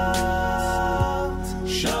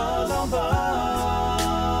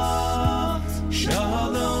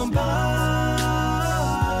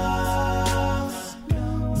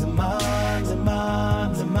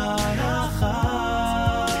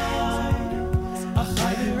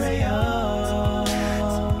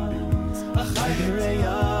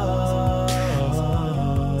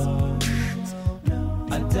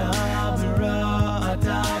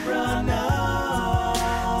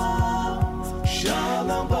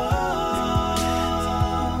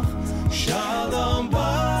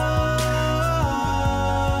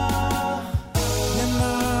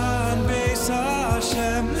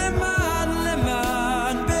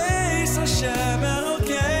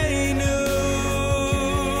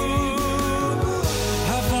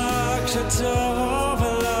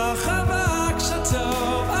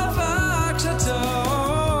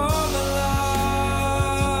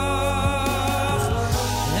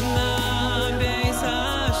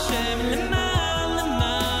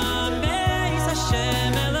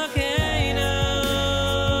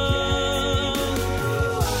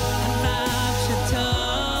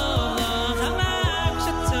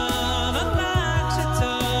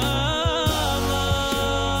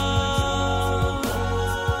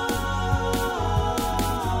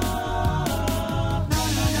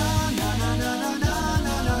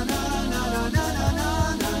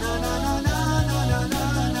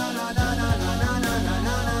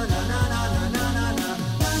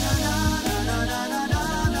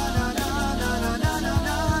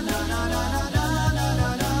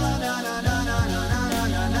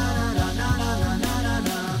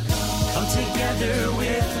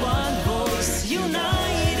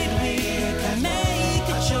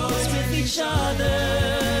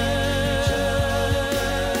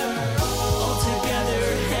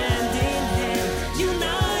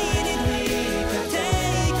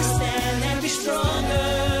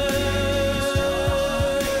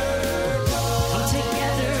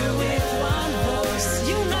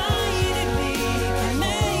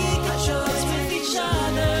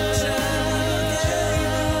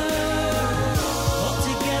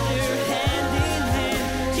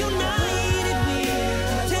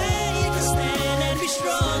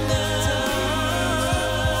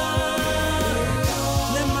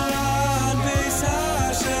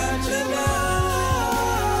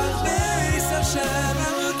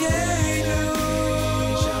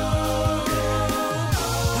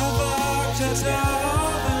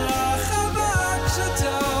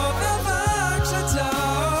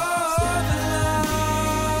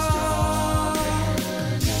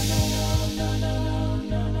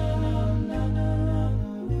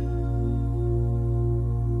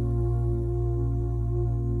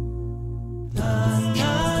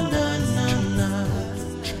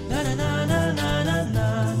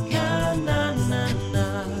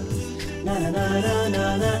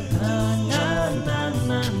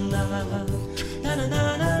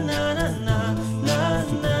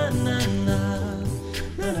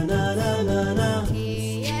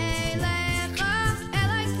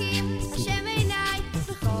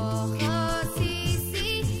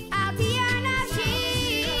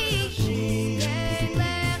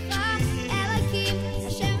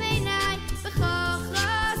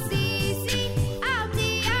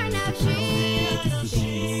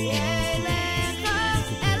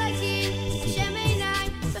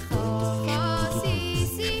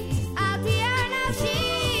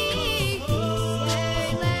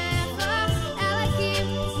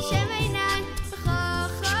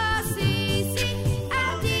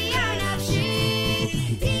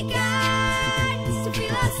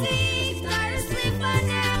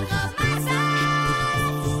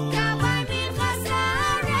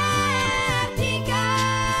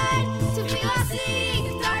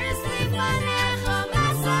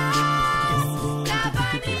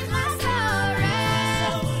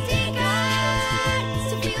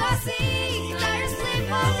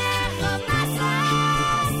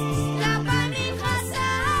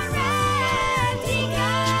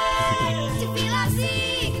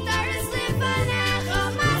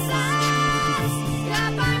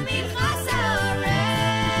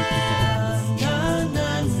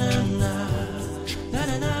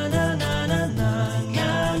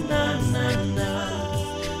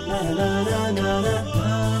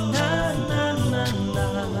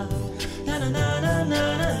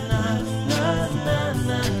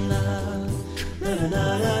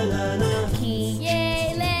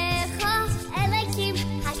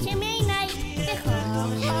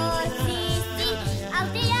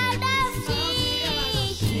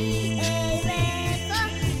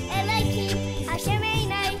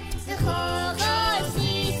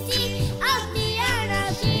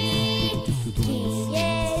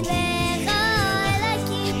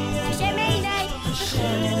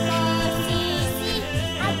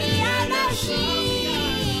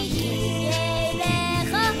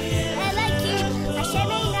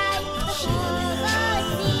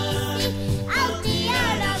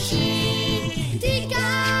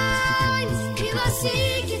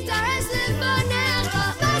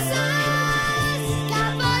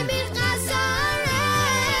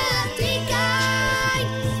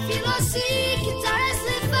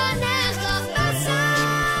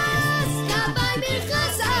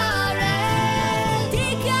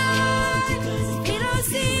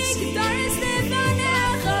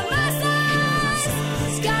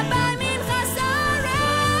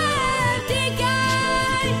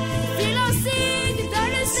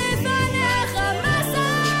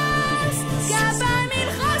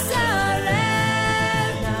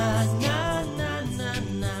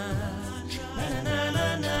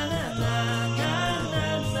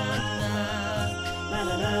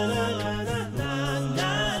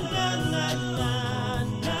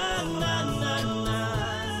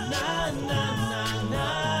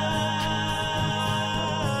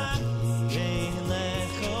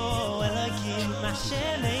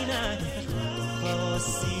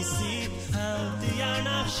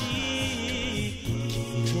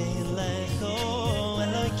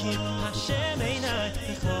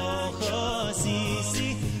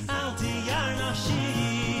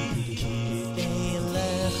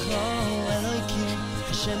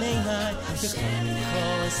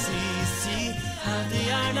בכל סיסי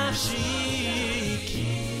הדייר נפשי כי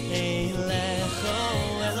אלך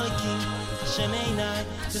אלוקים השם עיניי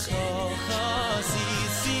בכל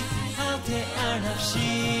סיסי הדייר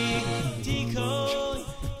נפשי תיקון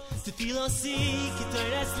תפילוסי כי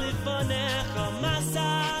תורס לפונך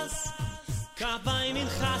מסס כבאים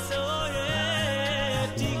מנחס עורף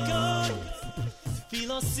תיקון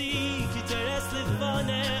תפילוסי כי תורס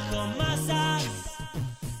לפונך מסס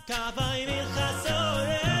כבאים מנחס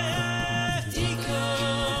עורף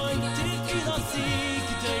תיקון תפילוסי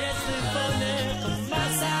כי תורס לפונך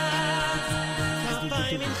מסס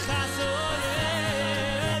כבאים מנחס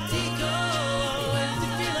עורף תיקון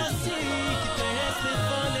תפילוסי כי תורס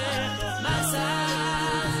לפונך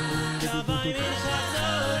מסס כבאים מנחס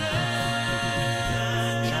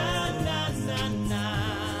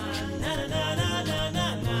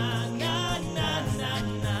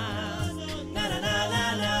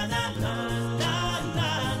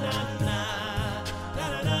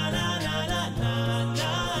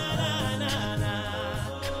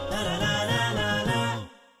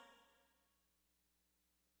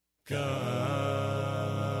גם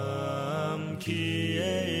כי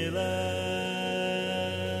אלך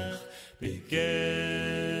בגיא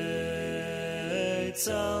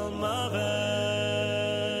צל מוות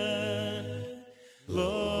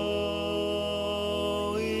לא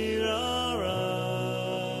אירא רע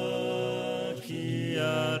כי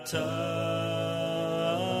אתה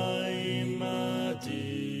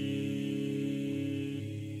עמדי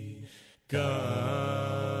גם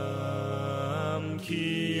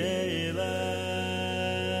כי אלך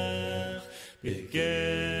בגיא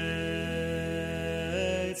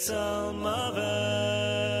צל מוות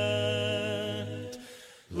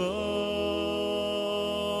לא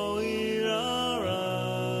אירא רע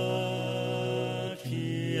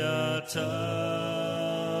כי אתה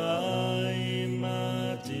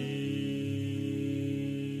עמדי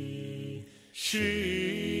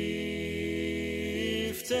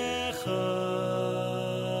שבטך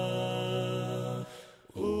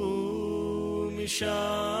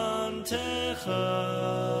ומשענתך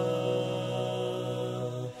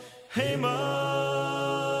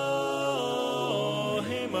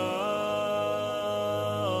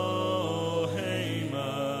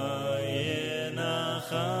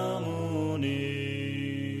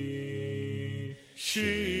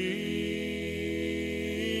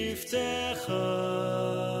שבטך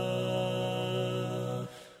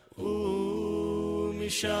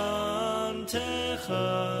ומשענתך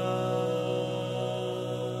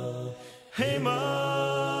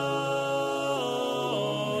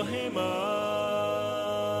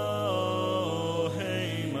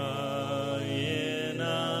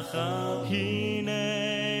הנה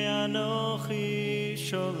אנוכי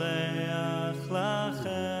שולח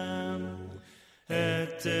לכם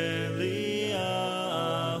את אליהו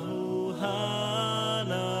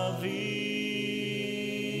הנביא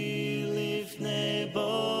לפני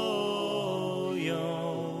בוא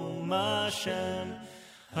יום השם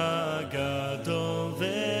הגדול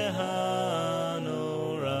והנורא.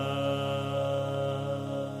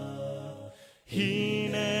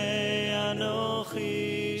 הנה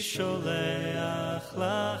אנוכי שולח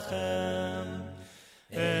לכם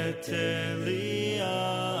את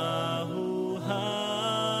אליהו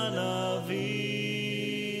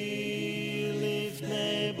הנביא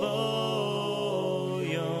לפני בוא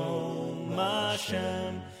יום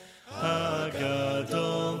השם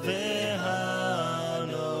הגדול והנורא.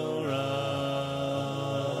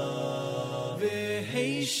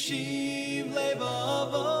 והשיב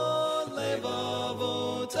לבבות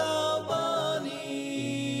על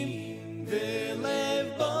בנים ולב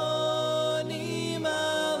בנים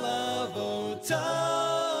על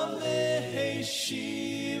אבותם.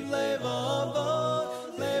 והשיב לבבות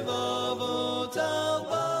על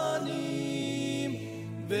בנים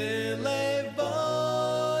ולב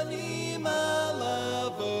בנים על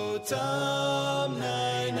אבותם.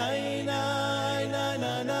 נאי נאי נאי נאי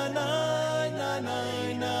נאי נאי נאי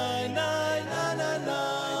נאי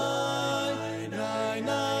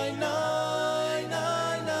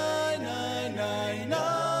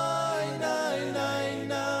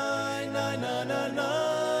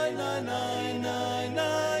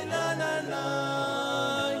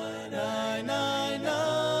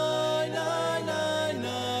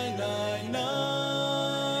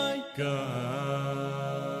גם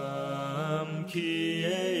כי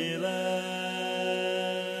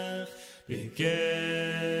אלך בגיא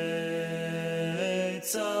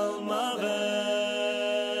צל מוות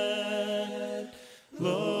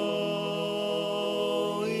לא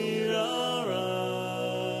אירא רע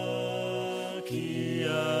כי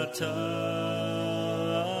אתה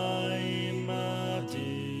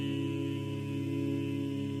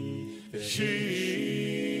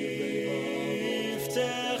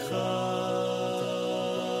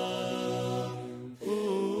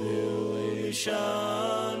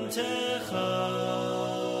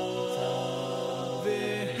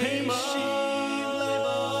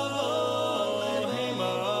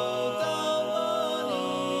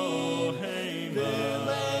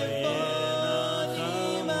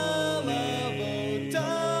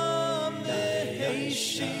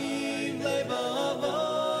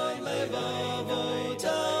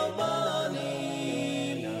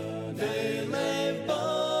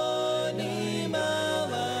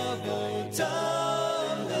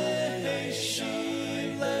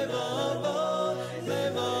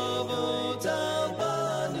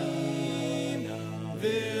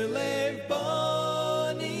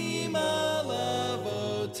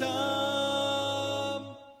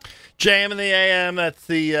JM in the AM, that's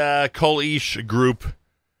the Kol Ish group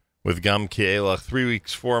with Gam Kielach. 3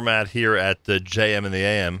 weeks format here at JM in the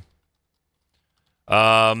AM.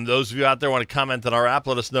 Those of you out there want to comment on our app,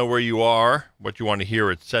 let us know where you are, what you want to hear,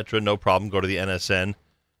 etc. No problem. Go to the NSN,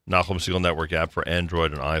 Nachum Segal Network app for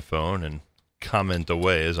Android and iPhone, and comment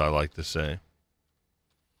away, as I like to say.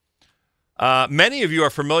 Many of you are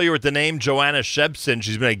familiar with the name Joanna Shebson.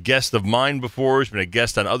 She's been a guest of mine before. She's been a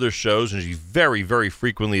guest on other shows, and she very, very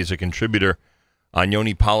frequently is a contributor on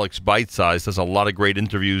Yoni Pollock's Bite Size. Does a lot of great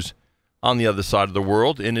interviews on the other side of the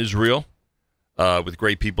world in Israel with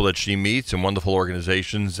great people that she meets and wonderful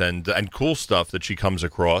organizations and cool stuff that she comes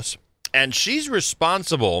across. And she's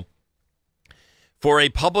responsible for a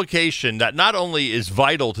publication that not only is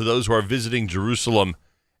vital to those who are visiting Jerusalem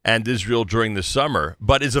and Israel during the summer,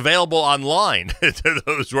 but is available online to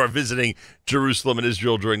those who are visiting Jerusalem and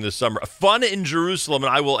Israel during the summer. Fun in Jerusalem,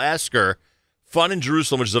 and I will ask her, Fun in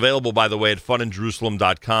Jerusalem, which is available, by the way, at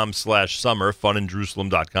funinjerusalem.com/summer,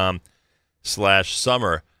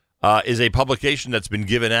 funinjerusalem.com/summer, is a publication that's been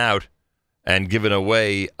given out and given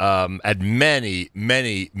away at many,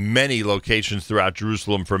 many, many locations throughout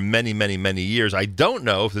Jerusalem for many, many, many years. I don't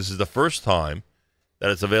know if this is the first time that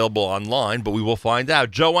it's available online, but we will find out.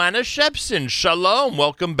 Joanna Shebson, shalom.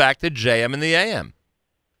 Welcome back to JM in the AM.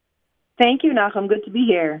 Thank you, Nachum. Good to be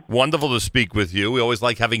here. Wonderful to speak with you. We always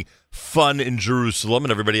like having fun in Jerusalem,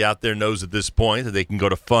 and everybody out there knows at this point that they can go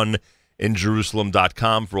to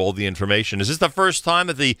funinjerusalem.com for all the information. Is this the first time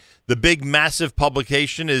that the big, massive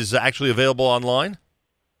publication is actually available online?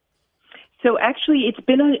 So actually, it's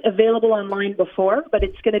been available online before, but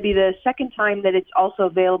it's going to be the second time that it's also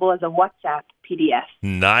available as a WhatsApp PDF.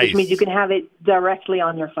 Nice. Which means you can have it directly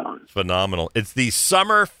on your phone. Phenomenal. It's the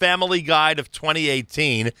Summer Family Guide of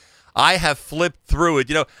 2018. I have flipped through it.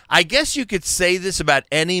 You know, I guess you could say this about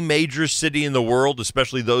any major city in the world,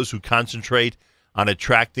 especially those who concentrate on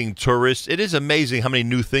attracting tourists. It is amazing how many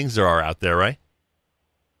new things there are out there, right?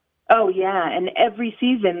 Oh, yeah. And every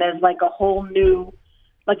season there's like a whole new...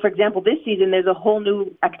 Like, for example, this season, there's a whole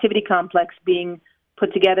new activity complex being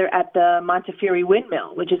put together at the Montefiore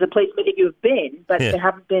Windmill, which is a place many of you have been, but there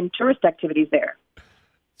haven't been tourist activities there.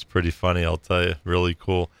 It's pretty funny, I'll tell you. Really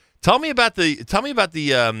cool. Tell me about the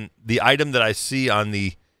item that I see on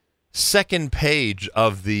the second page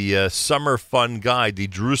of the Summer Fun Guide, the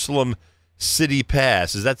Jerusalem City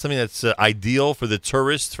Pass. Is that something that's ideal for the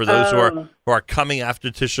tourists, for those who are coming after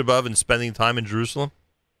Tisha B'Av and spending time in Jerusalem?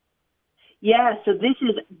 Yeah, so this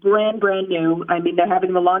is brand new. I mean, they're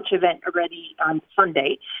having the launch event already on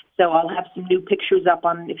Sunday, so I'll have some new pictures up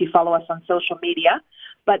on if you follow us on social media.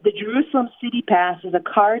 But the Jerusalem City Pass is a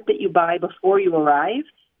card that you buy before you arrive.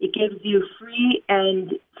 It gives you free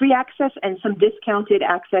access and some discounted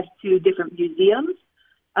access to different museums,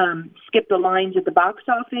 skip the lines at the box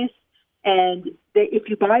office, and if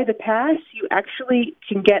you buy the pass, you actually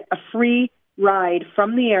can get a free ride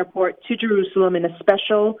from the airport to Jerusalem in a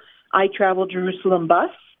special I Travel Jerusalem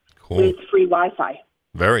bus with free Wi-Fi.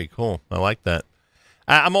 Very cool. I like that.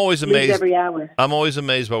 I'm always amazed. Every hour. I'm always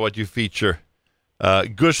amazed by what you feature.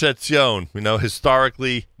 Gush Etzion,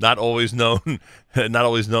 historically not always known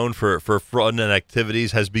for fun and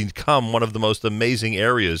activities, has become one of the most amazing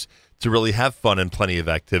areas to really have fun and plenty of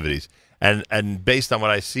activities. And based on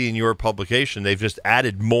what I see in your publication, they've just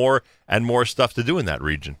added more and more stuff to do in that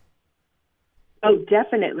region. Oh,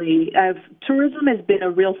 definitely. Tourism has been a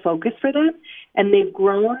real focus for them, and they've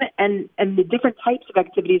grown, and the different types of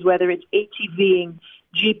activities, whether it's ATVing,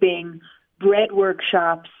 jeeping, bread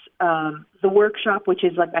workshops, the workshop, which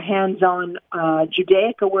is like a hands-on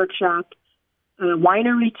Judaica workshop,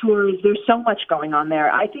 winery tours. There's so much going on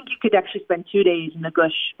there. I think you could actually spend 2 days in the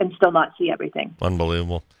Gush and still not see everything.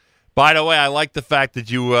 Unbelievable. By the way, I like the fact that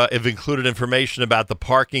you have included information about the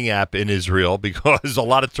parking app in Israel because a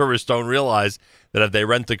lot of tourists don't realize that if they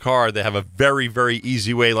rent a car, they have a very, very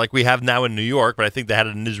easy way, like we have now in New York, but I think they had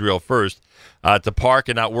it in Israel first, to park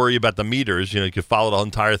and not worry about the meters. You can follow the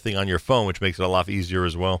entire thing on your phone, which makes it a lot easier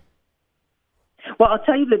as well. Well, I'll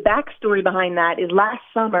tell you the backstory behind that is last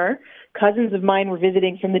summer, cousins of mine were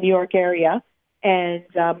visiting from the New York area, and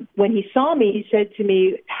when he saw me, he said to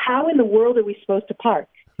me, "How in the world are we supposed to park?"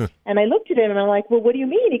 And I looked at him and I'm like, "Well, what do you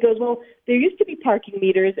mean?" He goes, "Well, there used to be parking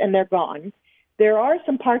meters and they're gone. There are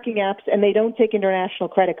some parking apps and they don't take international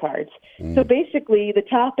credit cards." So basically, the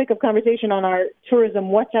topic of conversation on our tourism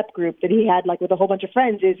WhatsApp group that he had, like with a whole bunch of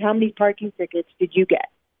friends, is how many parking tickets did you get?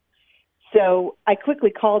 So I quickly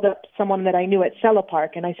called up someone that I knew at Cella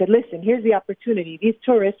Park and I said, "Listen, here's the opportunity. These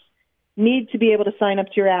tourists need to be able to sign up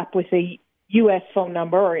to your app with a U.S. phone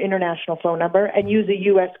number or international phone number and use a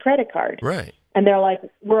U.S. credit card." Right. And they're like,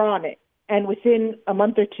 "We're on it." And within a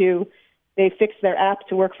month or two, they fixed their app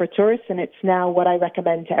to work for tourists, and it's now what I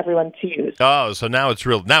recommend to everyone to use. Oh, so now it's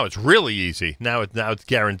real. Now it's really easy. Now it's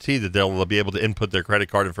guaranteed that they'll be able to input their credit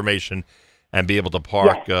card information and be able to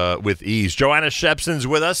park with ease. Joanna Shebson's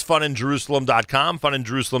with us, funinjerusalem.com,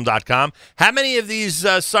 funinjerusalem.com. How many of these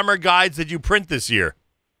summer guides did you print this year?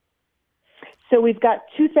 So we've got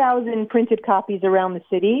 2,000 printed copies around the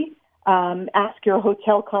city. Ask your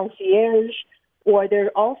hotel concierge, or there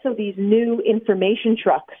are also these new information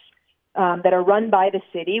trucks that are run by the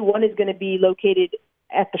city. One is going to be located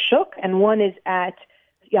at the Shuk, and one is at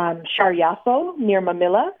Shar Yafo near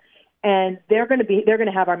Mamilla. And they're going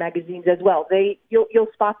to have our magazines as well. You'll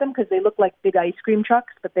spot them because they look like big ice cream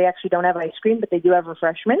trucks, but they actually don't have ice cream, but they do have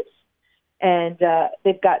refreshments. And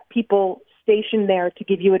they've got people stationed there to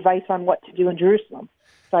give you advice on what to do in Jerusalem.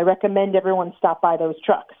 So I recommend everyone stop by those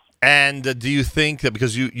trucks. And do you think that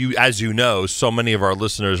because you, as you know, so many of our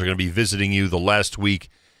listeners are going to be visiting you the last week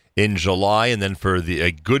in July, and then for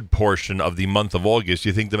a good portion of the month of August, do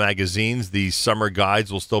you think the magazines, the summer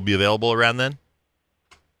guides, will still be available around then?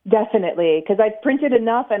 Definitely, because I've printed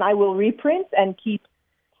enough, and I will reprint and keep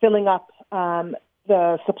filling up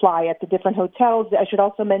the supply at the different hotels. I should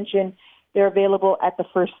also mention they're available at the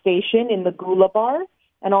First Station in the Gula Bar,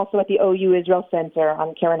 and also at the OU Israel Center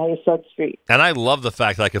on Keren HaYesod Street. And I love the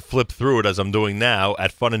fact that I could flip through it as I'm doing now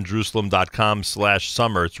at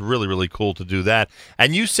funinjerusalem.com/summer. It's really, really cool to do that.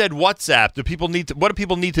 And you said WhatsApp. What do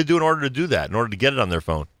people need to do in order to do that, in order to get it on their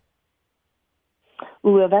phone?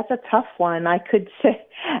 Ooh, that's a tough one. I could say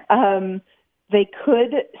they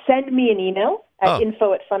could send me an email at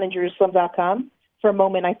info@funinjerusalem.com. For a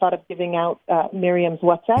moment, I thought of giving out Miriam's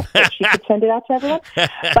WhatsApp, but she could send it out to everyone.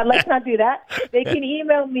 But let's not do that. They can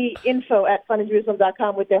email me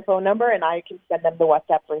info@funinjerusalem.com with their phone number, and I can send them the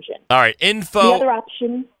WhatsApp version. All right, info. The other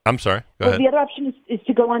option. I'm sorry. Go ahead. The other option is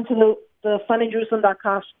to go onto the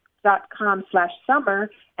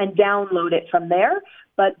funinjerusalem.com/summer and download it from there.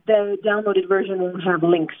 But the downloaded version won't have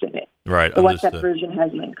links in it. Right. The WhatsApp version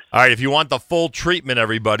has links. All right. If you want the full treatment,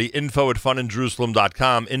 everybody,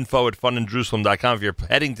 info@funinjerusalem.com, info@funinjerusalem.com. If you're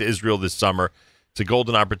heading to Israel this summer, it's a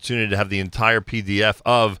golden opportunity to have the entire PDF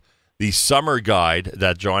of the summer guide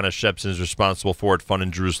that Joanna Shebson is responsible for at Fun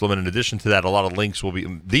in Jerusalem. And in addition to that, a lot of links will be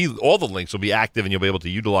all the links will be active, and you'll be able to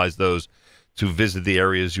utilize those to visit the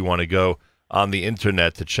areas you want to go on the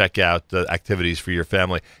internet to check out the activities for your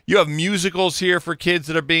family. You have musicals here for kids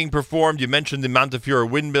that are being performed. You mentioned the Montefiore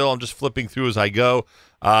Windmill. I'm just flipping through as I go.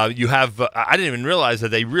 You have, I didn't even realize that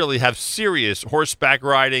they really have serious horseback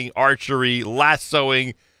riding, archery,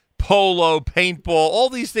 lassoing, polo, paintball, all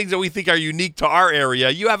these things that we think are unique to our area.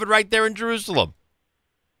 You have it right there in Jerusalem.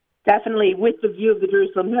 Definitely with the view of the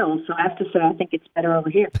Jerusalem Hills. So I have to say, I think it's better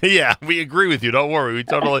over here. Yeah, we agree with you. Don't worry. We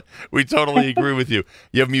totally agree with you.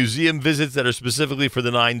 You have museum visits that are specifically for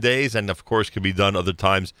the 9 days, and of course can be done other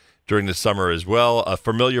times during the summer as well.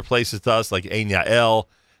 Familiar places to us like Ein Yael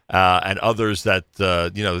and others that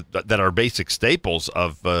that are basic staples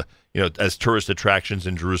of as tourist attractions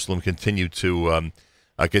in Jerusalem continue to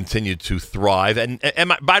thrive. And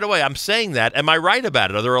by the way, I'm saying that. Am I right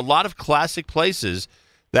about it? Are there a lot of classic places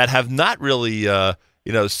that have not really,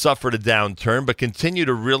 suffered a downturn, but continue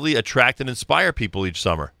to really attract and inspire people each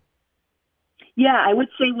summer? Yeah, I would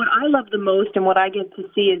say what I love the most and what I get to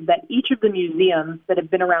see is that each of the museums that have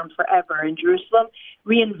been around forever in Jerusalem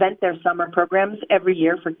reinvent their summer programs every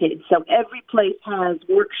year for kids. So every place has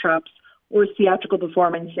workshops or theatrical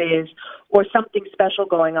performances or something special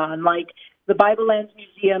going on. Like the Bible Lands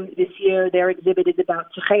Museum this year, their exhibit is about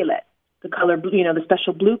Tchelet, the color, the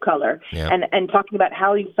special blue color, and talking about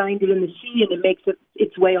how you find it in the sea and it makes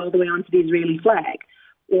its way all the way onto the Israeli flag.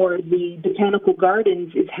 or the Botanical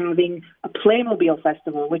Gardens is having a Playmobil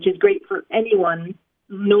festival, which is great for anyone,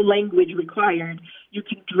 no language required. You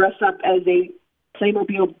can dress up as a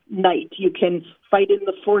Playmobil knight. You can fight in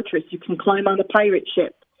the fortress. You can climb on a pirate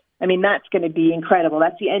ship. I mean, that's going to be incredible.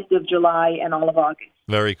 That's the end of July and all of August.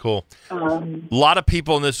 Very cool. A lot of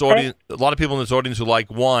people in this audience. A lot of people in this audience who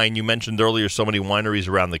like wine. You mentioned earlier so many wineries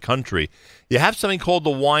around the country. You have something called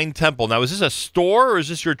the Wine Temple. Now, is this a store or is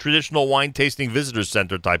this your traditional wine tasting visitor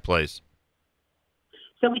center type place?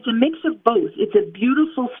 So it's a mix of both. It's a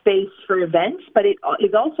beautiful space for events, but it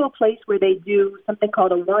is also a place where they do something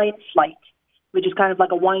called a wine flight, which is kind of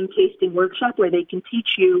like a wine tasting workshop where they can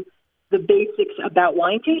teach you the basics about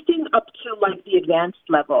wine tasting up to like the advanced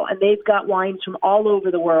level. And they've got wines from all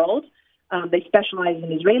over the world. They specialize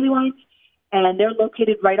in Israeli wines, and they're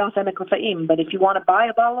located right off Emek Rafaim. But if you want to buy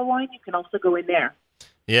a bottle of wine, you can also go in there.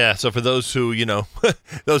 Yeah, so for those who,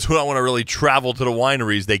 those who don't want to really travel to the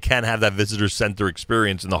wineries, they can have that visitor center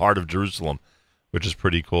experience in the heart of Jerusalem, which is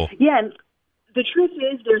pretty cool. Yeah, and the truth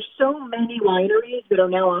is there's so many wineries that are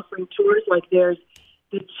now offering tours. Like there's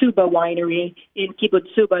the Tsuba winery in Kibbutz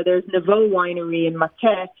Tsuba. There's Nevo winery in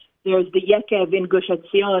Mateh. There's the Yekev in Gush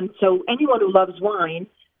Etzion. So anyone who loves wine,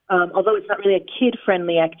 although it's not really a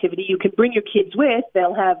kid-friendly activity, you can bring your kids with.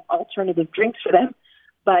 They'll have alternative drinks for them.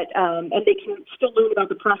 But and they can still learn about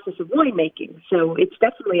the process of winemaking. So it's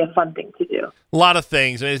definitely a fun thing to do. A lot of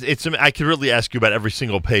things. I could really ask you about every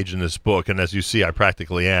single page in this book, and as you see, I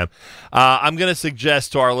practically am. I'm going to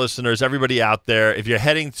suggest to our listeners, everybody out there, if you're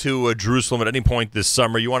heading to Jerusalem at any point this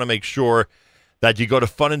summer, you want to make sure that you go to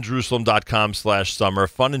funinjerusalem.com/summer,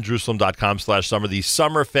 funinjerusalem.com/summer. The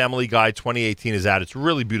Summer Family Guide 2018 is out. It's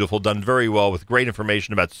really beautiful, done very well with great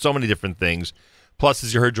information about so many different things. Plus,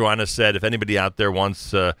 as you heard Joanna said, if anybody out there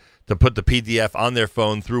wants to put the PDF on their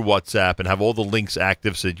phone through WhatsApp and have all the links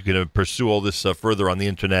active so that you can pursue all this further on the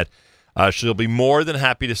internet, she'll be more than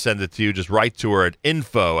happy to send it to you. Just write to her at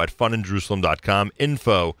info@funinjerusalem.com,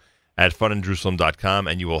 info@funinjerusalem.com,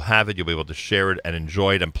 and you will have it. You'll be able to share it and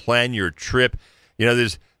enjoy it and plan your trip.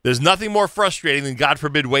 There's nothing more frustrating than, God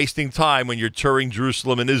forbid, wasting time when you're touring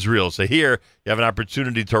Jerusalem and Israel. So here, you have an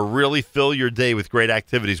opportunity to really fill your day with great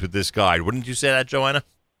activities with this guide. Wouldn't you say that, Joanna?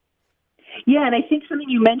 Yeah, and I think something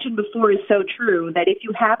you mentioned before is so true, that if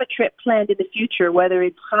you have a trip planned in the future, whether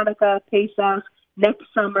it's Hanukkah, Pesach,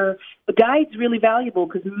 next summer, the guide's really valuable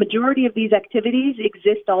because the majority of these activities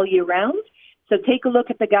exist all year round. So take a look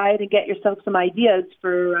at the guide and get yourself some ideas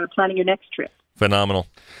for planning your next trip. Phenomenal.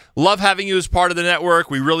 Love having you as part of the network.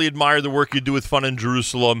 We really admire the work you do with Fun in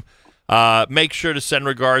Jerusalem. Make sure to send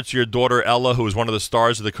regards to your daughter, Ella, who is one of the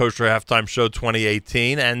stars of the Kosher Halftime Show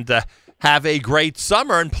 2018. And have a great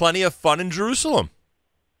summer and plenty of fun in Jerusalem.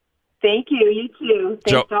 Thank you. You too.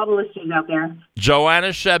 Thanks to all the listeners out there.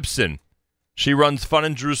 Joanna Shebson. She runs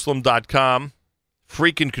funinjerusalem.com.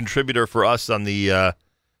 Frequent contributor for us on the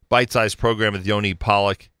Bite Size program with Yoni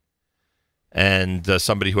Pollack. And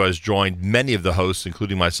somebody who has joined many of the hosts,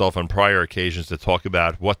 including myself on prior occasions, to talk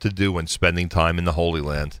about what to do when spending time in the Holy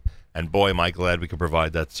Land. And boy, am I glad we could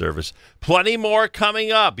provide that service. Plenty more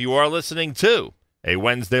coming up. You are listening to a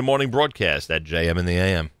Wednesday morning broadcast at JM in the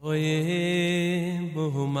AM. Oy oy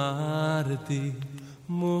umarti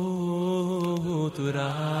mut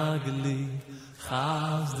ragli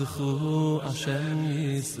khazkhu Hashem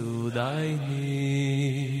Yisudai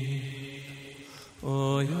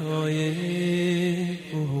oy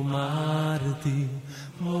umarti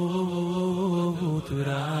mut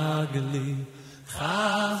ragli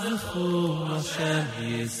khazkhu Hashem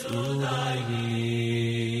Yisudai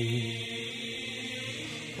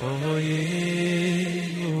Oye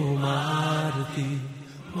umarti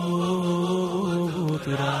mut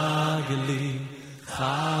ragli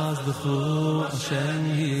chazchu Hashem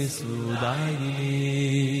Yisudai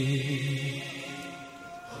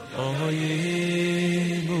Oy oy oy oy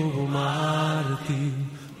umarti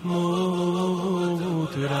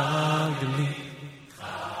mut ragli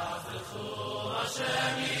chazchu Hashem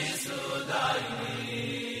Yisudai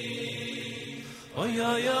Oy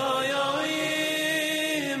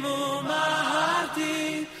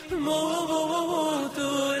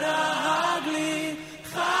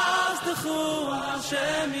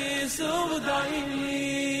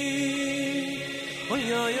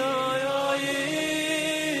oy oy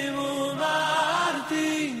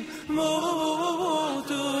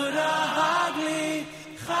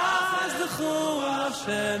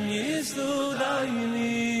Hashem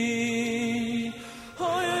Yisudayni Oy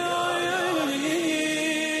oy oy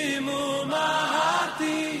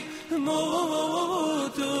Mumarti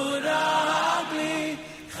Muturagli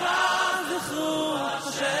Chazchu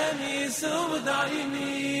Hashem Yisudayni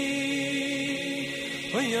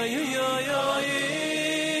Oy oy oy oy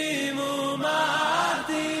oy mu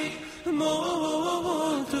marti mu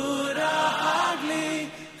turagli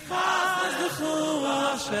khaz khu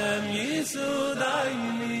Hashem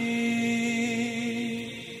yisudayni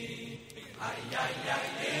ay ay ay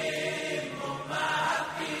mu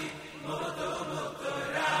marti mu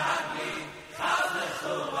turagli khaz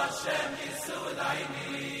khu Hashem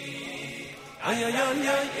yisudayni ay ay ay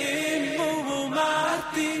ay mu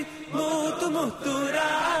marti mutu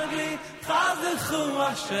ragli khaz khu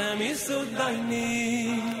Hashem yisudayni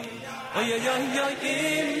ay ay ay ay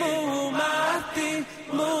imu marti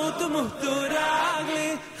mutu ragli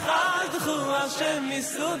khaz khu Hashem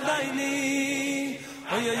yisudayni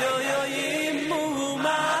ay ay ay ay imu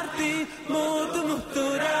marti mutu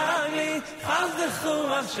ragli khaz khu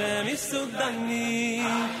Hashem yisudayni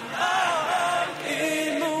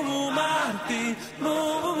imu marti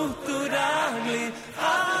mutu ragli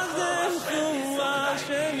khaz khu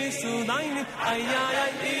Hashem yisudayni ay ay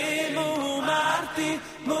ay imu marti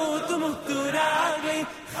mutu ragli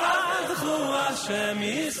khaz khu Hashem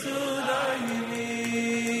yisudayni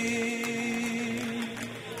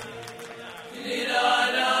la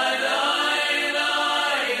la la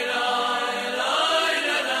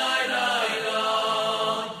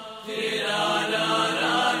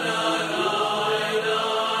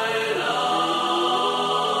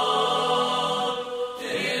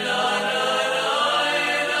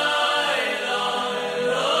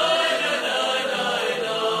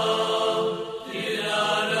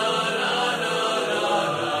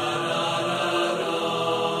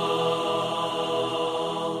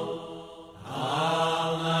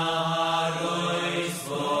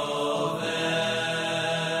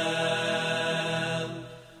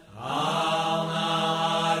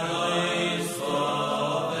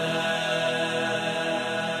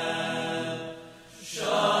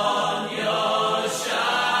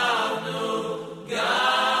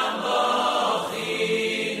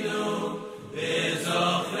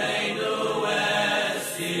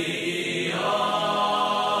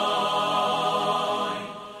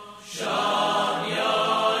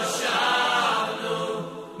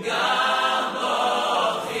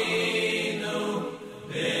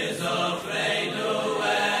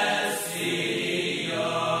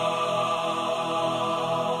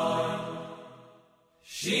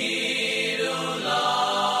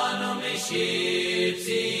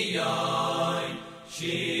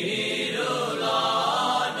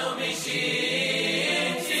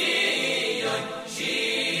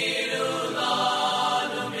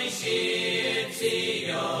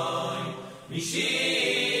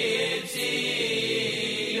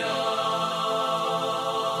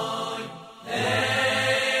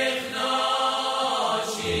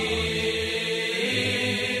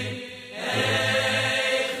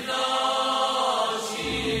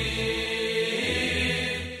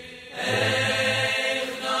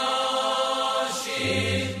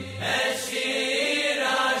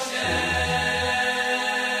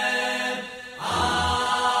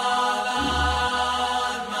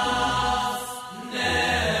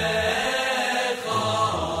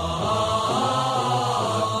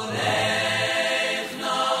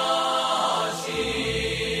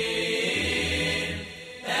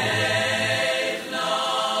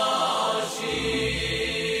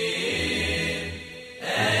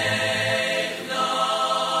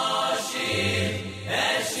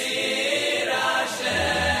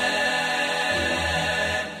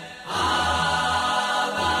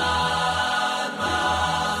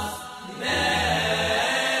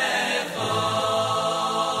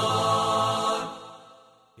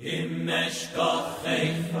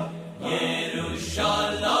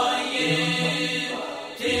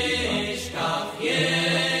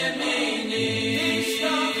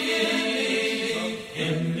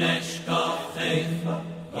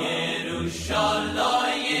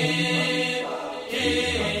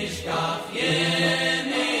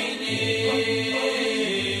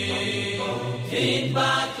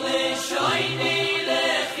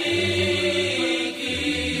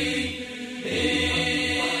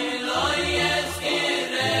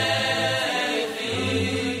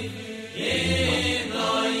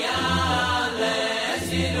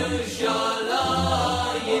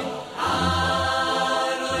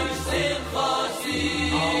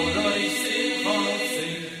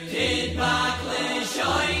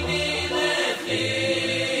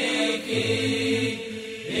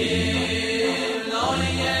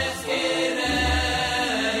Yes,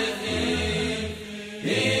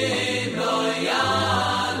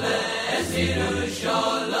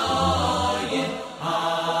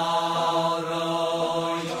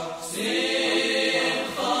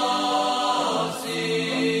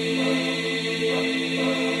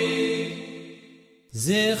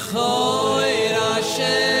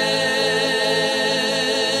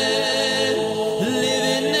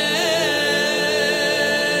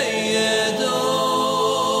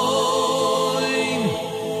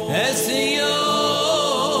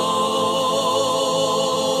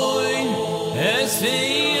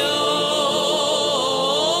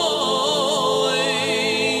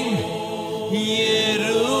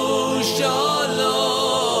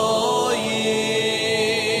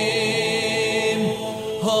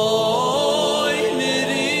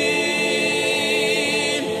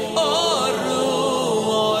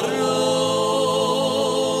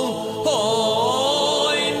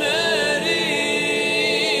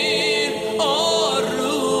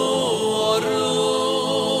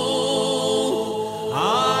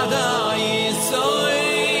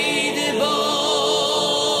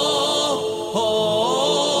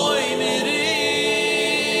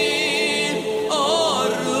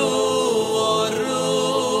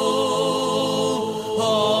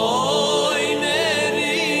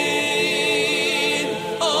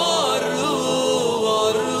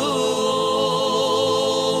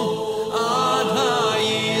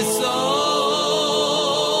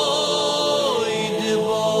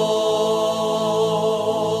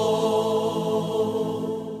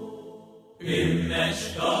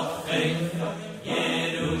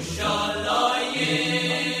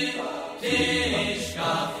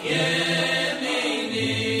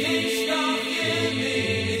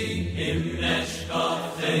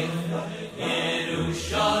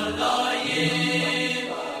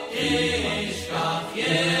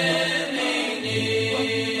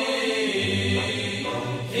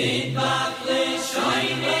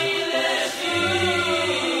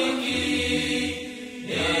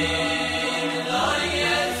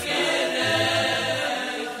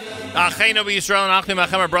 Achenu B'Yisrael and Achim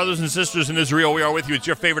Achem, our brothers and sisters in Israel, we are with you. It's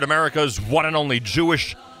your favorite America's one and only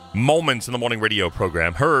Jewish Moments in the Morning radio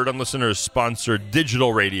program, heard on listeners-sponsored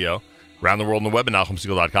digital radio around the world on the web at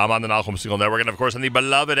NachumSegal.com, on the Nachum Segal Network, and of course on the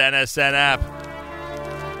beloved NSN app.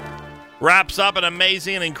 Wraps up an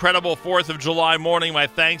amazing and incredible 4th of July morning. My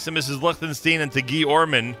thanks to Mrs. Lichtenstein and to Guy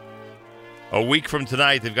Orman. A week from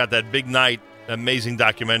tonight, they've got that big night, amazing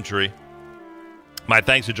documentary. My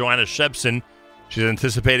thanks to Joanna Shebson. She's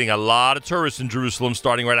anticipating a lot of tourists in Jerusalem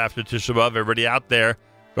starting right after Tisha B'Av. Everybody out there,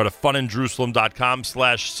 go to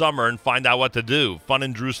funinjerusalem.com/summer and find out what to do.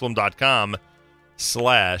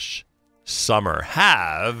 funinjerusalem.com/summer.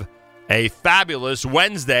 Have a fabulous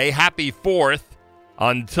Wednesday. Happy 4th.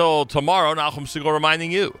 Until tomorrow, Nachum Segal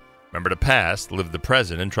reminding you, remember the past, live the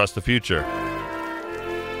present, and trust the future.